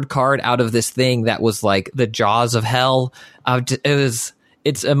reward card out of this thing that was like the jaws of hell.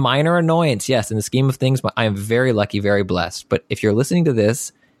 It's a minor annoyance, yes, in the scheme of things, but I am very lucky, very blessed. But if you're listening to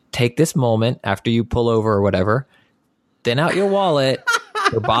this, take this moment after you pull over or whatever, thin out your wallet.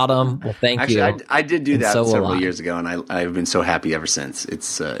 Your bottom will thank you. Actually, I did do that several years ago, and I've been so happy ever since.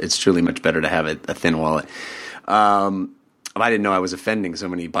 It's truly much better to have a thin wallet. I didn't know I was offending so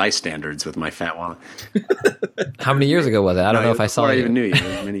many bystanders with my fat wallet. How many years ago was it? I don't know if I saw it. you. I even knew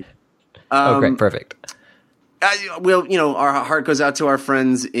you. Okay, perfect. Well, our heart goes out to our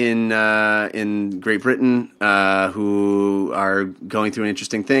friends in Great Britain who are going through an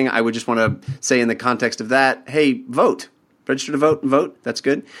interesting thing. I would just want to say in the context of that, hey, vote. Register to vote and vote. That's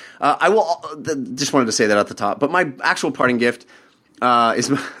good. I will just wanted to say that at the top. But my actual parting gift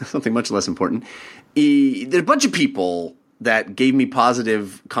is something much less important. There are a bunch of people that gave me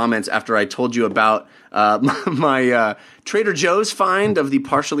positive comments after I told you about my Trader Joe's find of the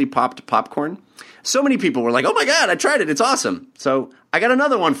partially popped popcorn. So many people were like, oh my God, I tried it. It's awesome. So I got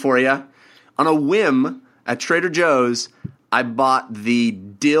another one for you. On a whim at Trader Joe's, I bought the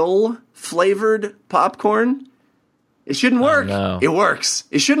dill-flavored popcorn. It shouldn't work. Oh, no. It works.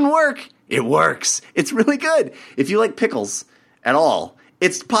 It shouldn't work. It works. It's really good. If you like pickles at all,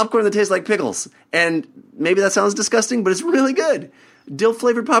 it's popcorn that tastes like pickles. And maybe that sounds disgusting, but it's really good.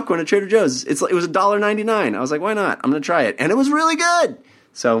 Dill-flavored popcorn at Trader Joe's. It was $1.99. I was like, why not? I'm going to try it. And it was really good.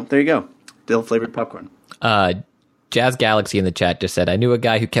 So there you go. Dill-flavored popcorn. Jazz Galaxy in the chat just said, I knew a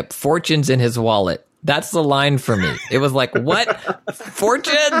guy who kept fortunes in his wallet. That's the line for me. It was like, what?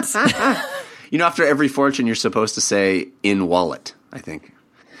 Fortunes? After every fortune, you're supposed to say in wallet, I think.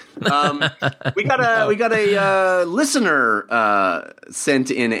 We got a listener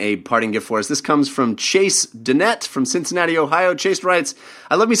sent in a parting gift for us. This comes from Chase Dennett from Cincinnati, Ohio. Chase writes,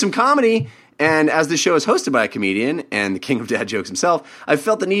 I love me some comedy. And as this show is hosted by a comedian and the king of dad jokes himself, I've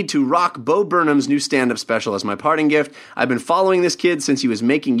felt the need to rock Bo Burnham's new stand-up special as my parting gift. I've been following this kid since he was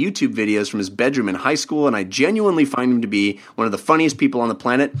making YouTube videos from his bedroom in high school, and I genuinely find him to be one of the funniest people on the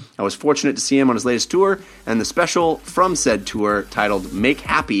planet. I was fortunate to see him on his latest tour, and the special from said tour, titled Make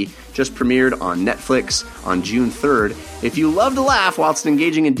Happy, just premiered on Netflix on June 3rd. If you love to laugh whilst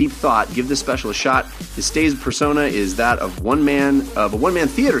engaging in deep thought, give this special a shot. His stage persona is that of a one-man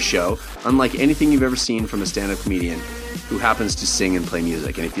theater show, unlike anything you've ever seen from a stand-up comedian who happens to sing and play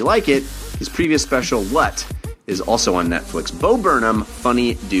music. And if you like it, his previous special, What?, is also on Netflix. Bo Burnham,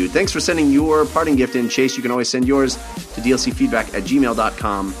 funny dude. Thanks for sending your parting gift in, Chase. You can always send yours to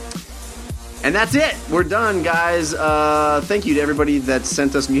dlcfeedback@gmail.com. And that's it. We're done, guys. Thank you to everybody that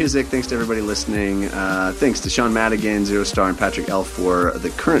sent us music. Thanks to everybody listening. Thanks to Sean Madigan, Zero Star, and Patrick L. for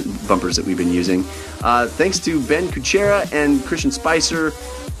the current bumpers that we've been using. Thanks to Ben Kuchera and Christian Spicer.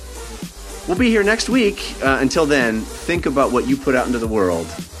 We'll be here next week. Until then, think about what you put out into the world.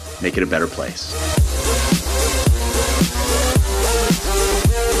 Make it a better place.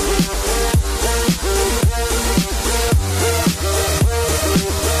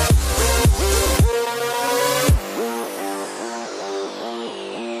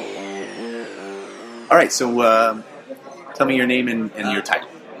 All right, so tell me your name and your title.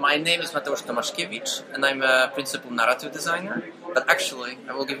 My name is Mateusz Tomaszkiewicz, and I'm a principal narrative designer. But actually,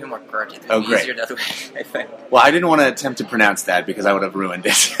 I will give you more credit. It will be easier that way, I think. Well, I didn't want to attempt to pronounce that because I would have ruined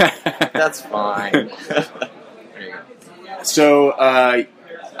it. That's fine. So, I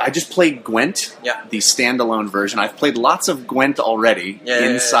just played Gwent, Yeah. the standalone version. I've played lots of Gwent already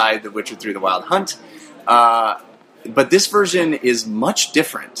inside The Witcher 3: The Wild Hunt. But this version is much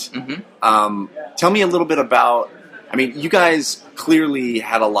different. Mm-hmm. Tell me a little bit about... I mean, you guys clearly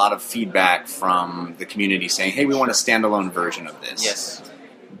had a lot of feedback from the community saying, hey, we want a standalone version of this. Yes.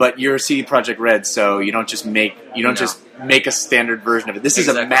 But you're CD Projekt Red, so you don't just make a standard version of it. This is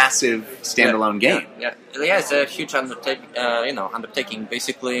a massive standalone game. Yeah, it's a huge undertaking.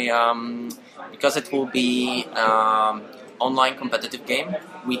 Basically, because it will be online competitive game,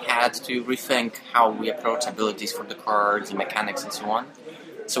 we had to rethink how we approach abilities for the cards and mechanics and so on.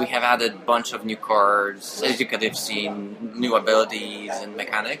 So we have added a bunch of new cards, as you could have seen, new abilities and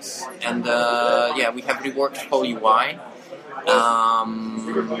mechanics. And we have reworked whole UI.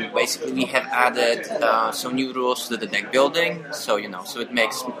 Basically, we have added some new rules to the deck building, so it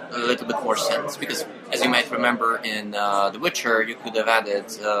makes a little bit more sense. Because, as you might remember in The Witcher, you could have added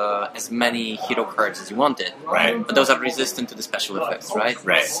as many hero cards as you wanted, right? But those are resistant to the special effects, right?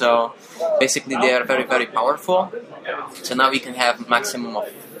 Right. So basically, they are very, very powerful. So now we can have maximum of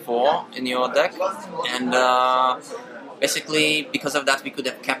 4 in your deck, and basically, because of that, we could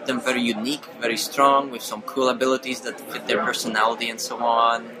have kept them very unique, very strong, with some cool abilities that fit their personality and so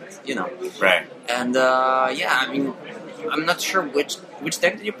on, Right. And, I'm not sure which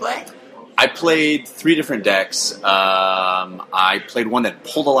deck did you play? I played 3 different decks. I played one that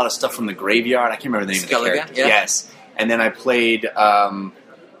pulled a lot of stuff from the graveyard. I can't remember the name of the character. Yeah. Yes. And then I played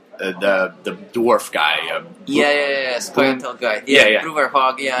the dwarf guy. Squirtle guy. Yeah. Prover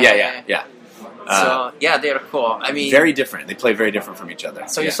Hog, Yeah. So, they're cool. I mean... Very different. They play very different from each other.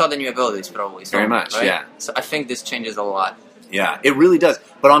 So you saw the new abilities, probably. Very much, right? yeah. So I think this changes a lot. Yeah, it really does.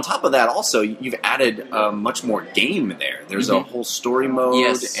 But on top of that, also, you've added much more game there. There's a whole story mode,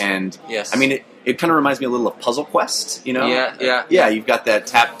 Yes. and Yes. I mean, it kind of reminds me a little of Puzzle Quest, you know? Yeah. You've got that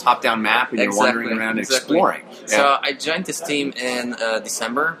top-down map, and you're wandering around and exploring. So I joined this team in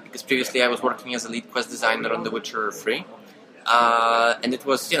December because previously I was working as a lead quest designer on The Witcher 3. And it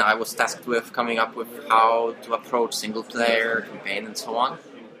was, I was tasked with coming up with how to approach single-player campaign and so on.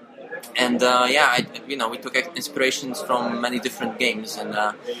 And we took inspirations from many different games,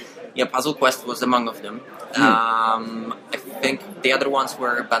 and Puzzle Quest was among of them. I think the other ones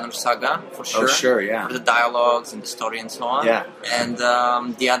were Banner Saga for sure. Oh, sure, yeah. For the dialogues and the story and so on. Yeah. And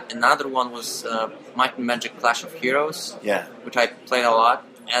another one was Might and Magic Clash of Heroes. Yeah. Which I played a lot.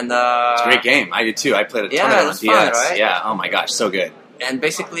 And it's a great game. I did too. I played a ton of it on DS. Fun, right? Yeah. Oh my gosh, so good. And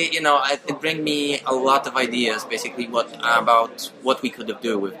basically, it bring me a lot of ideas. Basically, about what we could have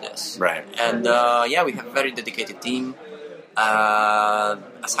do with this. Right. And we have a very dedicated team.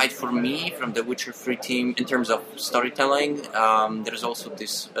 Aside from me, from the Witcher 3 team, in terms of storytelling, there's also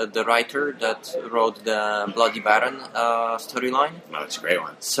the writer that wrote the Bloody Baron storyline. Oh, it's a great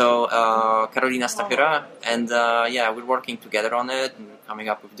one. So Karolina Stachera, and we're working together on it, and we're coming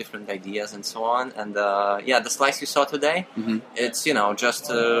up with different ideas and so on. And the slice you saw today, it's just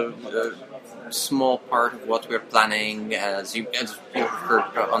a small part of what we're planning. As you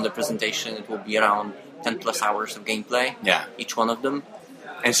heard on the presentation, it will be around 10 plus hours of gameplay. Yeah. Each one of them.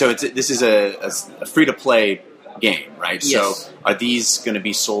 And so this is a free-to-play game, right? Yes. So are these going to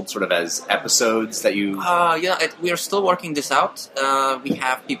be sold sort of as episodes that you... we are still working this out. We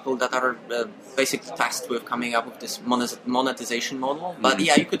have people that are basically tasked with coming up with this monetization model. But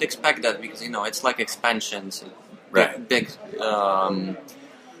you could expect that because, it's like expansions. Right.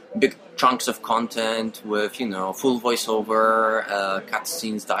 Big chunks of content with, full voiceover,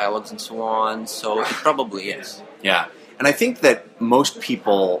 cutscenes, dialogues, and so on. So it probably is. Yeah. And I think that most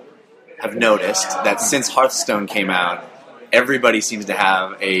people have noticed that since Hearthstone came out, everybody seems to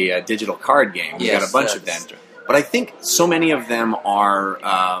have a digital card game. We've got a bunch of them. But I think so many of them are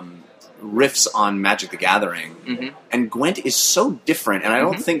riffs on Magic the Gathering. And Gwent is so different, and I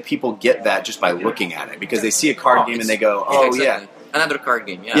don't think people get that just by looking at it, because they see a card game and they go, exactly. Another card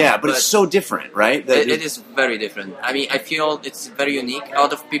game, Yeah, but it's so different, right? It is very different. I mean, I feel it's very unique. A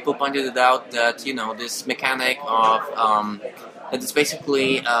lot of people pointed it out that, this mechanic of... that it's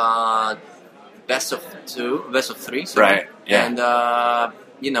basically best of three. Sorry. Right, yeah. And,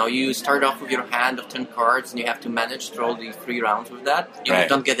 you start off with your hand of 10 cards, and you have to manage through all the 3 rounds with that. You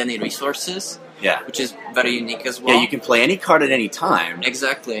don't get any resources. Yeah. Which is very unique as well. Yeah, you can play any card at any time.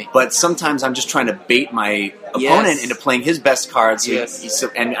 Exactly. But sometimes I'm just trying to bait my opponent into playing his best cards.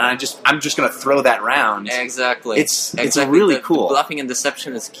 And I'm just going to throw that round. Exactly. It's really cool. The bluffing and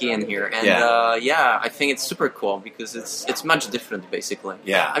deception is key in here. And I think it's super cool because it's much different basically.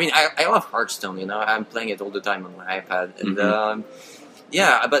 Yeah. I mean, I love Hearthstone, I'm playing it all the time on my iPad. And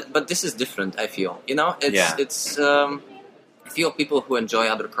but this is different, I feel. I feel people who enjoy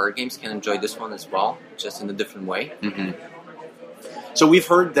other card games can enjoy this one as well, just in a different way. So we've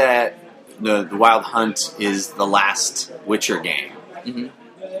heard that the Wild Hunt is the last Witcher game.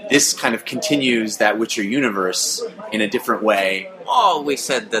 This kind of continues that Witcher universe in a different way. Oh, we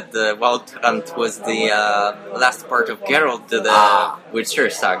said that the Wild Hunt was the last part of Geralt, the Witcher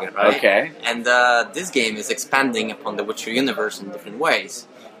saga, right? Okay. And this game is expanding upon the Witcher universe in different ways.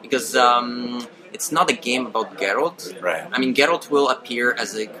 Because it's not a game about Geralt. Right. I mean, Geralt will appear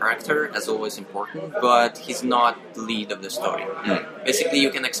as a character, as always important, but he's not the lead of the story. Basically, you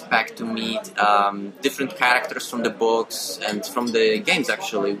can expect to meet different characters from the books and from the games,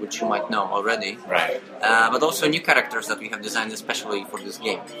 actually, which you might know already. Right. But also new characters that we have designed especially for this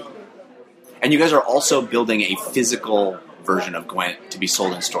game. And you guys are also building a physical version of Gwent to be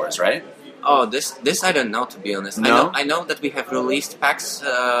sold in stores, right? Oh, this I don't know, to be honest. No? I know that we have released packs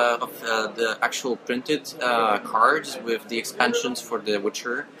of the actual printed cards with the expansions for The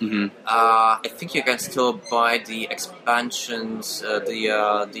Witcher. I think you can still buy the expansions, the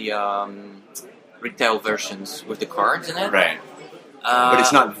retail versions with the cards in it. Right. But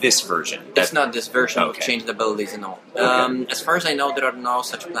it's not this version. It's not this version with changed abilities and all. As far as I know, there are no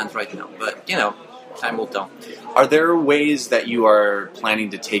such plans right now. But, time will tell. Are there ways that you are planning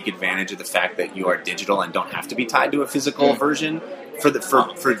to take advantage of the fact that you are digital and don't have to be tied to a physical version for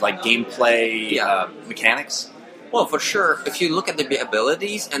like gameplay mechanics? Well, for sure. If you look at the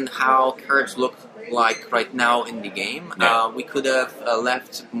abilities and how cards look like right now in the game, we could have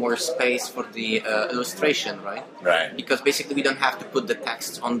left more space for the illustration, right? Right. Because basically we don't have to put the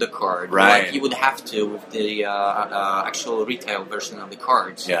text on the card, Right. like you would have to with the actual retail version of the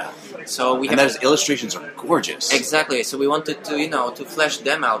cards. Yeah. So we And have those illustrations are gorgeous. exactly. So we wanted to, to flesh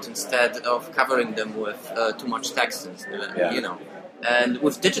them out instead of covering them with too much text, Yeah. And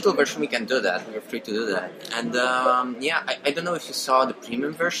with digital version, we can do that. We are free to do that. And I don't know if you saw the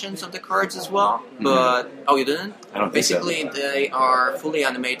premium versions of the cards as well, but you didn't. I don't think so. Basically, they are fully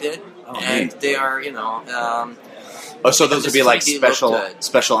animated, and neat. they are So those would be like 3D look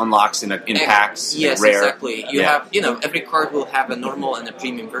special unlocks in packs. Yes, rare. exactly. You have every card will have a normal and a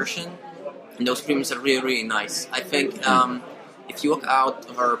premium version, and those premiums are really really nice. I think. If you walk out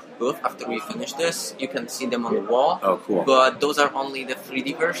of our booth after we finish this, you can see them on the wall. Oh, cool. But those are only the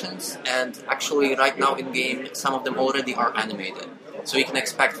 3D versions, and actually right now in-game, some of them already are animated. So you can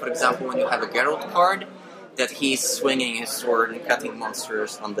expect, for example, when you have a Geralt card, that he's swinging his sword and cutting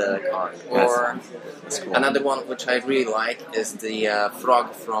monsters on the card. Or That's cool. another one which I really like is the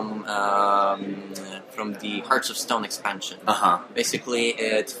frog from the Hearts of Stone expansion. Basically,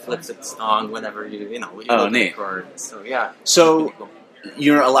 it flips its tongue whenever you look neat. at the card. So yeah. So pretty cool.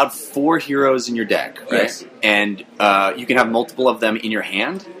 you're allowed 4 heroes in your deck, right? Yes. And you can have multiple of them in your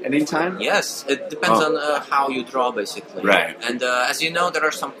hand at any time? Yes, it depends on how you draw, basically. Right. And as you know, there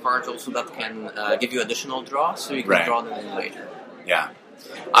are some cards also that can give you additional draw, so you can Right. draw them in later. Yeah.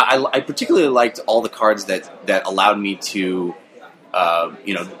 I particularly liked all the cards that allowed me to,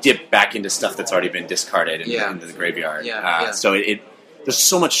 dip back into stuff that's already been discarded into the graveyard. Yeah. So there's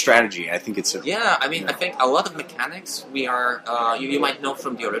so much strategy. I think it's Yeah, I mean, I think a lot of mechanics we are you might know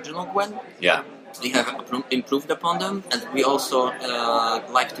from the original Gwen. yeah. We have improved upon them, and we also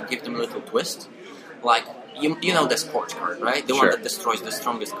like to give them a little twist. Like, you know the sports card, right? The one Sure. that destroys the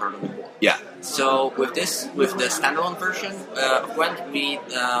strongest card on the board. Yeah. So with the standalone version of Gwent, we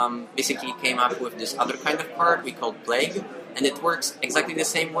basically came up with this other kind of card we call Plague, and it works exactly the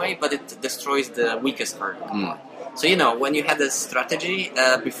same way, but it destroys the weakest card. So when you had a strategy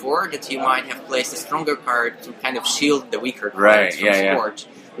before that you might have placed a stronger card to kind of shield the weaker cards Right, from yeah. sport.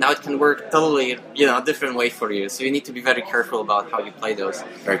 Now it can work totally, a different way for you. So you need to be very careful about how you play those.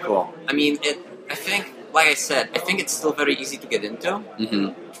 Very cool. I mean, I think, like I said, I think it's still very easy to get into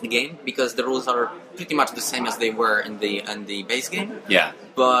the game because the rules are pretty much the same as they were in the base game. Yeah.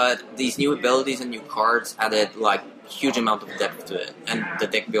 But these new abilities and new cards added like huge amount of depth to it and the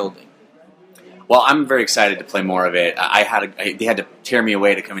deck building. Well, I'm very excited to play more of it. They had to tear me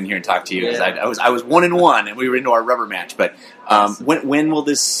away to come in here and talk to you because I was 1-1 and we were into our rubber match. But when will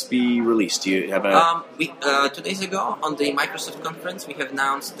this be released? Do you have a? 2 days ago on the Microsoft conference, we have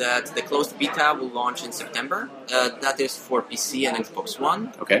announced that the closed beta will launch in September. That is for PC and Xbox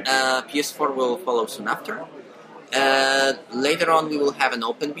One. Okay. PS4 will follow soon after. Later on, we will have an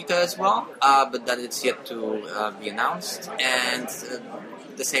open beta as well, but that is yet to be announced. And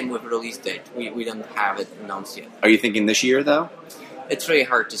the same with release date. We don't have it announced yet. Are you thinking this year though? It's really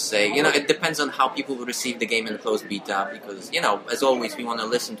hard to say. It depends on how people will receive the game in closed beta because, as always, we want to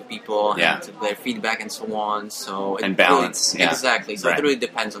listen to people and to their feedback and so on. So And balance. Really, exactly. So Right. it really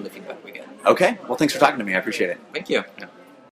depends on the feedback we get. Okay. Well, thanks for talking to me. I appreciate it. Thank you. Yeah.